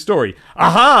serious story.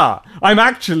 Aha! I'm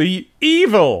actually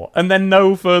evil, and then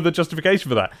no further justification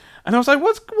for that. And I was like,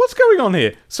 what's going on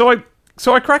here? So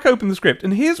I crack open the script,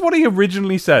 and here's what he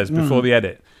originally says before the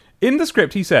edit. In the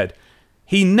script, he said,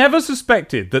 he never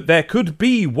suspected that there could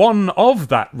be one of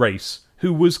that race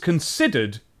who was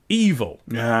considered evil.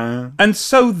 Yeah. And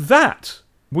so that,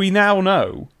 we now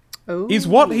know, is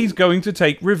what he's going to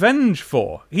take revenge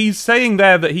for. He's saying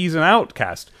there that he's an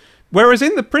outcast. Whereas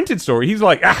in the printed story, he's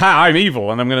like, aha, I'm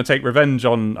evil, and I'm going to take revenge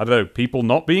on, I don't know, people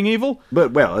not being evil.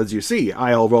 But, well, as you see, I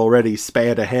have already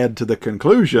sped ahead to the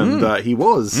conclusion that he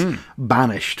was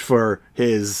banished for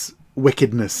his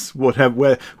wickedness,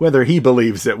 whether he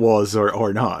believes it was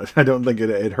or not. I don't think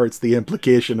it hurts the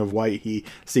implication of why he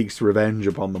seeks revenge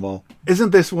upon them all.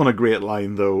 Isn't this one a great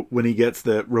line, though, when he gets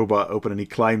the robot open and he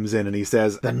climbs in and he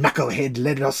says, "The knucklehead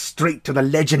led us straight to the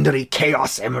legendary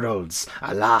Chaos Emeralds.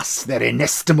 Alas, their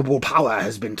inestimable power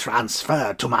has been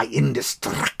transferred to my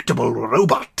indestructible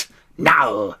robot.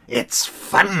 Now it's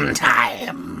fun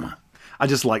time." I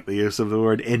just like the use of the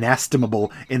word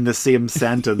inestimable in the same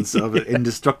sentence of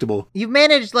indestructible. You've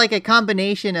managed like a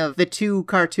combination of the two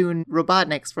cartoon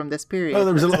Robotniks from this period. Oh,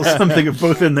 there was a little something of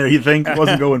both in there, you think?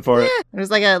 Wasn't going for it. There's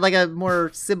like a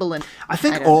more sibilant. I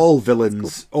think all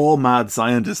villains, all mad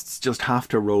scientists just have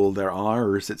to roll their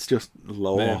R's. It's just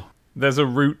law. Yeah. There's a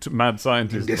root mad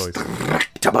scientist voice.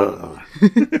 Indestructible.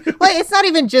 Well, it's not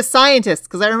even just scientists,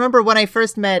 because I remember when I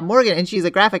first met Morgan, and she's a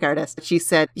graphic artist, she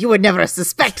said, "You would never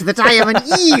suspect that I am an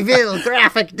evil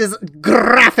graphic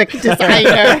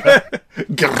designer."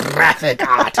 Graphic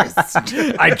artist.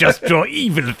 I just draw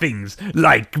evil things,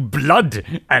 like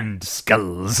blood and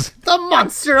skulls. The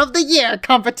Monster of the Year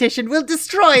competition will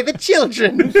destroy the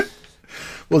children.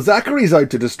 Well, Zachary's out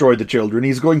to destroy the children.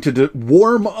 He's going to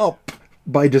warm up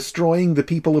by destroying the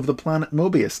people of the planet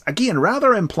Mobius. Again,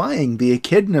 rather implying the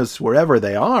echidnas, wherever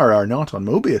they are not on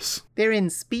Mobius. They're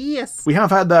in space. We have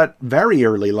had that very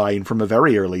early line from a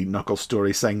very early Knuckles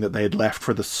story saying that they had left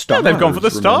for the stars. Yeah, they've gone for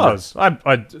the stars.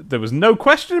 There was no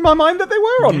question in my mind that they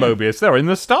were on Mobius. They're in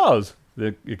the stars.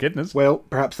 The echidnas. Well,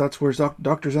 perhaps that's where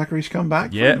Dr. Zachary's come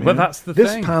back Yeah, from. well, that's the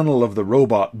this thing. This panel of the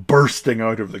robot bursting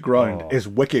out of the ground is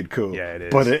wicked cool. Yeah, it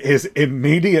is. But it is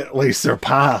immediately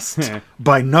surpassed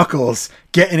by Knuckles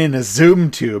getting in a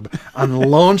zoom tube and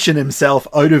launching himself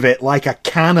out of it like a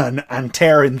cannon and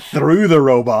tearing through the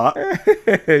robot.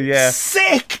 Yeah.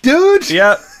 Sick, dude!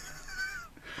 Yeah.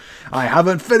 I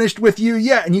haven't finished with you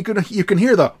yet. And you can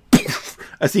hear the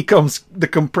as he comes, the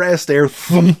compressed air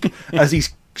thump as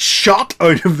he's shot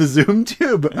out of the zoom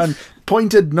tube, and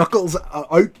pointed Knuckles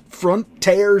out front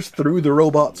tears through the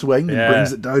robot's wing and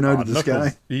brings it down out of the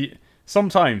Knuckles, sky.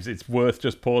 Sometimes it's worth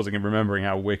just pausing and remembering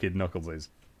how wicked Knuckles is.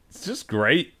 It's just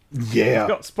great. Yeah. He's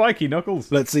got spiky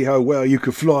knuckles. Let's see how well you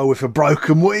can fly with a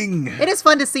broken wing. It is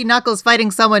fun to see Knuckles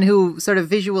fighting someone who sort of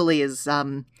visually is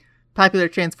popular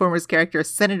Transformers character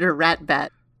Senator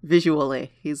Ratbat.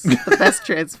 Visually, he's the best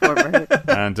Transformer.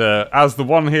 And as the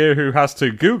one here who has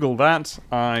to Google that,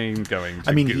 I'm going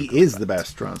to I mean, Google he is that. the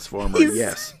best Transformer,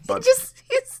 yes. But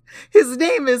His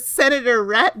name is Senator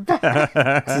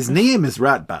Ratbat. his name is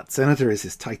Ratbat. Senator is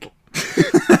his title.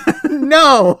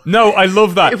 No, I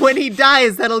love that. when he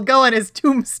dies, that'll go on his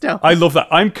tombstone. I love that.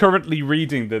 I'm currently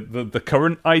reading the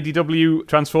current IDW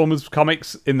Transformers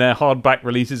comics in their hardback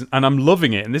releases, and I'm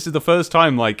loving it. And this is the first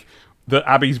time, like, that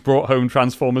Abby's brought home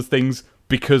Transformers things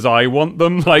because I want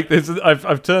them. Like this,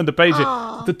 I've turned a page.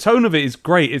 The tone of it is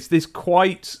great. It's this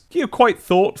quite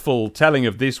thoughtful telling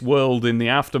of this world in the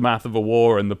aftermath of a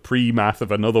war and the pre-math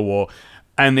of another war,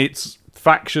 and its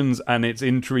factions and its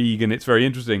intrigue, and it's very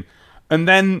interesting. And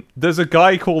then there's a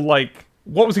guy called, like,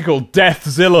 what was he called?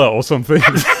 Deathzilla or something.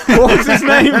 What was his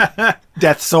name?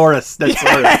 Deathsaurus.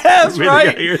 That's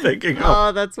right. You're thinking of.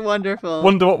 Oh, that's wonderful.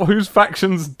 Wonder whose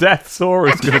faction's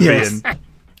Deathsaurus going to be in.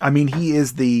 I mean, he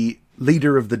is the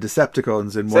leader of the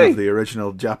Decepticons in one of the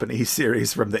original Japanese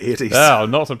series from the 80s. Oh,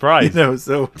 not surprised.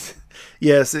 So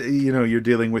yes, you're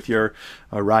dealing with your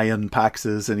Orion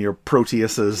Paxes and your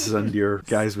Proteuses and your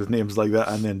guys with names like that,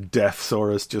 and then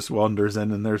Deathsaurus just wanders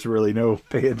in, and there's really no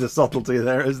pay into subtlety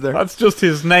there, is there? That's just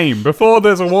his name. Before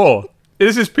there's a war.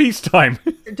 This is peacetime.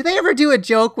 Do they ever do a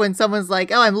joke when someone's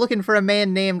like, "Oh, I'm looking for a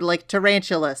man named like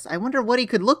Tarantulas. I wonder what he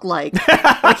could look like.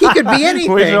 Like he could be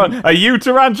anything." Which one? Are you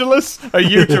Tarantulas? Are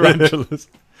you Tarantulas?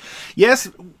 Yes,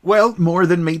 well, More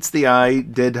Than Meets the Eye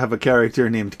did have a character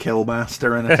named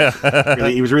Killmaster in it.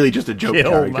 Really, he was really just a joke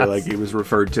character, like he was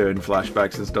referred to in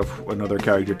flashbacks and stuff. Another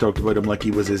character talked about him like he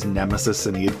was his nemesis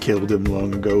and he had killed him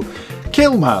long ago.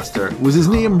 Killmaster. Was his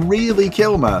name really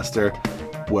Killmaster?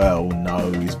 Well,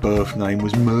 no, his birth name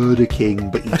was Murder King,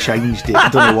 but he changed it. I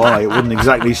don't know why. It wasn't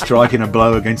exactly striking a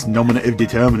blow against nominative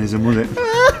determinism, was it?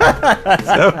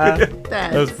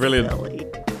 That was brilliant. Silly.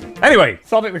 Anyway,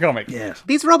 Sonic the Comic. Yes.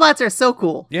 These robots are so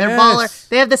cool. They're Yes. baller.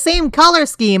 They have the same color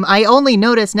scheme. I only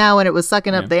noticed now when it was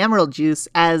sucking up the emerald juice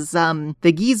as the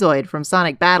Gizoid from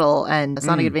Sonic Battle and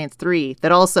Sonic Advance 3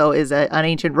 that also is an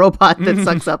ancient robot that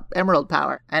sucks up emerald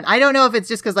power. And I don't know if it's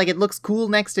just because like it looks cool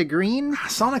next to green.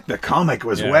 Sonic the Comic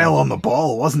was well on the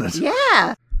ball, wasn't it?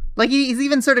 Yeah. Like he's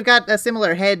even sort of got a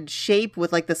similar head shape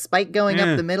with like the spike going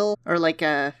up the middle, or like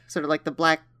a sort of like the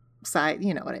black side.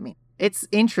 You know what I mean? It's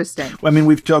interesting. I mean,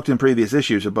 we've talked in previous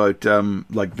issues about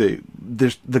like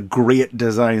the great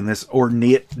design, this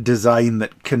ornate design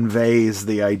that conveys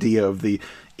the idea of the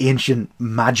ancient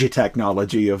magic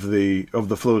technology of the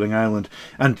floating island.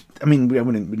 And I mean, we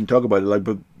didn't talk about it, like,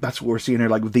 but that's what we're seeing here,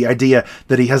 like with the idea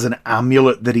that he has an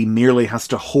amulet that he merely has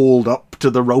to hold up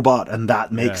to the robot, and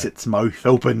that makes its mouth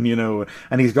open, you know.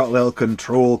 And he's got a little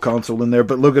control console in there,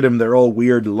 but look at him, they're all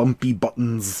weird lumpy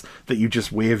buttons that you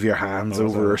just wave your hands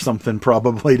over or something,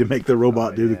 probably to make the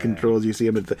robot do the controls. You see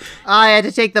him at the... I had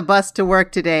to take the bus to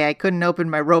work today. I couldn't open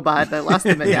my robot. I lost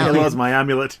the medallion. I lost my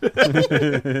amulet.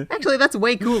 Actually, that's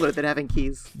way cooler than having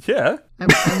keys. Yeah.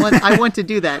 I want to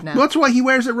do that now. That's why he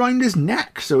wears it around his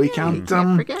neck, so he can't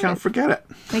forget it.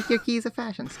 Make your keys a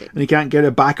fashion statement. And he can't get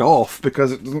it back off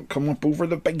because it doesn't come up over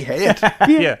the big head.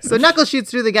 Yeah. So Knuckles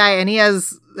shoots through the guy,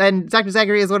 and Dr.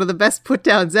 Zachary has one of the best put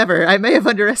downs ever. I may have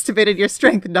underestimated your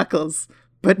strength, Knuckles,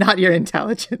 but not your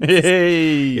intelligence.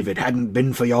 Hey. If it hadn't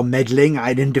been for your meddling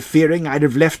and interfering, I'd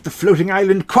have left the floating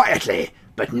island quietly.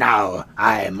 But now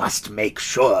I must make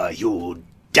sure you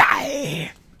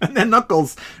die. And then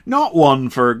Knuckles, not one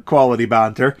for quality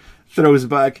banter, throws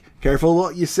back, "Careful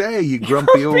what you say, you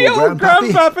grumpy old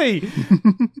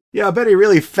grandpappy." Yeah, I bet he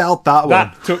really felt that one.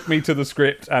 That took me to the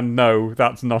script, and no,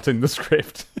 that's not in the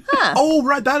script. Oh,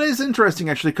 right, that is interesting,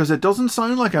 actually, because it doesn't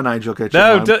sound like a Nigel Kitchen.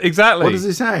 No, exactly. What does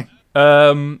he say?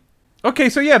 Okay,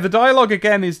 so yeah, the dialogue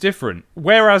again is different.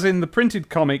 Whereas in the printed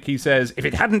comic, he says, "If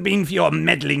it hadn't been for your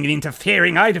meddling and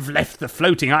interfering, I'd have left the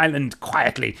floating island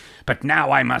quietly. But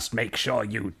now I must make sure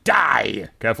you die.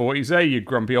 Careful what you say, you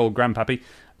grumpy old grandpappy."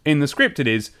 In the script it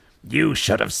is, "You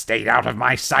should have stayed out of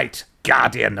my sight,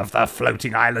 guardian of the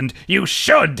floating island. You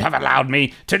should have allowed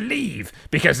me to leave,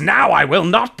 because now I will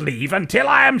not leave until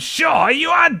I am sure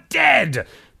you are dead.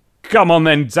 Come on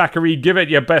then, Zachary, give it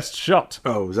your best shot."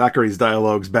 Oh, Zachary's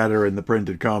dialogue's better in the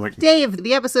printed comic. Dave,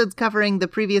 the episodes covering the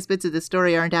previous bits of the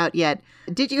story aren't out yet.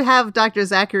 Did you have Dr.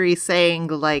 Zachary saying,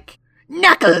 like,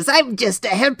 "Knuckles, I'm just a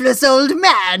helpless old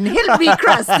man. Help me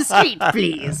cross the street,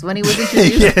 please," when he was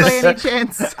introduced by any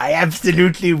chance? "I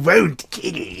absolutely won't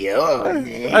kill you."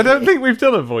 I don't think we've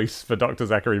done a voice for Dr.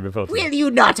 Zachary before. Will you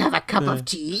not have a cup of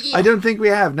tea? I don't think we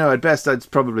have. No, at best, it's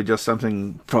probably just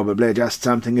something a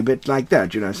bit like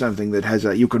that. You know, something that has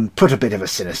you can put a bit of a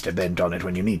sinister bent on it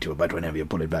when you need to, but whenever you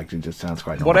put it back, it just sounds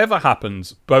quite normal. Whatever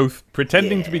happens, both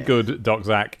pretending to be good Doc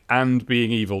Zack and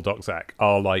being evil Doc Zack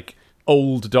are like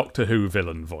old Doctor Who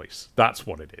villain voice. That's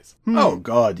what it is. Oh,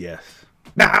 God, yes.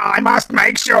 Now I must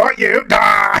make sure you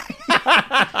die.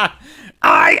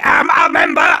 I am a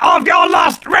member of your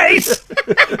lost race.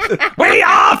 We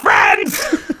are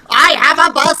friends. I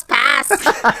have a bus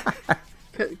pass!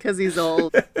 Because he's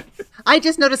old. I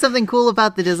just noticed something cool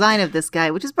about the design of this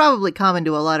guy, which is probably common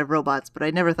to a lot of robots, but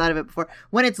I never thought of it before.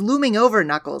 When it's looming over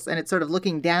Knuckles and it's sort of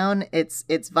looking down, its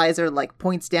visor like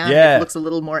points down. Yeah. It looks a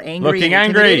little more angry. Looking and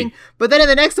angry. intimidating. But then in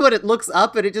the next one, it looks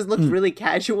up and it just looks really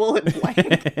casual and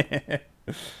blank.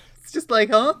 It's just like,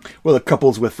 huh? Well, it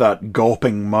couples with that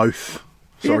gulping mouth.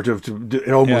 Sort of,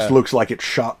 it almost looks like it's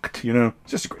shocked, you know? It's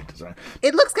just a great design.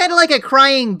 It looks kind of like a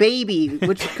crying baby,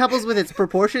 which couples with its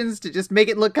proportions to just make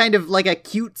it look kind of like a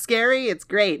cute scary. It's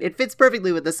great. It fits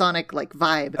perfectly with the Sonic, like,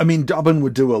 vibe. I mean, Dobbin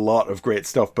would do a lot of great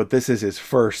stuff, but this is his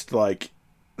first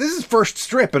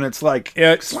strip, and it's like...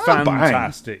 It's slam bang.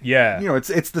 fantastic, yeah. You know,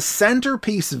 it's the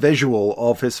centerpiece visual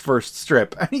of his first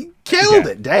strip, and he killed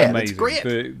it, damn. Amazing.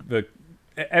 It's great.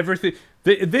 Everything...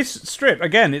 This strip,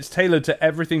 again, it's tailored to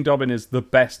everything Dobbin is the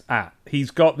best at. He's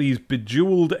got these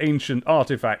bejeweled ancient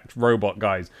artifact robot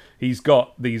guys. He's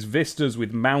got these vistas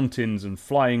with mountains and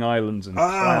flying islands and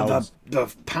clouds.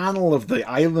 The panel of the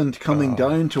island coming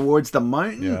down towards the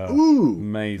mountain. Yeah. Ooh.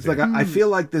 Amazing. It's like, I feel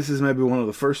like this is maybe one of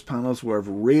the first panels where I've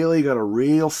really got a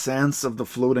real sense of the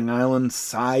floating island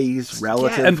size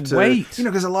relative and to... weight. You know,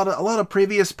 because a lot of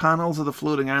previous panels of the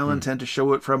floating island tend to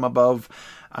show it from above.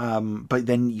 But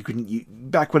then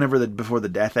before the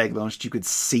Death Egg launched, you could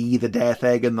see the Death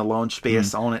Egg in the launch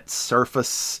space on its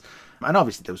surface. And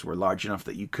obviously those were large enough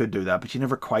that you could do that, but you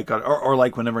never quite got it. Or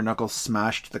like whenever Knuckles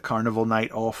smashed the Carnival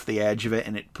Knight off the edge of it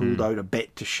and it pulled out a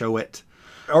bit to show it.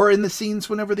 Or in the scenes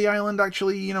whenever the island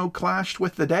actually, you know, clashed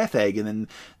with the Death Egg, and then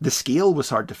the scale was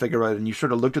hard to figure out, and you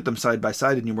sort of looked at them side by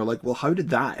side and you were like, well, how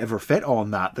did that ever fit on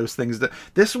that? Those things that...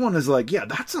 This one is like, yeah,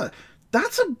 that's a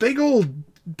big old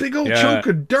big old chunk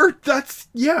of dirt. That's,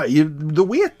 the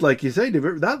weight, like you say,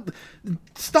 that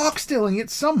stock stilling it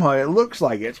somehow, it looks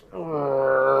like it's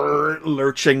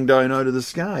lurching down out of the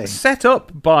sky. Set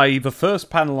up by the first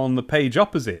panel on the page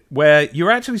opposite, where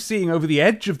you're actually seeing over the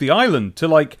edge of the island to,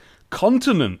 like,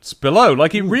 continents below.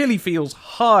 Like, it really feels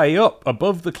high up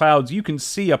above the clouds. You can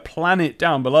see a planet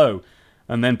down below.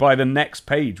 And then by the next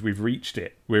page, we've reached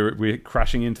it. We're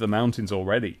crashing into the mountains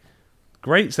already.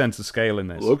 Great sense of scale in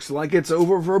this. Looks like it's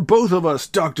over for both of us,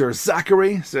 Dr.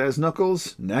 Zachary, says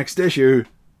Knuckles. Next issue,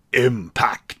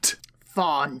 Impact.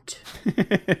 Font.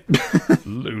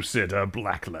 Lucida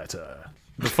Blackletter.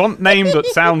 The font name that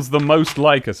sounds the most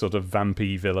like a sort of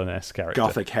vampy villainess character.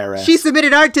 Gothic hair. She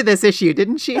submitted art to this issue,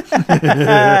 didn't she? Review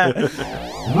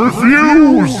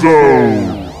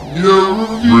Zone!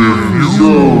 Review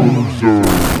Zone!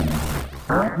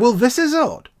 Well, this is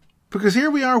odd. Because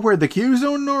here we are where the Q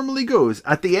Zone normally goes,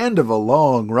 at the end of a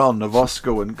long run of us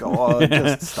going, God,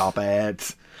 just stop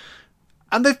it.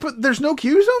 And there's no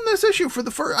Q Zone this issue for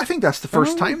the first, I think that's the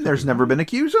first time there's never been a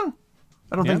Q Zone.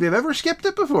 I don't think they've ever skipped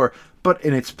it before. But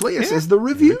in its place is the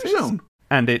Review Zone.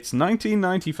 And it's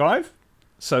 1995,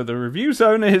 so the Review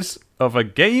Zone is of a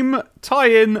game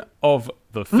tie-in of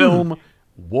the film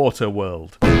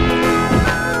Waterworld.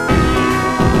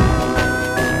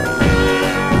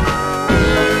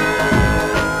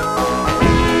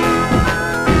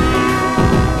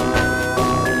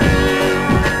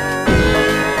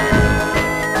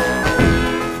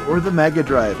 Or the Mega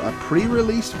Drive, a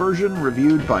pre-released version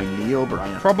reviewed by Neil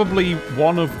Bryant. Probably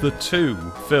one of the two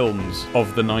films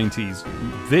of the 90s,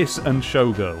 this and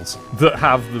Showgirls, that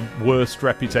have the worst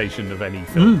reputation of any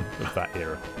film of that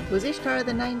era. Was Ishtar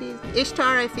the 90s?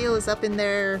 Ishtar, I feel, is up in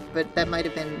there, but that might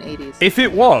have been 80s. If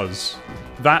it was,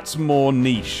 that's more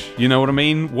niche, you know what I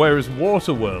mean? Whereas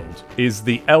Waterworld is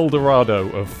the El Dorado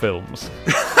of films.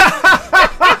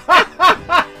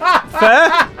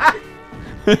 Fair?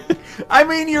 I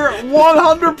mean, you're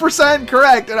 100%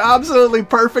 correct. An absolutely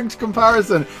perfect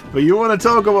comparison. But you want to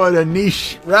talk about a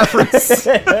niche reference.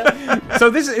 So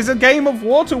this is a game of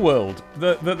Waterworld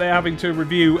that they're having to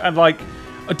review. And, like,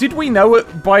 did we know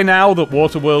it by now that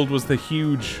Waterworld was the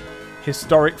huge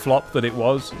historic flop that it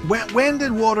was? When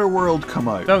did Waterworld come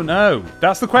out? Don't know.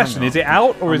 That's the question. Is it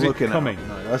out or is it coming?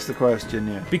 No, that's the question,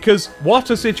 yeah. Because what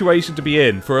a situation to be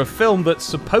in for a film that's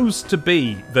supposed to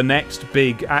be the next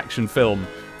big action film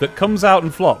that comes out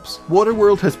and flops.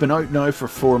 Waterworld has been out now for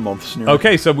 4 months now.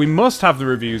 Okay, so we must have the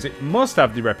reviews, it must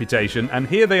have the reputation, and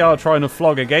here they are trying to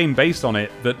flog a game based on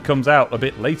it that comes out a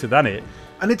bit later than it.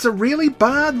 And it's a really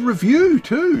bad review,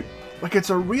 too. Like, it's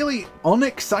a really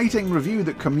unexciting review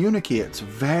that communicates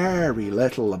very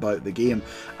little about the game.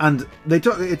 And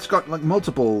it's got, like,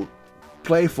 multiple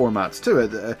play formats to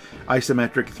it.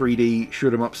 Isometric 3D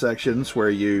shoot-'em-up sections where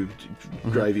you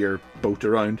drive your boat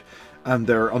around. And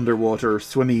their underwater,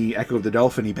 swimmy, Echo of the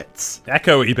Dolphin-y bits.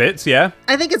 Echo-y bits, yeah.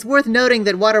 I think it's worth noting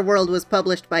that Waterworld was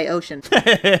published by Ocean.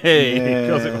 Hey, of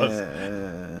course it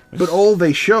was. But all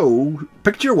they show,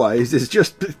 picture-wise, is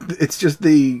just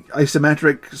the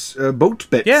isometric boat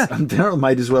bits. Yeah. And there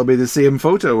might as well be the same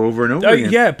photo over and over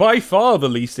again. Yeah, by far the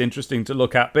least interesting to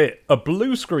look at bit. A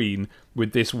blue screen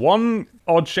with this one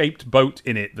odd-shaped boat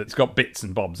in it that's got bits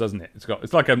and bobs, doesn't it?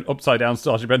 It's like an upside-down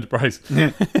Starship Enterprise.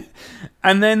 Yeah.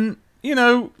 And then, you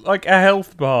know, like a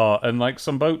health bar and like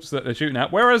some boats that they're shooting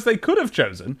at. Whereas they could have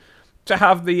chosen to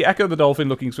have the Echo the Dolphin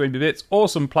looking swimmy bits or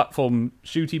some platform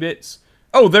shooty bits.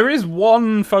 Oh, there is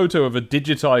one photo of a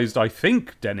digitized, I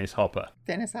think, Dennis Hopper.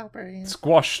 Dennis Hopper, yeah.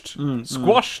 Squashed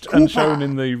and shown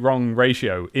in the wrong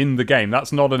ratio in the game.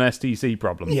 That's not an STC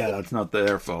problem. Yeah, that's not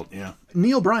their fault, yeah.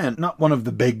 Neil Bryant, not one of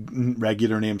the big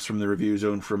regular names from the Review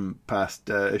Zone from past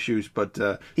issues, but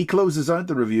he closes out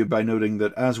the review by noting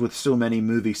that, as with so many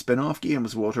movie spin-off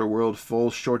games, Waterworld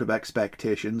falls short of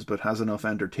expectations, but has enough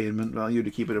entertainment value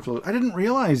to keep it afloat. I didn't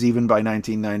realise even by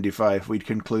 1995 we'd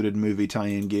concluded movie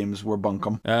tie-in games were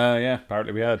bunkum. Yeah,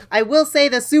 apparently we had. I will say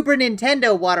the Super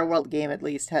Nintendo Waterworld game at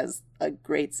least has a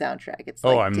great soundtrack. It's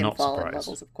like I'm not Tinfall surprised.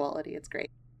 levels of quality. It's great.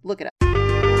 Look it up.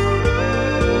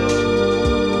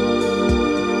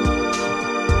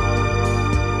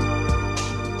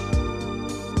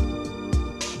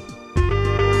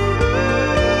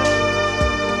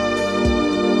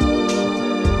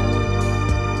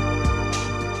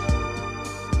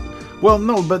 Well,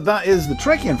 no, but that is the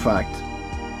trick, in fact.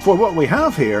 For what we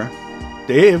have here,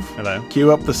 Dave, Hello.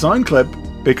 cue up the sound clip,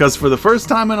 because for the first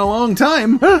time in a long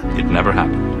time... It never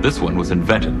happened. This one was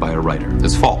invented by a writer.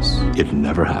 It's false. It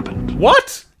never happened.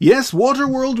 What? Yes,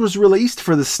 Waterworld was released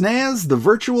for the SNES, the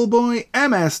Virtual Boy,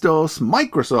 MS-DOS,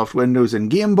 Microsoft Windows and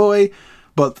Game Boy,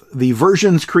 But the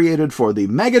versions created for the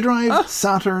Mega Drive,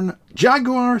 Saturn,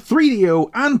 Jaguar, 3DO,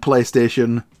 and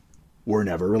PlayStation were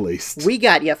never released. We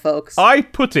got you, folks. I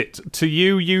put it to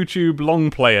you YouTube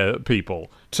long player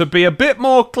people to be a bit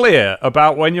more clear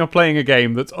about when you're playing a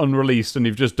game that's unreleased and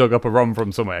you've just dug up a ROM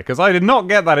from somewhere, because I did not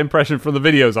get that impression from the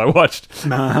videos I watched.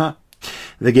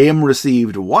 The game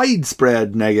received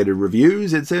widespread negative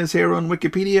reviews, it says here on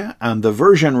Wikipedia, and the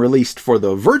version released for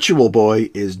the Virtual Boy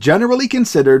is generally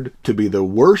considered to be the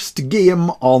worst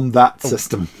game on that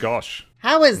system. Gosh.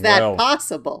 How is that Well.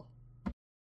 possible?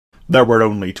 There were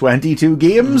only 22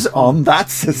 games on that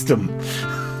system.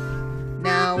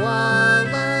 Now all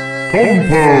of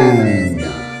Compo. is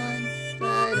gone.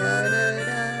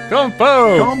 Da-da-da-da.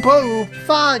 Compo! Compo!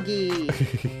 Foggy.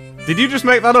 Did you just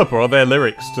make that up, or are there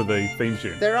lyrics to the theme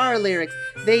tune? There are lyrics.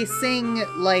 They sing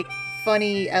like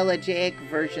funny elegiac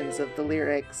versions of the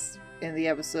lyrics in the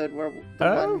episode where the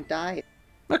Oh. one died.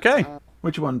 Okay.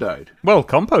 Which one died? Well,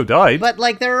 Compo died. But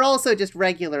like there are also just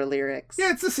regular lyrics.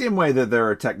 Yeah, it's the same way that there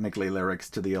are technically lyrics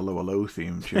to the Hello Hello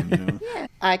theme tune, you know. Yeah.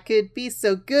 I could be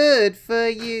so good for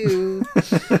you.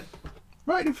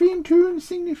 Write the theme tune,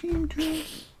 sing the theme tune.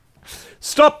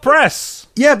 Stop press!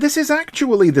 Yeah, this is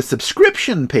actually the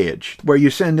subscription page where you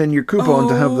send in your coupon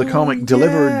to have the comic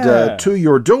delivered yeah. to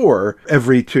your door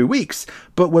every 2 weeks.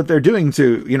 But what they're doing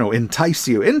to, entice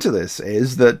you into this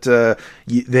is that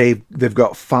they've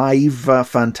got 5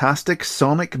 fantastic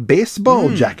Sonic baseball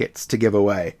jackets to give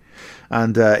away.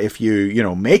 And if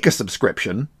you, make a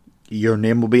subscription, your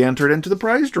name will be entered into the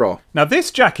prize draw. Now,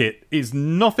 this jacket is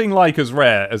nothing like as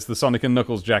rare as the Sonic and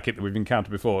Knuckles jacket that we've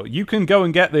encountered before. You can go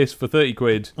and get this for 30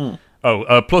 quid.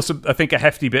 Plus, I think, a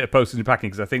hefty bit of postage and packing,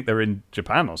 because I think they're in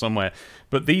Japan or somewhere.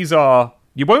 But these are...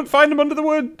 You won't find them under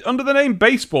the name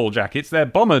baseball jackets. They're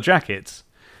bomber jackets.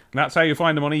 And that's how you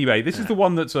find them on eBay. This is the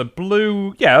one that's a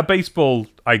blue... Yeah, a baseball,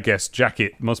 I guess,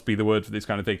 jacket must be the word for this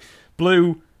kind of thing.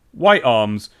 Blue, white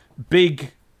arms,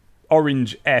 big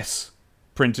orange S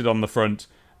printed on the front,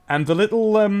 and the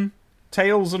little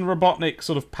Tails and Robotnik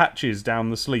sort of patches down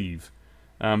the sleeve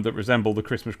that resemble the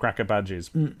Christmas cracker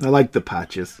badges. I like the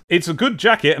patches. It's a good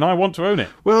jacket, and I want to own it.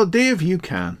 Well, Dave, you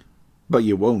can, but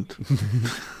you won't.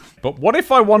 But what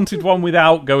if I wanted one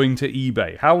without going to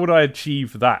eBay? How would I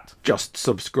achieve that? Just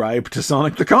subscribe to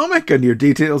Sonic the Comic and your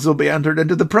details will be entered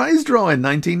into the prize draw in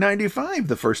 1995.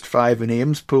 The first 5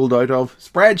 names pulled out of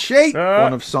spreadsheet.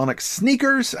 One of Sonic's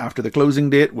sneakers after the closing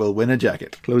date will win a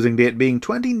jacket. Closing date being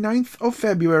 29th of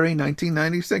February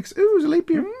 1996. Ooh, it was a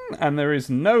leap year. And there is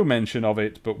no mention of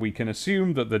it, but we can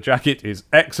assume that the jacket is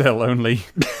XL only.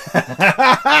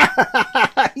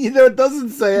 It doesn't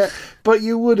say it, but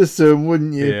you would assume,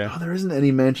 wouldn't you? Yeah. Oh, there isn't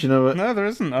any mention of it. No, there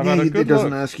isn't. I've Yeah, had a it good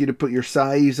doesn't look. ask you to put your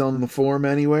size on the form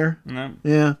anywhere. No.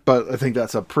 Yeah, but I think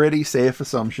that's a pretty safe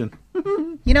assumption.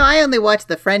 I only watched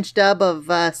the French dub of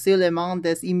Sur le monde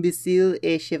des imbéciles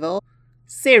et chevaux.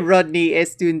 C'est Rodney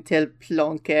est un tel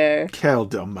planqueur. Quel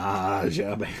dommage,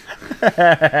 Abby.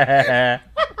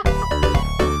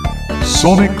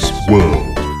 Sonic's World.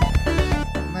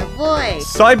 My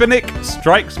voice. Cybernik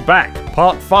Strikes Back,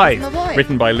 Part 5. My boy.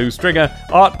 Written by Lou Stringer,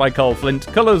 art by Cole Flint,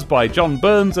 colours by John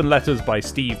Burns, and letters by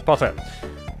Steve Potter.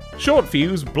 Short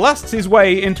Fuse blasts his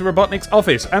way into Robotnik's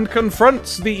office and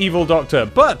confronts the evil doctor,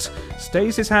 but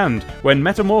stays his hand when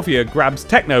Metamorphia grabs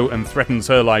Techno and threatens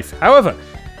her life. However,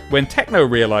 when Techno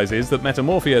realizes that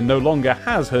Metamorphia no longer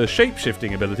has her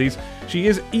shape-shifting abilities, she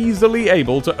is easily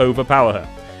able to overpower her.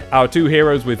 Our 2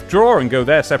 heroes withdraw and go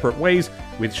their separate ways,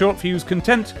 with Short Fuse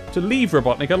content to leave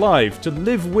Robotnik alive, to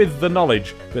live with the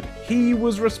knowledge that he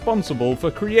was responsible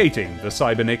for creating the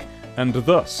Cybernik, and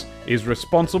thus is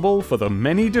responsible for the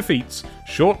many defeats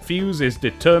Short Fuse is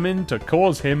determined to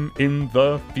cause him in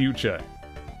the future.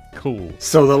 Cool.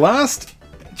 So the last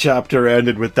chapter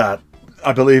ended with that.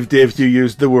 I believe, Dave, you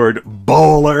used the word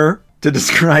baller to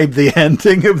describe the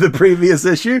ending of the previous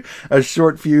issue, as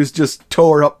Short Fuse just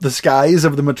tore up the skies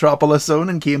of the Metropolis Zone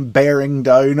and came bearing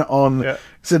down on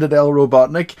Citadel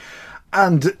Robotnik.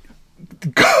 And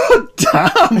god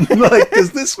damn,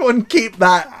 does this one keep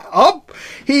that up?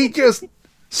 He just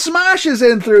smashes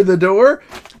in through the door,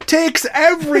 takes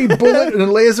every bullet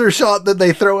and laser shot that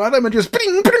they throw at him and just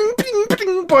ping, ping, ping,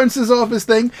 ping, bounces off his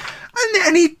thing. And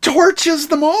then he torches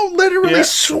them all, literally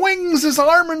swings his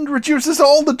arm and reduces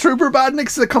all the Trooper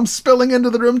Badniks that come spilling into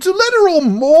the room to literal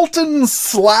molten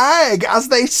slag as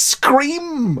they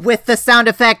scream. With the sound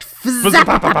effect.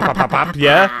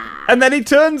 Yeah? And then he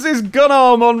turns his gun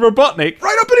arm on Robotnik.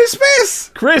 Right up in his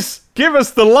face! Chris, give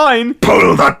us the line.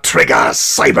 Pull the trigger,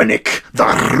 Cybernik.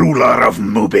 The ruler of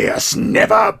Mobius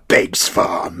never begs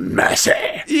for mercy.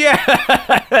 Yeah!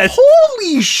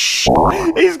 Holy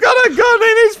shit! He's got a gun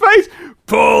in his face.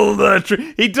 Pull the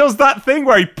trigger. He does that thing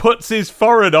where he puts his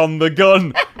forehead on the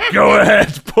gun. Go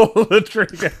ahead, pull the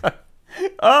trigger.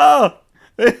 Oh,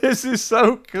 this is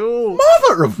so cool.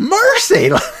 Mother of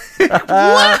mercy!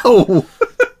 Wow!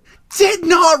 Did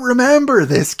not remember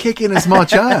this kicking as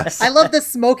much ass. I love the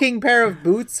smoking pair of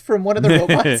boots from one of the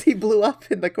robots he blew up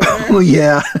in the corner. Oh,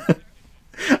 yeah.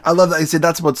 I love that. I said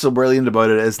that's what's so brilliant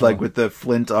about it is like with the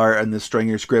Flint art and the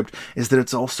Stringer script is that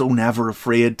it's also never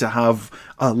afraid to have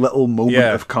a little moment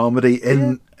of comedy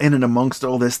in and amongst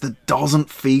all this that doesn't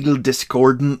feel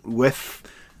discordant with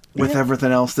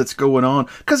everything else that's going on.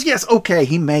 Because yes, okay,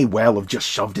 he may well have just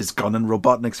shoved his gun in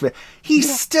Robotnik's face.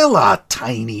 He's still a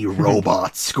tiny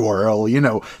robot squirrel, you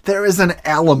know. There is an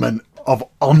element of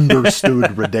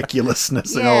understood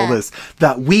ridiculousness in all this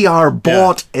that we are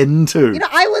bought into. You know,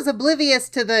 I was oblivious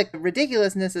to the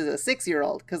ridiculousness as a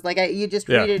 6-year-old because, like, you just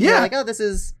read it, and you're like, oh, this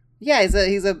is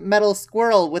he's a metal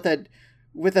squirrel with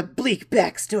a bleak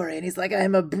backstory, and he's like,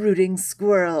 I'm a brooding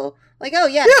squirrel. Like, oh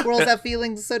yeah, squirrels have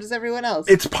feelings, so does everyone else.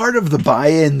 It's part of the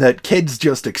buy-in that kids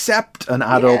just accept and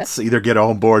adults either get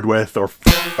on board with or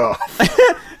f*** off.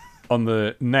 On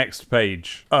the next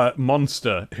page,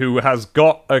 Monster, who has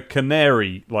got a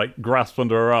canary, like, grasped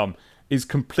under her arm, is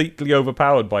completely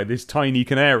overpowered by this tiny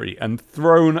canary and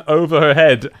thrown over her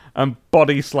head and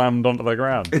body slammed onto the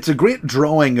ground. It's a great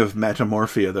drawing of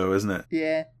Metamorphia, though, isn't it?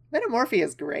 Yeah. Metamorphia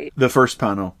is great. The first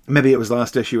panel. Maybe it was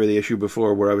last issue or the issue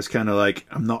before where I was kind of like,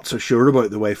 I'm not so sure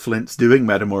about the way Flint's doing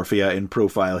Metamorphia in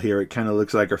profile here. It kind of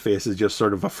looks like her face is just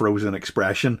sort of a frozen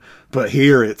expression. But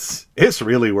here it's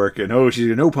really working. Oh,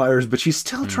 she's no powers, but she's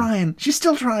still trying. She's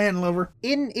still trying, lover.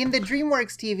 In the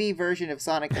DreamWorks TV version of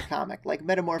Sonic the Comic, like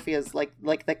Metamorphia is like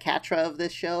the Catra of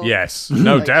this show. Yes.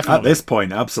 No, Like, definitely. At this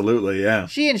point, absolutely, yeah.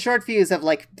 She and Short Fuse have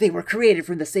they were created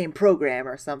from the same program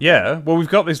or something. Yeah, well, we've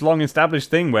got this long established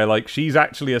thing where, like, she's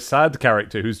actually a sad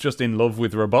character who's just in love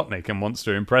with Robotnik and wants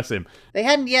to impress him. They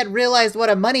hadn't yet realized what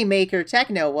a moneymaker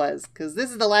Techno was, because this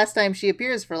is the last time she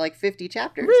appears for 50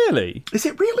 chapters. Really? Is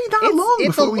it really that long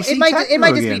before we see it might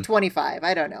just again? be 25.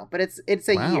 I don't know, but it's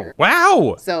a year.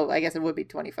 Wow. So I guess it would be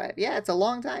 25. Yeah, it's a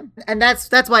long time. And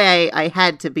that's why I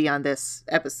had to be on this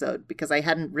episode, because I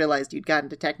hadn't realized you'd gotten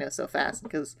to Techno so fast,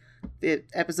 because the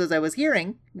episodes I was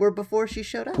hearing were before she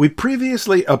showed up. We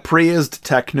previously appraised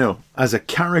Techno as a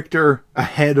character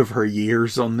ahead of her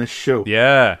years on this show.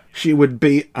 Yeah. She would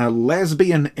be a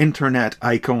lesbian internet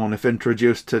icon if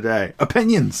introduced today.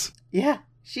 Opinions? Yeah.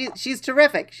 She's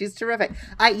terrific. She's terrific.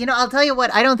 I'll tell you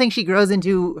what, I don't think she grows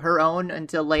into her own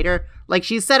until later. Like,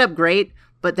 she's set up great,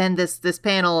 but then this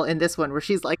panel in this one where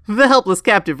she's like, the helpless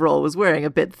captive role was wearing a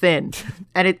bit thin.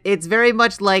 And it's very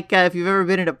much like if you've ever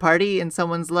been at a party and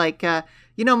someone's like,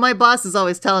 my boss is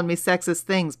always telling me sexist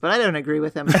things, but I don't agree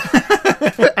with him.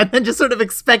 And then just sort of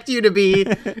expect you to be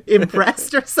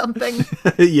impressed or something.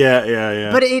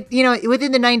 Yeah. But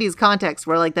within the 90s context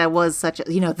where that was such a,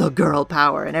 the girl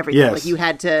power and everything. Yes. Like you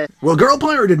had to... Well, girl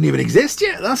power didn't even exist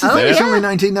yet. That's the thing. It's only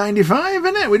 1995,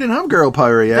 isn't it? We didn't have girl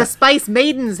power yet. The Spice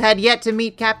Maidens had yet to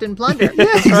meet Captain Plunder.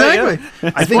 Yeah,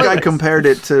 exactly. I think I compared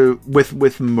it to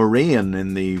with Moraine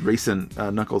in the recent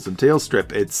Knuckles and Tails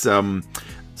strip. It's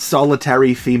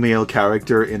solitary female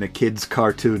character in a kid's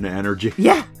cartoon energy.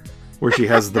 Yeah. Where she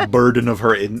has the burden of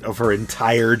her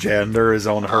entire gender is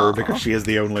on her because she is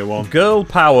the only one. Girl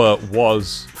power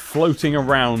was floating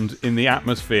around in the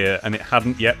atmosphere and it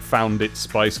hadn't yet found its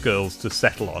Spice Girls to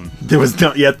settle on. There was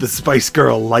not yet the Spice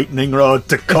Girl lightning rod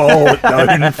to call it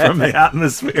down from the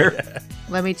atmosphere.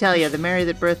 Let me tell you, the Mary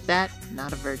that birthed that,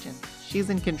 not a virgin. She's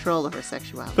in control of her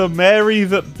sexuality. The Mary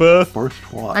that birthed...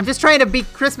 First what? I'm just trying to be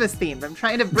Christmas themed. I'm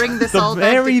trying to bring this all The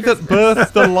back Mary to that Christmas.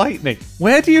 birthed the lightning.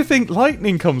 Where do you think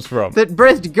lightning comes from? That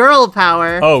birthed girl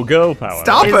power. Oh, girl power.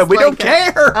 Stop is it, we like don't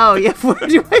care! Oh, yeah, where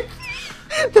do I...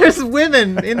 There's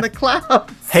women in the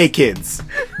clouds. Hey kids,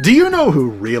 do you know who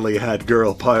really had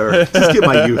girl power? Just get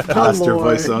my youth pastor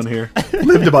Lord. voice on here.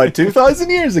 Lived about 2,000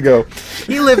 years ago.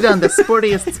 He lived on the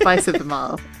sportiest spice of them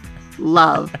all.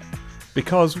 Love.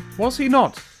 Because was he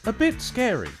not a bit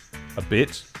scary? A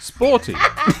bit sporty?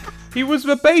 He was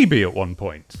a baby at one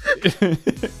point.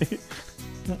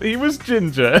 He was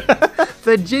ginger.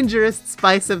 The gingerest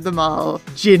spice of them all.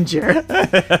 Ginger.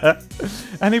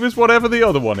 And he was whatever the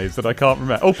other one is that I can't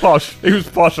remember. Oh, posh. He was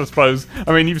posh, I suppose.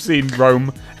 I mean, you've seen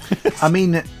Rome. I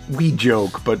mean, we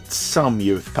joke, but some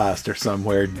youth pastor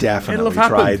somewhere definitely It'll have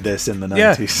happened. tried this in the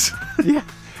Yeah. 90s. Yeah.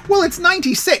 Well, it's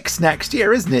 96 next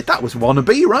year, isn't it? That was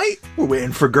wannabe, right? We're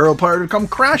waiting for girl power to come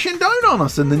crashing down on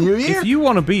us in the new year. If you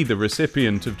want to be the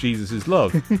recipient of Jesus'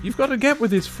 love, you've got to get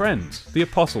with his friends, the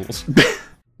apostles.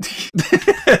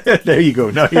 There you go.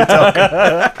 Now you're talking.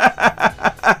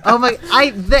 Oh my!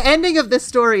 The ending of this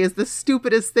story is the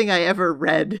stupidest thing I ever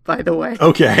read. By the way.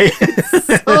 Okay.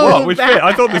 What? Which bit?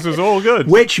 I thought this was all good.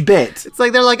 Which bit? It's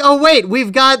like they're like, oh wait,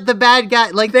 we've got the bad guy.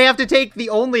 Like they have to take the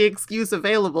only excuse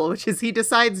available, which is he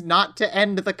decides not to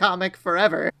end the comic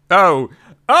forever. Oh,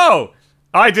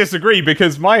 I disagree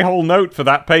because my whole note for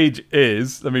that page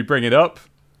is, let me bring it up.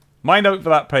 My note for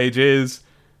that page is,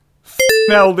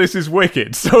 hell, this is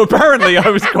wicked. So apparently I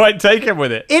was quite taken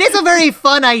with it. It is a very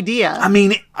fun idea. I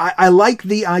mean, I like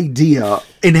the idea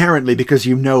inherently because,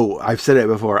 I've said it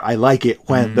before, I like it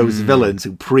when those villains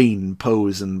who preen,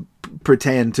 pose, and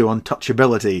pretend to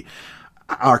untouchability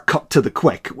are cut to the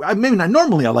quick. I mean,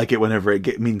 normally I like it whenever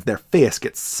it means their face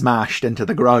gets smashed into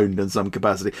the ground in some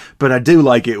capacity, but I do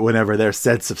like it whenever their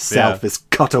sense of self is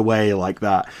cut away like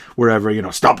that,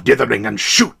 wherever, stop dithering and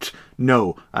shoot.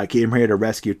 No, I came here to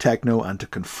rescue Techno and to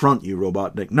confront you,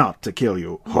 Robotnik, not to kill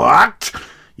you. What?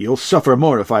 You'll suffer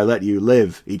more if I let you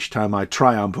live. Each time I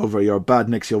triumph over your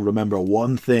badniks, you'll remember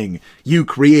one thing. You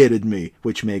created me,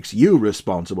 which makes you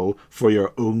responsible for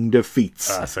your own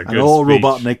defeats. That's a good and all speech.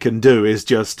 Robotnik can do is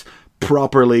just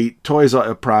properly toys out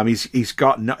of pram. He's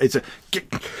got no... It's a...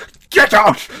 Get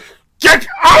out! Get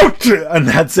out! And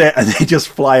that's it. And they just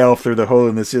fly off through the hole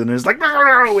in the ceiling. And it's like,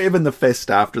 waving the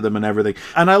fist after them and everything.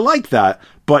 And I like that,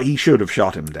 but he should have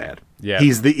shot him dead. Yeah.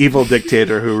 He's the evil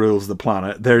dictator who rules the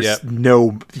planet. There's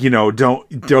no,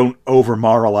 don't over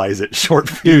moralize it. Short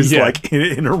fuse, like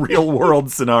in a real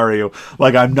world scenario.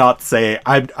 Like I'm not saying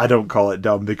I don't call it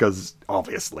dumb because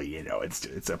obviously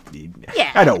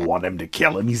I don't want him to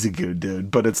kill him. He's a good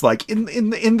dude, but it's like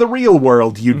in the real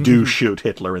world you do shoot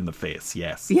Hitler in the face.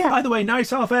 Yes. Yeah. By the way,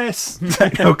 nice office.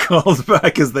 Techno calls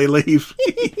back as they leave.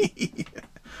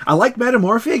 I like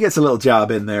Metamorphia gets a little job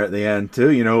in there at the end too.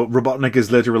 Robotnik is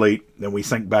literally, then we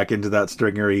sink back into that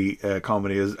stringery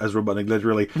comedy as Robotnik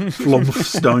literally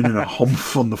flumps down in a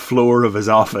humph on the floor of his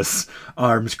office,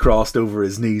 arms crossed over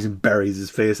his knees and buries his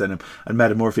face in him. And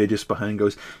Metamorphia just behind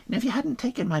goes, if you hadn't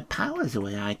taken my powers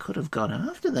away, I could have gone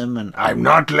after them. And I'm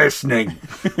not listening.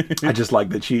 I just like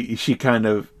that she kind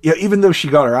of, even though she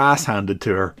got her ass handed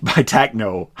to her by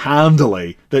Techno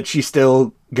handily, that she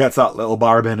still gets that little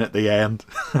barb in at the end.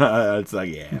 It's like,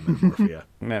 Metamorphia.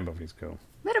 Metamorphia's cool.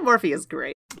 Metamorphia is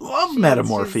great. Love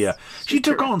Metamorphia. She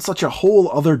took on such a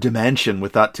whole other dimension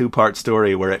with that 2-part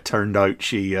story where it turned out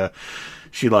she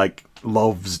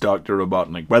loves Dr.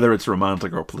 Robotnik, whether it's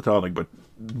romantic or platonic, but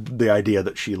the idea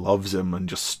that she loves him and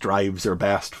just strives her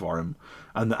best for him.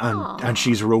 And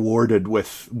she's rewarded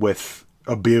with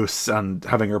abuse and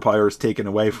having her powers taken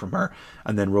away from her,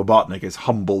 and then Robotnik is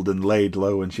humbled and laid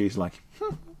low, and she's like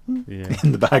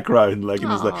in the background, like,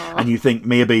 and you think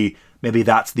maybe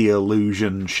that's the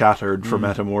illusion shattered for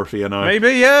Metamorphia now.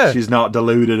 Maybe, yeah. She's not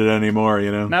deluded it anymore,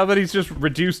 Now that he's just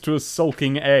reduced to a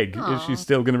sulking egg, is she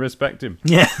still going to respect him?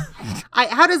 Yeah.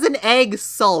 How does an egg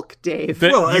sulk, Dave?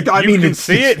 Well, you mean, can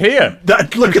see it here.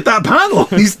 Look at that panel.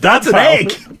 That's an egg.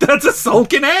 That's a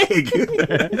sulking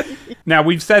egg. Now,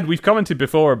 we've commented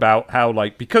before about how,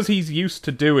 like, because he's used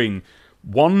to doing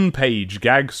 1-page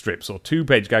gag strips or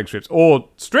 2-page gag strips or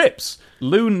strips,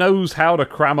 Lou knows how to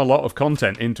cram a lot of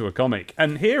content into a comic.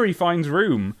 And here he finds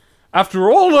room,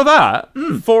 after all of that,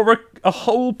 for a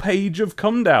whole page of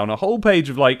come down, a whole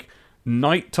page of, like,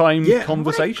 nighttime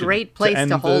conversation. What a great place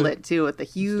to hold it, too, with the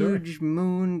huge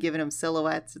moon giving him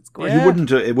silhouettes. It's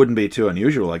gorgeous. It wouldn't be too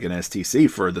unusual, like an STC,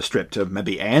 for the strip to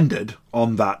maybe ended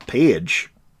on that page,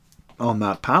 on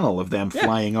that panel of them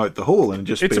flying out the hole, and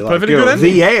just it's be a like, perfectly good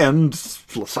ending. The end.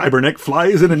 Cyberneck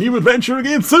flies in a new adventure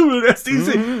again soon at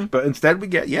STC. But instead we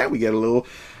get a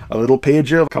little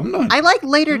page of come down. I like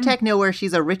later Techno where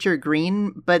she's a richer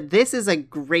green, but this is a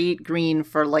great green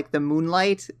for like the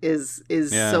moonlight is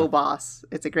so boss.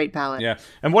 It's a great palette. Yeah,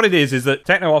 and what it is that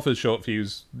Techno offers Short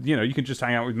Fuse. You can just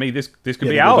hang out with me. This could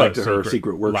be go our back to her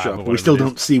secret workshop. lab, We still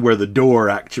don't see where the door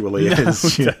actually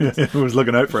is. I was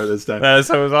looking out for it this time.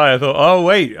 So was I. I thought, oh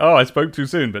wait, I spoke too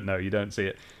soon. But no, you don't see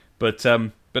it. But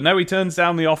no, he turns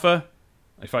down the offer.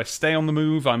 If I stay on the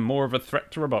move, I'm more of a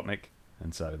threat to Robotnik.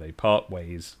 And so they part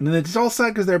ways. And it's all sad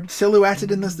because they're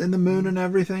silhouetted in the moon and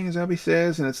everything, as Abby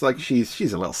says. And it's like she's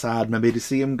a little sad maybe to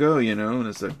see him go, And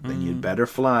it's like, then you'd better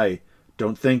fly.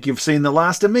 Don't think you've seen the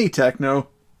last of me, Techno.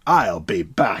 I'll be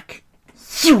back.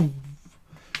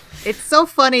 It's so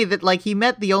funny that like he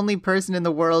met the only person in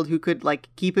the world who could like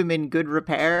keep him in good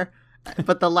repair.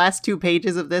 But the last 2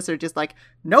 pages of this are just like,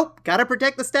 nope, gotta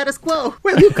protect the status quo.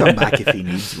 Well, he'll come back if he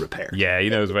needs repair. Yeah, he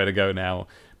knows where to go now.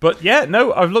 But yeah,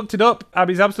 no, I've looked it up.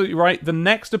 Abby's absolutely right. The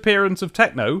next appearance of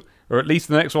Techno, or at least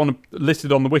the next one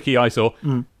listed on the wiki I saw,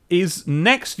 is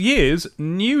next year's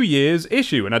New Year's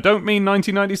issue, and I don't mean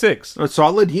 1996. A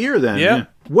solid year then. Yeah.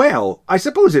 Well, I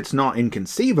suppose it's not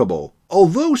inconceivable.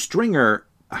 Although Stringer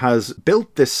has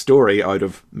built this story out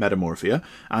of Metamorphia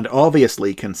and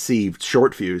obviously conceived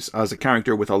Shortfuse as a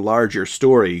character with a larger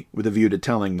story with a view to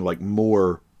telling like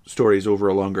more stories over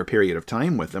a longer period of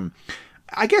time with him,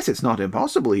 I guess it's not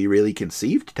impossible he really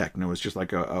conceived Techno as just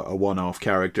like a one-off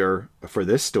character for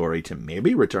this story to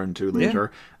maybe return to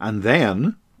later. And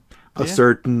then a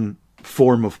certain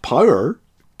form of power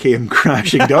came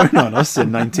crashing down on us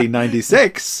in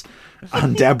 1996,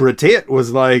 and Deborah Tate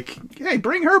was like, hey,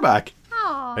 bring her back.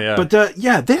 Yeah. But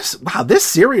this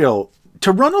serial,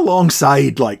 to run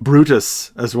alongside like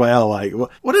Brutus as well, like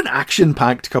what an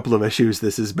action-packed couple of issues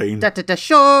this has been.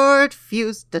 Short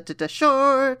fuse,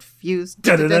 short fuse.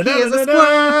 He is a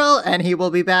squirrel, and he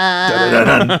will be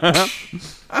back.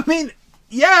 I mean,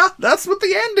 yeah, that's what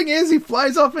the ending is. He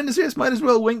flies off into space. Might as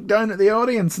well wink down at the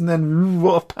audience and then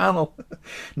off panel.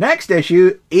 Next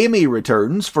issue, Amy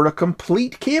returns for a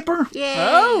complete caper.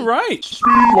 Oh, right.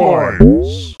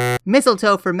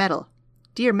 Mistletoe for metal.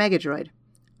 Dear Megadroid,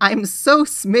 I'm so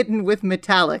smitten with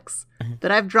metallics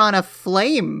that I've drawn a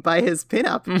flame by his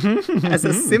pinup as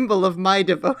a symbol of my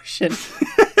devotion.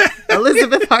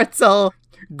 Elizabeth Hartzell,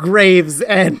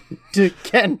 Gravesend,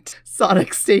 Kent,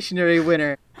 Sonic Stationery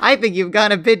winner. I think you've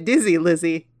gone a bit dizzy,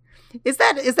 Lizzie. Is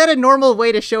that a normal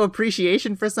way to show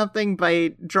appreciation for something,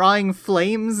 by drawing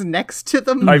flames next to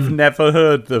them? I've never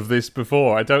heard of this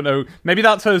before. I don't know. Maybe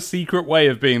that's her secret way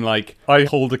of being like, I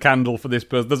hold a candle for this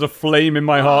person. There's a flame in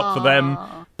my heart for them,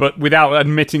 but without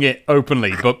admitting it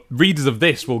openly. But readers of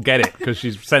this will get it because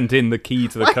she's sent in the key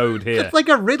to the code here. It's like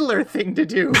a Riddler thing to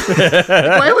do. Like,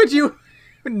 why would you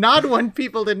not want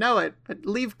people to know it, but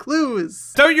leave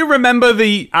clues? Don't you remember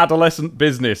the adolescent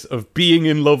business of being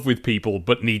in love with people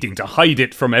but needing to hide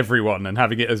it from everyone and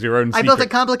having it as your own secret? I built a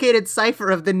complicated cipher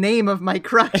of the name of my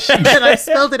crush, and I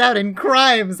spelled it out in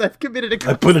crimes. I've committed a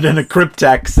I put it in a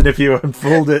cryptex, and if you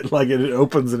unfold it, like it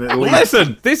opens and it leaves.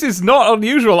 Listen, this is not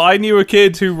unusual. I knew a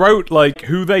kid who wrote like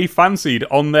who they fancied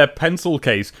on their pencil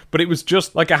case, but it was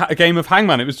just like a game of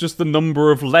Hangman. It was just the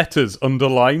number of letters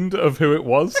underlined of who it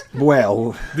was.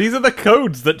 Well, These are the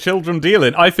codes that children deal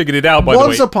in. I figured it out, by the way.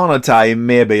 once upon a time,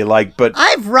 maybe, like, but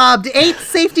I've robbed 8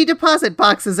 safety deposit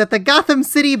boxes at the Gotham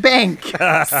City Bank,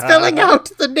 spelling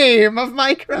out the name of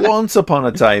my crush. once upon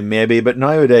a time, maybe, but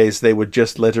nowadays they would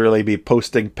just literally be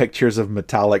posting pictures of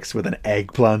metallics with an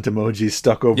eggplant emoji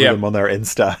stuck over Yep. them on their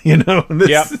Insta, you know? This-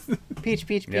 Yep. Peach,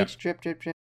 peach, peach, Yep. drip, drip,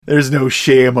 drip. There's no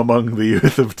shame among the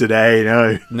youth of today,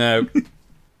 no. No.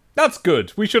 That's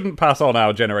good. We shouldn't pass on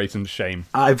our generation's shame.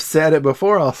 I've said it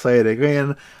before, I'll say it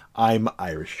again. I'm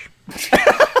Irish.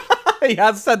 He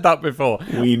has said that before.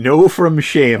 We know from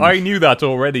shame. I knew that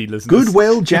already, listeners.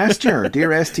 Goodwill gesture, dear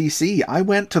STC. I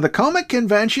went to the comic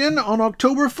convention on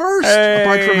October 1st. Hey.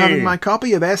 Apart from having my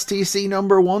copy of STC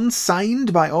 #1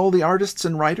 signed by all the artists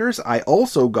and writers, I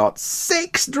also got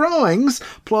 6 drawings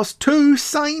plus 2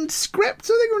 signed scripts.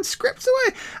 So they're going scripts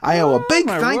away. I owe a big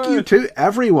my thank you word. to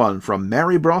everyone, from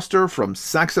Mary Broster from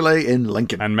Saxelay in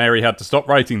Lincoln. And Mary had to stop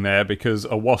writing there because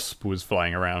a wasp was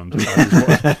flying around.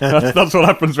 That's what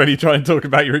happens when you try and talk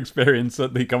about your experience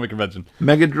at the comic convention.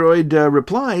 Megadroid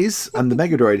replies, and the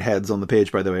Megadroid heads on the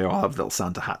page, by the way, all have little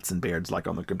Santa hats and beards like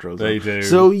on the controls. They do.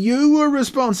 So you were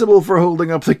responsible for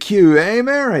holding up the queue, eh,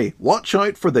 Mary? Watch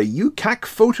out for the UCAC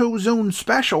Photo Zone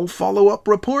Special follow-up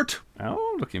report.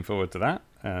 Oh, looking forward to that.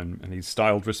 And he's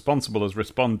styled responsible as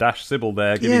respond-Sybil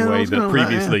there, Yeah, giving I away was that gonna-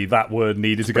 previously that word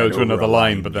needed to go Spread to another over a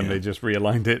line, line, but then yeah. they just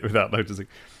realigned it without noticing.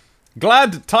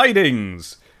 Glad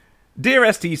tidings! Dear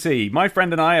STC, my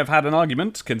friend and I have had an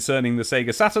argument concerning the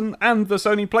Sega Saturn and the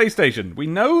Sony PlayStation. We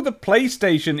know the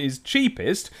PlayStation is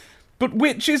cheapest, but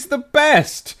which is the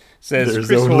best? Says There's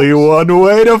Chris only Hawkes. one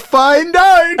way to find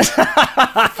out!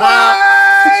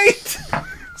 Fight!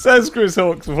 Says Chris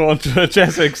Hawkes, former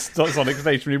Cheswick's Sonic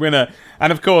Stationery winner.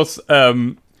 And of course,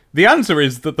 the answer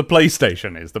is that the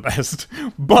PlayStation is the best.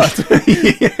 But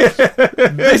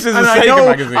this is a And Sega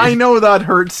magazine. I know that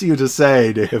hurts you to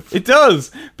say, Dave. It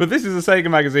does, but this is a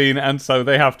Sega magazine, and so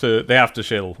they have to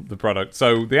shill the product.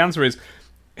 So the answer is,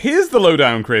 here's the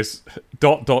lowdown, Chris. ...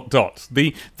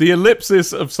 The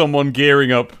ellipsis of someone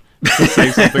gearing up to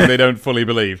say something they don't fully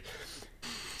believe.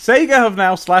 Sega have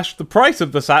now slashed the price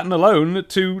of the Saturn alone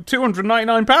to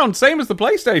 £299, same as the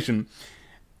PlayStation.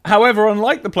 However,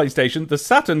 unlike the PlayStation, the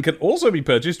Saturn can also be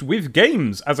purchased with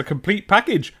games as a complete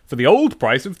package for the old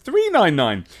price of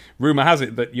 $399. Rumour has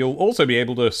it that you'll also be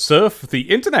able to surf the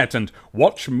internet and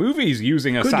watch movies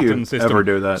using a Saturn system. Ever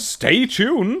do that? Stay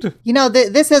tuned. You know,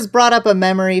 this has brought up a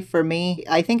memory for me.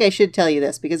 I think I should tell you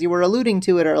this because you were alluding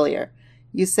to it earlier.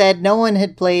 You said no one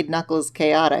had played Knuckles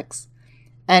Chaotix.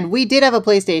 And we did have a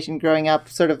PlayStation growing up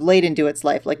sort of late into its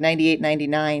life, like 98,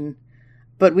 99.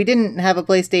 But we didn't have a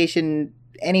PlayStation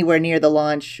anywhere near the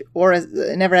launch, or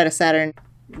never had a Saturn.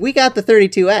 We got the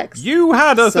 32X. You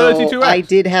had a 32X. I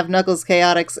did have Knuckles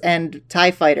Chaotix and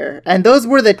TIE Fighter. And those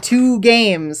were the two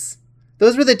games.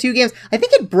 I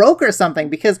think it broke or something,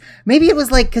 because maybe it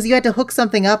was like, because you had to hook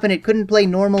something up and it couldn't play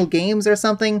normal games or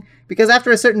something. Because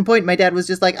after a certain point, my dad was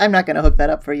just like, I'm not going to hook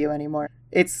that up for you anymore.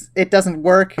 It doesn't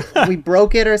work. We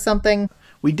broke it or something.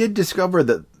 We did discover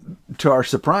that, to our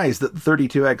surprise, that the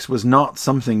 32X was not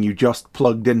something you just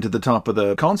plugged into the top of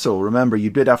the console. Remember, you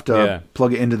did have to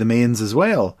plug it into the mains as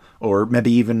well, or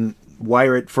maybe even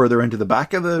wire it further into the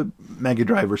back of the Mega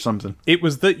Drive or something. It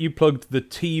was that you plugged the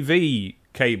TV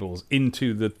cables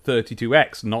into the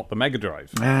 32X, not the Mega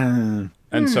Drive.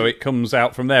 And so it comes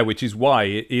out from there, which is why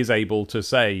it is able to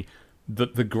say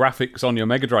that the graphics on your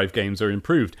Mega Drive games are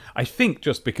improved. I think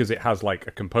just because it has like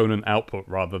a component output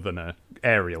rather than a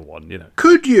aerial one, you know.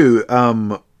 Could you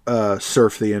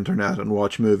surf the internet and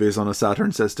watch movies on a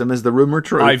Saturn system? Is the rumor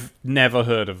true? I've never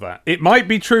heard of that. It might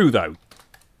be true though.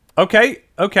 Okay,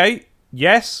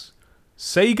 yes.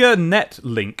 Sega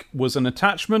Netlink was an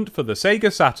attachment for the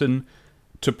Sega Saturn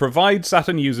to provide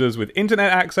Saturn users with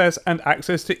internet access and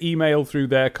access to email through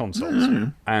their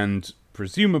consoles. And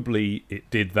presumably it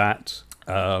did that.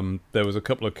 There was a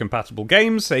couple of compatible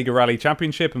games, Sega Rally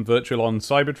Championship and Virtual On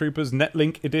Cyber Troopers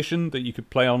Netlink Edition, that you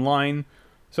could play online.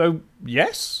 So,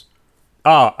 yes.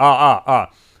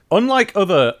 Unlike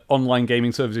other online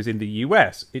gaming services in the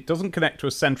US, it doesn't connect to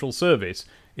a central service.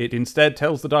 It instead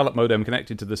tells the dial-up modem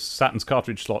connected to the Saturn's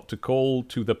cartridge slot to call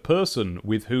to the person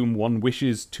with whom one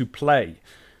wishes to play.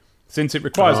 Since it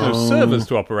requires no servers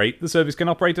to operate, the service can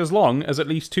operate as long as at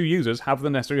least two users have the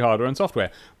necessary hardware and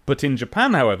software. But in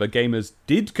Japan, however, gamers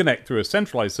did connect through a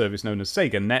centralized service known as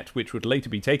Sega Net, which would later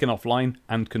be taken offline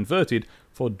and converted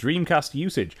for Dreamcast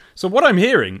usage. So what I'm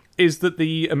hearing is that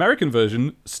the American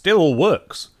version still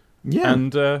works. Yeah.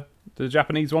 And the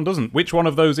Japanese one doesn't. Which one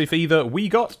of those, if either, we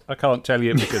got? I can't tell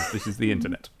you because this is the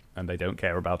internet, and they don't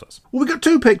care about us. Well, we got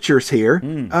two pictures here.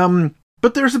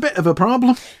 But there's a bit of a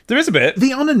problem. There is a bit.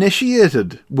 The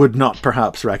uninitiated would not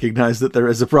perhaps recognise that there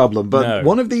is a problem, but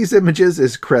one of these images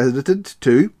is credited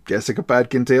to Jessica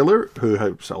Padkin-Taylor, who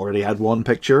has already had one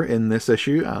picture in this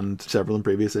issue and several in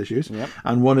previous issues,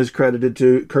 and one is credited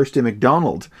to Kirsty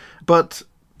MacDonald. But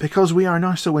because we are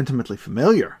now so intimately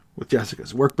familiar with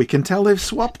Jessica's work, we can tell they've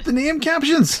swapped the name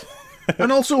captions.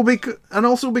 and also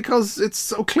because it's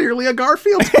so clearly a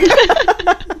Garfield.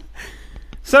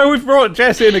 So we've brought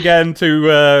Jess in again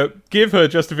to give her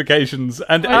justifications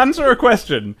and answer a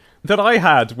question that I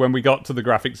had when we got to the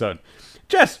graphic zone.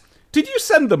 Jess, did you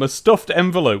send them a stuffed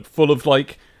envelope full of,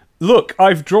 like, look,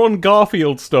 I've drawn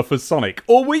Garfield stuff as Sonic?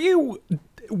 Or were you,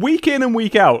 week in and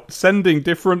week out, sending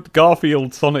different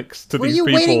Garfield Sonics to these people? Were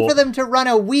you waiting for them to run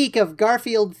a week of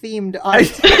Garfield-themed art?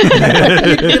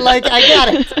 You'd be like, I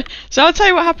got it. So I'll tell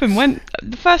you what happened. When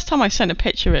the first time I sent a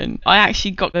picture in, I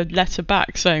actually got a letter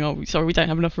back saying, oh, sorry, we don't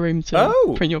have enough room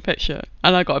to print your picture.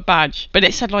 And I got a badge. But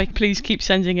it said, like, please keep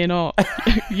sending in art.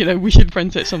 You know, we should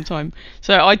print it sometime.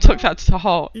 So I took that to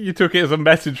heart. You took it as a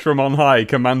message from on high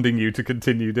commanding you to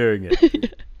continue doing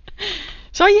it.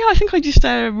 So yeah, I think I just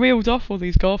reeled off all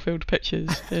these Garfield pictures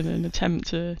in an attempt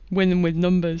to win them with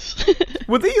numbers.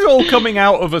 Were these all coming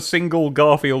out of a single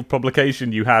Garfield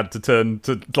publication you had to turn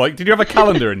to, like, did you have a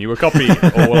calendar and you were copying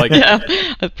it? Or like, yeah,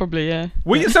 probably, yeah.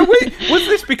 Was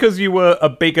this because you were a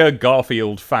bigger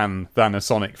Garfield fan than a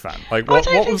Sonic fan? Like, what,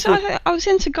 I don't think so. I was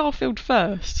into Garfield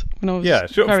first when I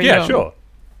was very young. Sure.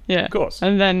 Yeah, of course.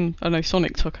 And then, I know,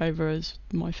 Sonic took over as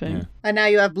my thing. Yeah. And now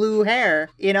you have blue hair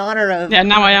in honor of... Yeah,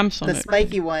 now I am Sonic. The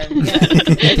spiky one.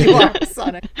 Yeah, you are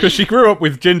Sonic. Because she grew up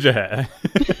with ginger hair.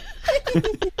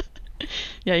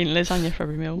 Yeah, eating lasagna for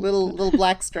every meal. Little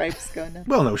black stripes going down.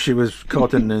 Well, no, she was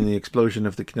caught in the explosion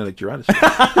of the kinetic Tyrannosaurus.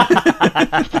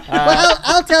 Well,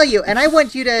 I'll tell you, and I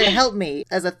want you to help me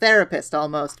as a therapist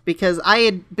almost, because I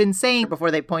had been saying before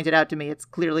they pointed out to me it's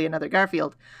clearly another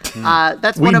Garfield.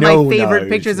 That's one of my favorite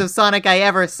pictures of Sonic I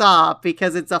ever saw,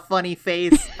 because it's a funny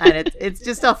face and it's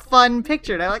just a fun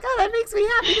picture. And I'm like, oh, that makes me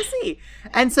happy to see.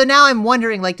 And so now I'm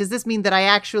wondering, like, does this mean that I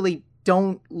actually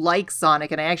don't like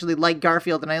Sonic and I actually like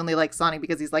Garfield and I only like Sonic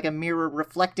because he's like a mirror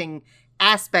reflecting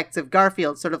aspects of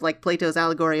Garfield, sort of like Plato's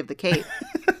allegory of the cave?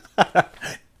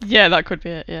 Yeah, that could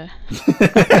be it, yeah.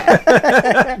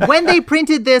 When they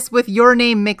printed this with your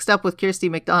name mixed up with Kirsty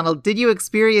McDonald, did you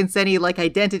experience any, like,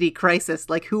 identity crisis?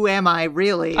 Like, who am I,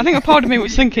 really? I think a part of me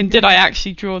was thinking, did I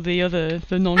actually draw the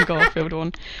non-Garfield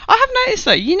one? I have noticed,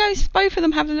 though, both of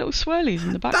them have the little swirlies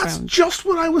in the background. That's just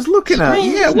what I was looking at.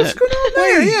 Strange, Yeah, isn't what's it? going on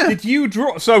there? Yeah. Did you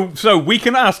draw... So we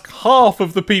can ask half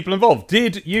of the people involved.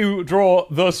 Did you draw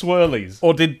the swirlies?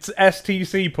 Or did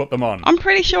STC put them on? I'm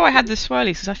pretty sure I had the swirlies,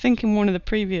 because I think in one of the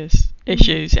previous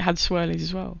issues it had swirlies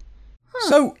as well.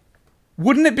 So,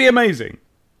 wouldn't it be amazing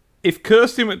if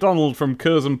Kirsty McDonald from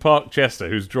Curzon Park Chester,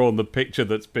 who's drawn the picture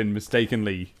that's been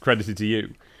mistakenly credited to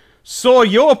you, saw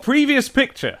your previous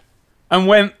picture and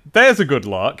went, there's a good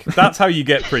lark, that's how you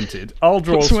get printed, I'll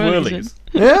draw Put swirlies swirlies.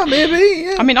 Yeah, maybe,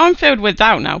 yeah. I mean, I'm filled with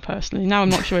doubt now, personally. Now I'm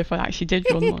not sure if I actually did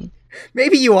draw them on.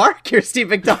 Maybe you are Kirsty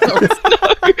McDonald.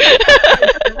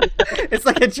 It's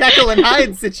like a Jekyll and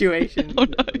Hyde situation. Oh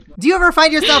no. Do you ever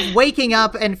find yourself waking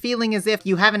up and feeling as if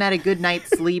you haven't had a good night's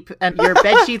sleep and your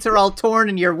bed sheets are all torn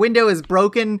and your window is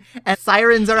broken and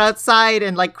sirens are outside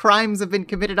and like crimes have been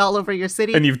committed all over your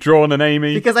city? And you've drawn an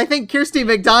Amy. Because I think Kirsty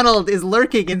McDonald is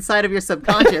lurking inside of your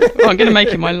subconscious. Well, I'm going to make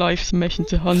it my life's mission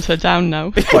to hunt her down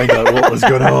now. Find out what was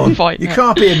going on. Fight You her.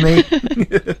 copying me.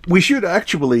 We should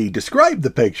actually describe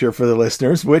the picture for the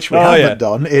listeners, which we Oh, haven't yeah.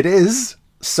 done. It is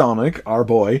Sonic, our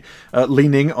boy,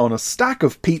 leaning on a stack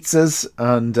of pizzas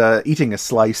and eating a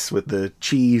slice with the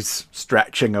cheese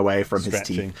stretching away from his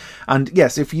Stretching. teeth. And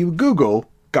yes, if you Google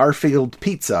Garfield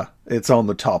pizza, it's on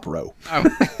the top row.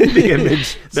 The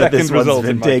image that Second this one's result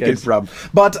been in my taken case. from.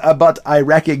 But I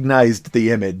recognized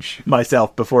the image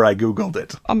myself before I Googled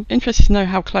it. I'm interested to know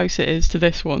how close it is to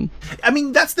this one. I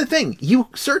mean, that's the thing. You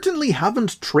certainly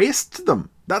haven't traced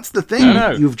them. That's the thing. I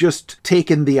know. You've just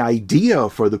taken the idea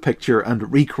for the picture and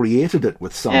recreated it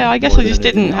with Sonic. Yeah, I guess more I just than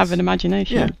anything didn't have else. an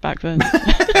imagination Yeah. back then.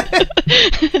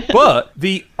 But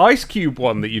the Ice Cube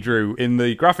one that you drew in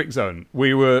the graphic zone,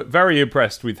 we were very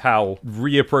impressed with how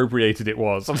reappropriated it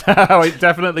was. How it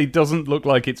definitely doesn't look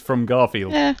like it's from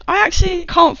Garfield. Yeah, I actually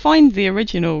can't find the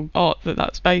original art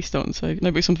that's based on, so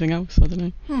maybe it's something else, I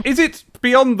don't know. Is it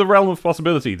beyond the realm of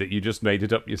possibility that you just made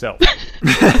it up yourself?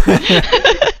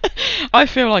 I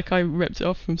feel like I ripped it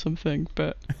off from something,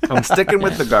 but I'm sticking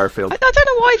with the Garfield. I don't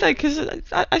know why though, because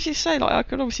as you say, like I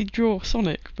could obviously draw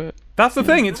Sonic, but That's the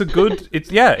thing. It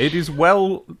is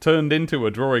well turned into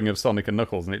a drawing of Sonic and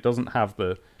Knuckles, and it doesn't have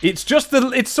the.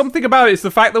 It's something about it. It's the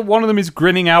fact that one of them is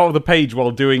grinning out of the page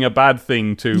while doing a bad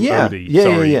thing to Yeah. Odie. Yeah,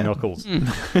 Sorry, yeah. Knuckles.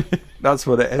 That's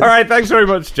what it is. All right, thanks very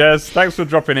much, Jez. Thanks for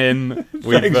dropping in.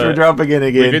 Thanks for dropping in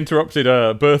We've again. interrupted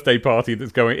a birthday party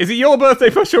that's going. Is it your birthday?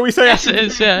 Shall we say? yes, it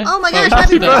is. Yeah. Oh my gosh,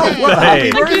 happy birthday! Well,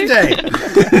 happy Thank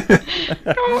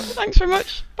birthday! Oh, thanks very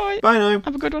much. Bye. Bye now.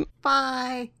 Have a good one.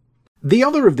 Bye. The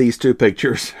other of these two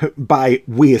pictures, by,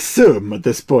 we assume at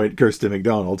this point, Kirsty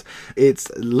McDonald, it's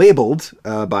labelled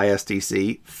by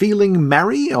STC, Feeling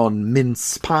Merry on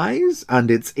Mince Pies,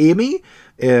 and it's Amy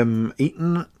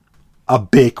eating a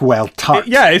Bakewell tart.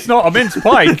 It's not a mince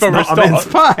pie It's for a not a start. mince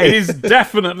pie. It is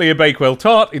definitely a Bakewell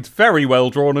tart. It's very well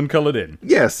drawn and coloured in.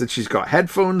 Yes, and she's got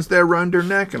headphones there round her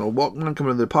neck and a Walkman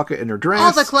coming in the pocket in her dress.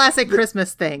 All the classic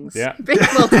Christmas things. Yeah.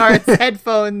 Bakewell tarts,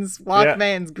 headphones,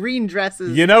 Walkmans, green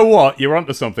dresses. You know what? You're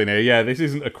onto something here. Yeah, this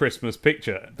isn't a Christmas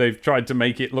picture. They've tried to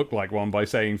make it look like one by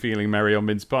saying "Feeling merry on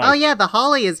mince pie." Oh yeah, the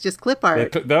holly is just clip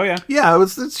art. Oh yeah. Yeah,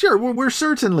 it's sure. We're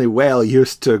certainly well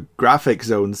used to graphic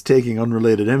zones taking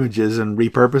unrelated images and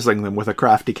repurposing them with a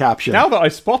crafty caption. Now that I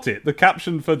spot it, the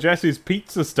caption for Jess's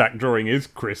pizza stack drawing is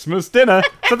 "Christmas dinner."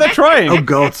 So they're trying. Oh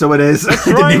god, so it is. I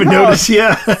didn't trying even hard. notice,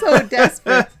 yeah. So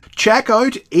desperate. Check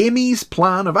out Amy's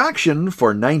plan of action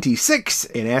for 96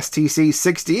 in STC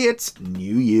 68's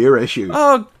New Year issue.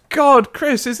 Oh God,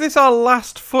 Chris, is this our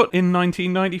last foot in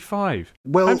 1995?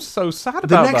 Well, I'm so sad about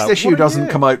the that. next issue What a doesn't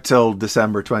year. come out till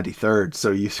December 23rd,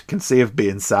 so you can save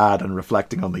being sad and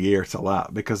reflecting on the year till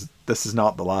that, because this is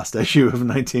not the last issue of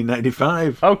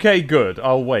 1995. Okay, good.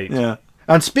 I'll wait. Yeah.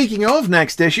 And speaking of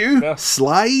next issue,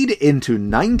 slide into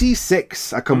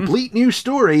 96, a complete new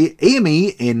story, Amy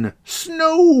in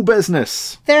Snow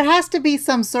Business. There has to be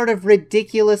some sort of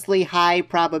ridiculously high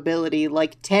probability,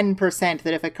 like 10%,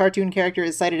 that if a cartoon character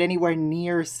is sighted anywhere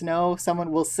near snow,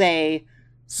 someone will say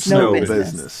snow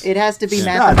business. It has to be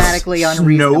mathematically That's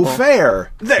unreasonable. Snow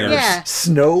Fair. There's Yeah.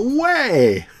 Snow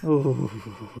Way.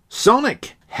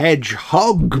 Sonic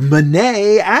Hedgehog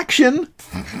Monet action.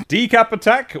 Decap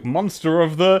attack, monster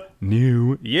of the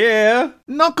new year.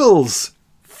 Knuckles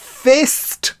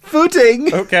Fist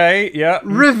Footing. Okay, yeah.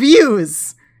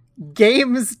 Reviews.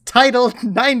 games titled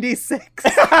 96.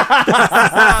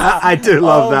 I do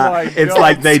love that. It's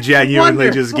like they genuinely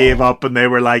just gave up and they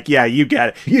were like, yeah, you get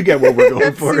it. You get what we're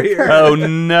going for here. Oh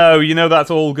no,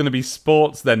 that's all going to be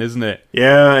sports then, isn't it?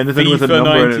 Yeah, anything with a FIFA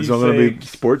number in it, it's all going to be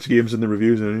 96. sports games in the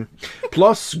reviews. Anyway.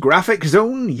 Plus, Graphic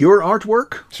Zone, your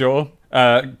artwork. Sure.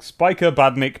 Spiker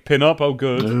Badnik pin-up, oh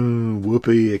good.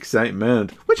 Whoopee,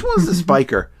 excitement. Which one's the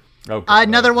Spiker? Oh, God.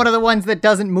 Another one of the ones that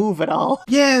doesn't move at all.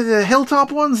 Yeah, the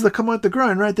hilltop ones that come out the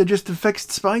ground, right? They're just the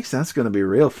fixed spikes. That's going to be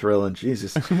real thrilling.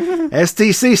 Jesus.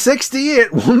 STC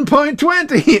 68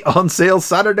 1.20 on sale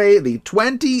Saturday, the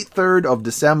 23rd of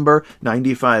December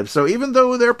 95. So even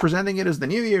though they're presenting it as the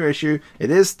New Year issue,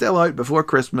 it is still out before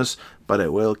Christmas, but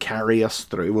it will carry us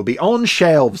through. We'll be on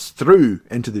shelves through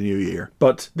into the new year.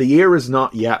 But the year is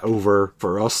not yet over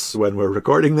for us when we're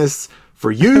recording this.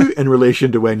 For you, in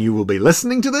relation to when you will be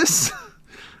listening to this,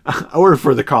 or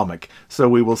for the comic. So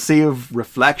we will save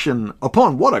reflection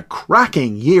upon what a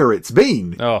cracking year it's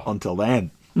been until then.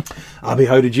 Abby,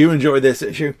 how did you enjoy this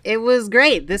issue? It was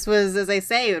great. This was, as I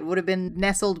say, it would have been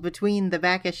nestled between the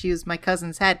back issues my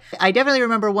cousins had. I definitely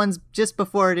remember ones just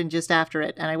before it and just after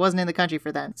it, and I wasn't in the country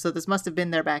for then, so this must have been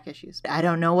their back issues. I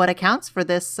don't know what accounts for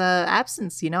this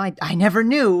absence, I never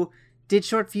knew. Did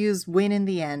Short Fuse win in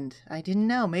the end? I didn't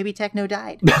know. Maybe Techno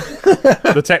died.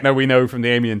 The Techno we know from the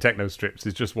Amy and Techno strips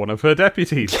is just one of her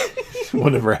deputies.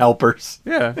 One of her helpers.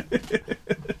 Yeah.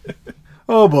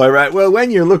 Oh boy, right. Well, when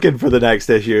you're looking for the next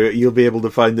issue, you'll be able to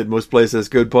find that most places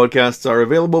good podcasts are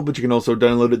available, but you can also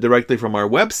download it directly from our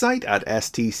website at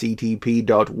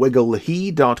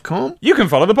stctp.wigglehe.com. You can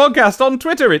follow the podcast on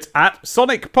Twitter. It's at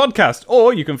Sonic Podcast,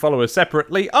 or you can follow us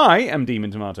separately. I am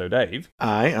Demon Tomato Dave.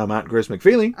 I am at Chris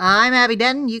McFeely. I'm Abby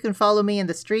Denton. You can follow me in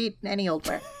the street, any old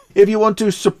where. If you want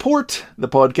to support the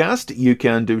podcast, you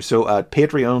can do so at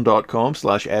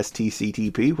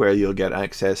patreon.com/stctp, where you'll get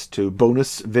access to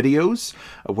bonus videos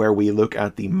where we look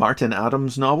at the Martin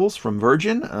Adams novels from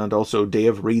Virgin, and also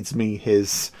Dave reads me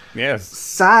his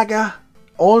saga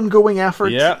ongoing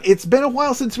effort. Yeah. It's been a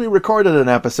while since we recorded an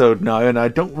episode now, and I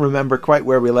don't remember quite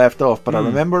where we left off, but I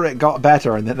remember it got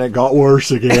better and then it got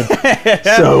worse again.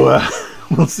 So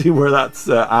we'll see where that's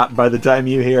at by the time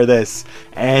you hear this.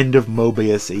 End of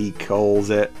Mobius, he calls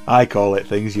it. I call it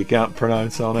things you can't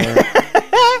pronounce on air.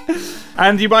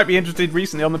 And you might be interested,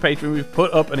 recently on the Patreon, we've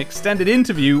put up an extended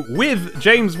interview with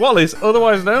James Wallace,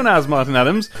 otherwise known as Martin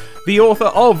Adams, the author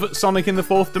of Sonic in the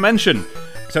Fourth Dimension.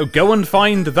 So go and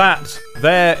find that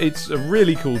there. It's a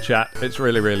really cool chat. It's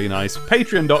really, really nice.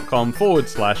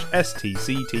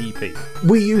 Patreon.com/STCTP.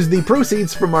 We use the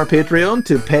proceeds from our Patreon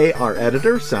to pay our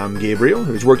editor, Sam Gabriel,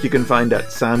 whose work you can find at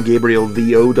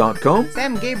samgabrielvo.com.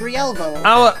 Sam Gabrielvo.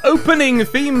 Our opening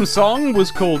theme song was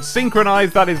called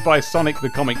Synchronize. That is by Sonic the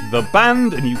Comic The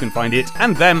Band, and you can find it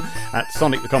and them at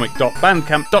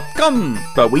sonicthecomic.bandcamp.com.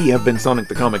 But we have been Sonic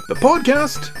the Comic, the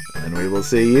podcast, and we will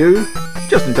see you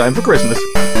just in time for Christmas.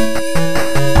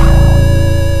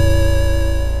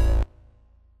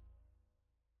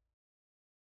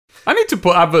 I need to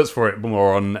put adverts for it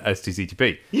more on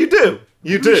STCTP. You do.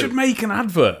 We should make an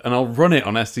advert and I'll run it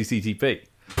on STCTP.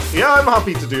 Yeah, I'm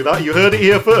happy to do that. You heard it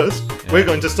here first. Yeah. We're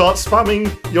going to start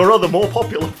spamming your other more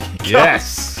popular podcasts.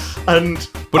 Yes.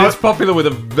 But it's popular with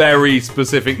a very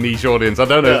specific niche audience. I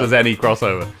don't know if there's any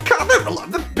crossover.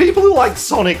 The people who like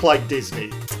Sonic like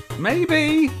Disney.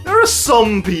 Maybe. There are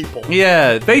some people.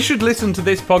 Yeah, they should listen to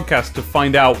this podcast to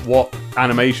find out what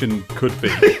animation could be.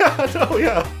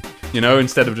 Yeah.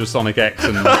 Instead of just Sonic X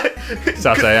and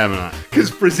Sat AM and that. Because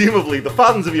presumably the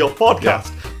fans of your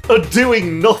podcast are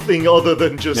doing nothing other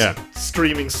than just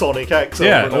streaming Sonic X over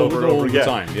and over and over again.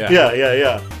 All the time,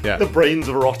 Yeah. The brains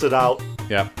have rotted out.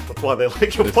 Yeah. That's why they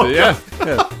like your podcast.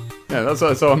 Yeah,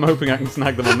 so I'm hoping I can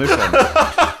snag them on this one.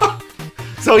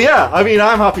 So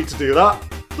I'm happy to do that.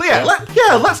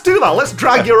 Let's do that. Let's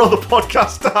drag your other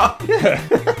podcast out.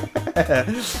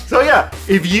 So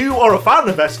if you are a fan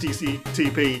of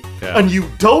STCTP and you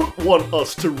don't want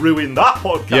us to ruin that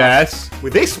podcast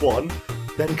with this one,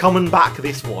 then come and back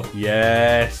this one.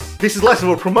 Yes. This is less of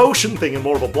a promotion thing and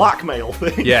more of a blackmail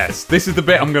thing. Yes, this is the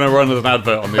bit I'm going to run as an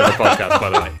advert on the other podcast, by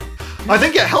the way. I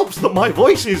think it helps that my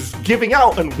voice is giving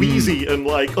out and wheezy and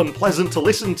unpleasant to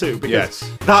listen to, because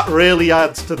that really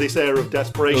adds to this air of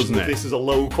desperation that this is a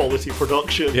low quality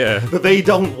production that they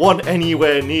don't want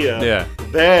anywhere near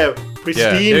their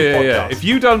pristine podcast. If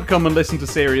you don't come and listen to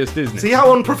Serious Disney, see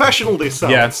how unprofessional this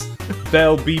sounds? Yes,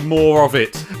 there'll be more of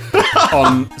it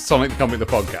on Sonic the Comic the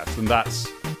podcast, and that's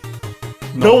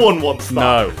no one wants that.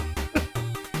 No.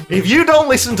 If you don't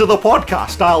listen to the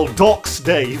podcast, I'll dox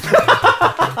Dave.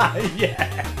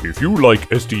 If you like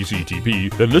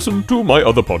STCTP, then listen to my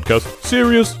other podcast,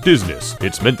 Serious Disness.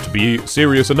 It's meant to be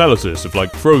serious analysis of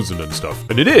like Frozen and stuff,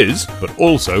 and it is, but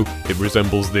also it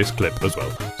resembles this clip as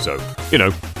well. So,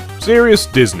 Serious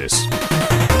Disness.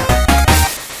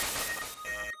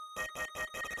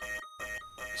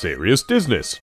 Serious Disness.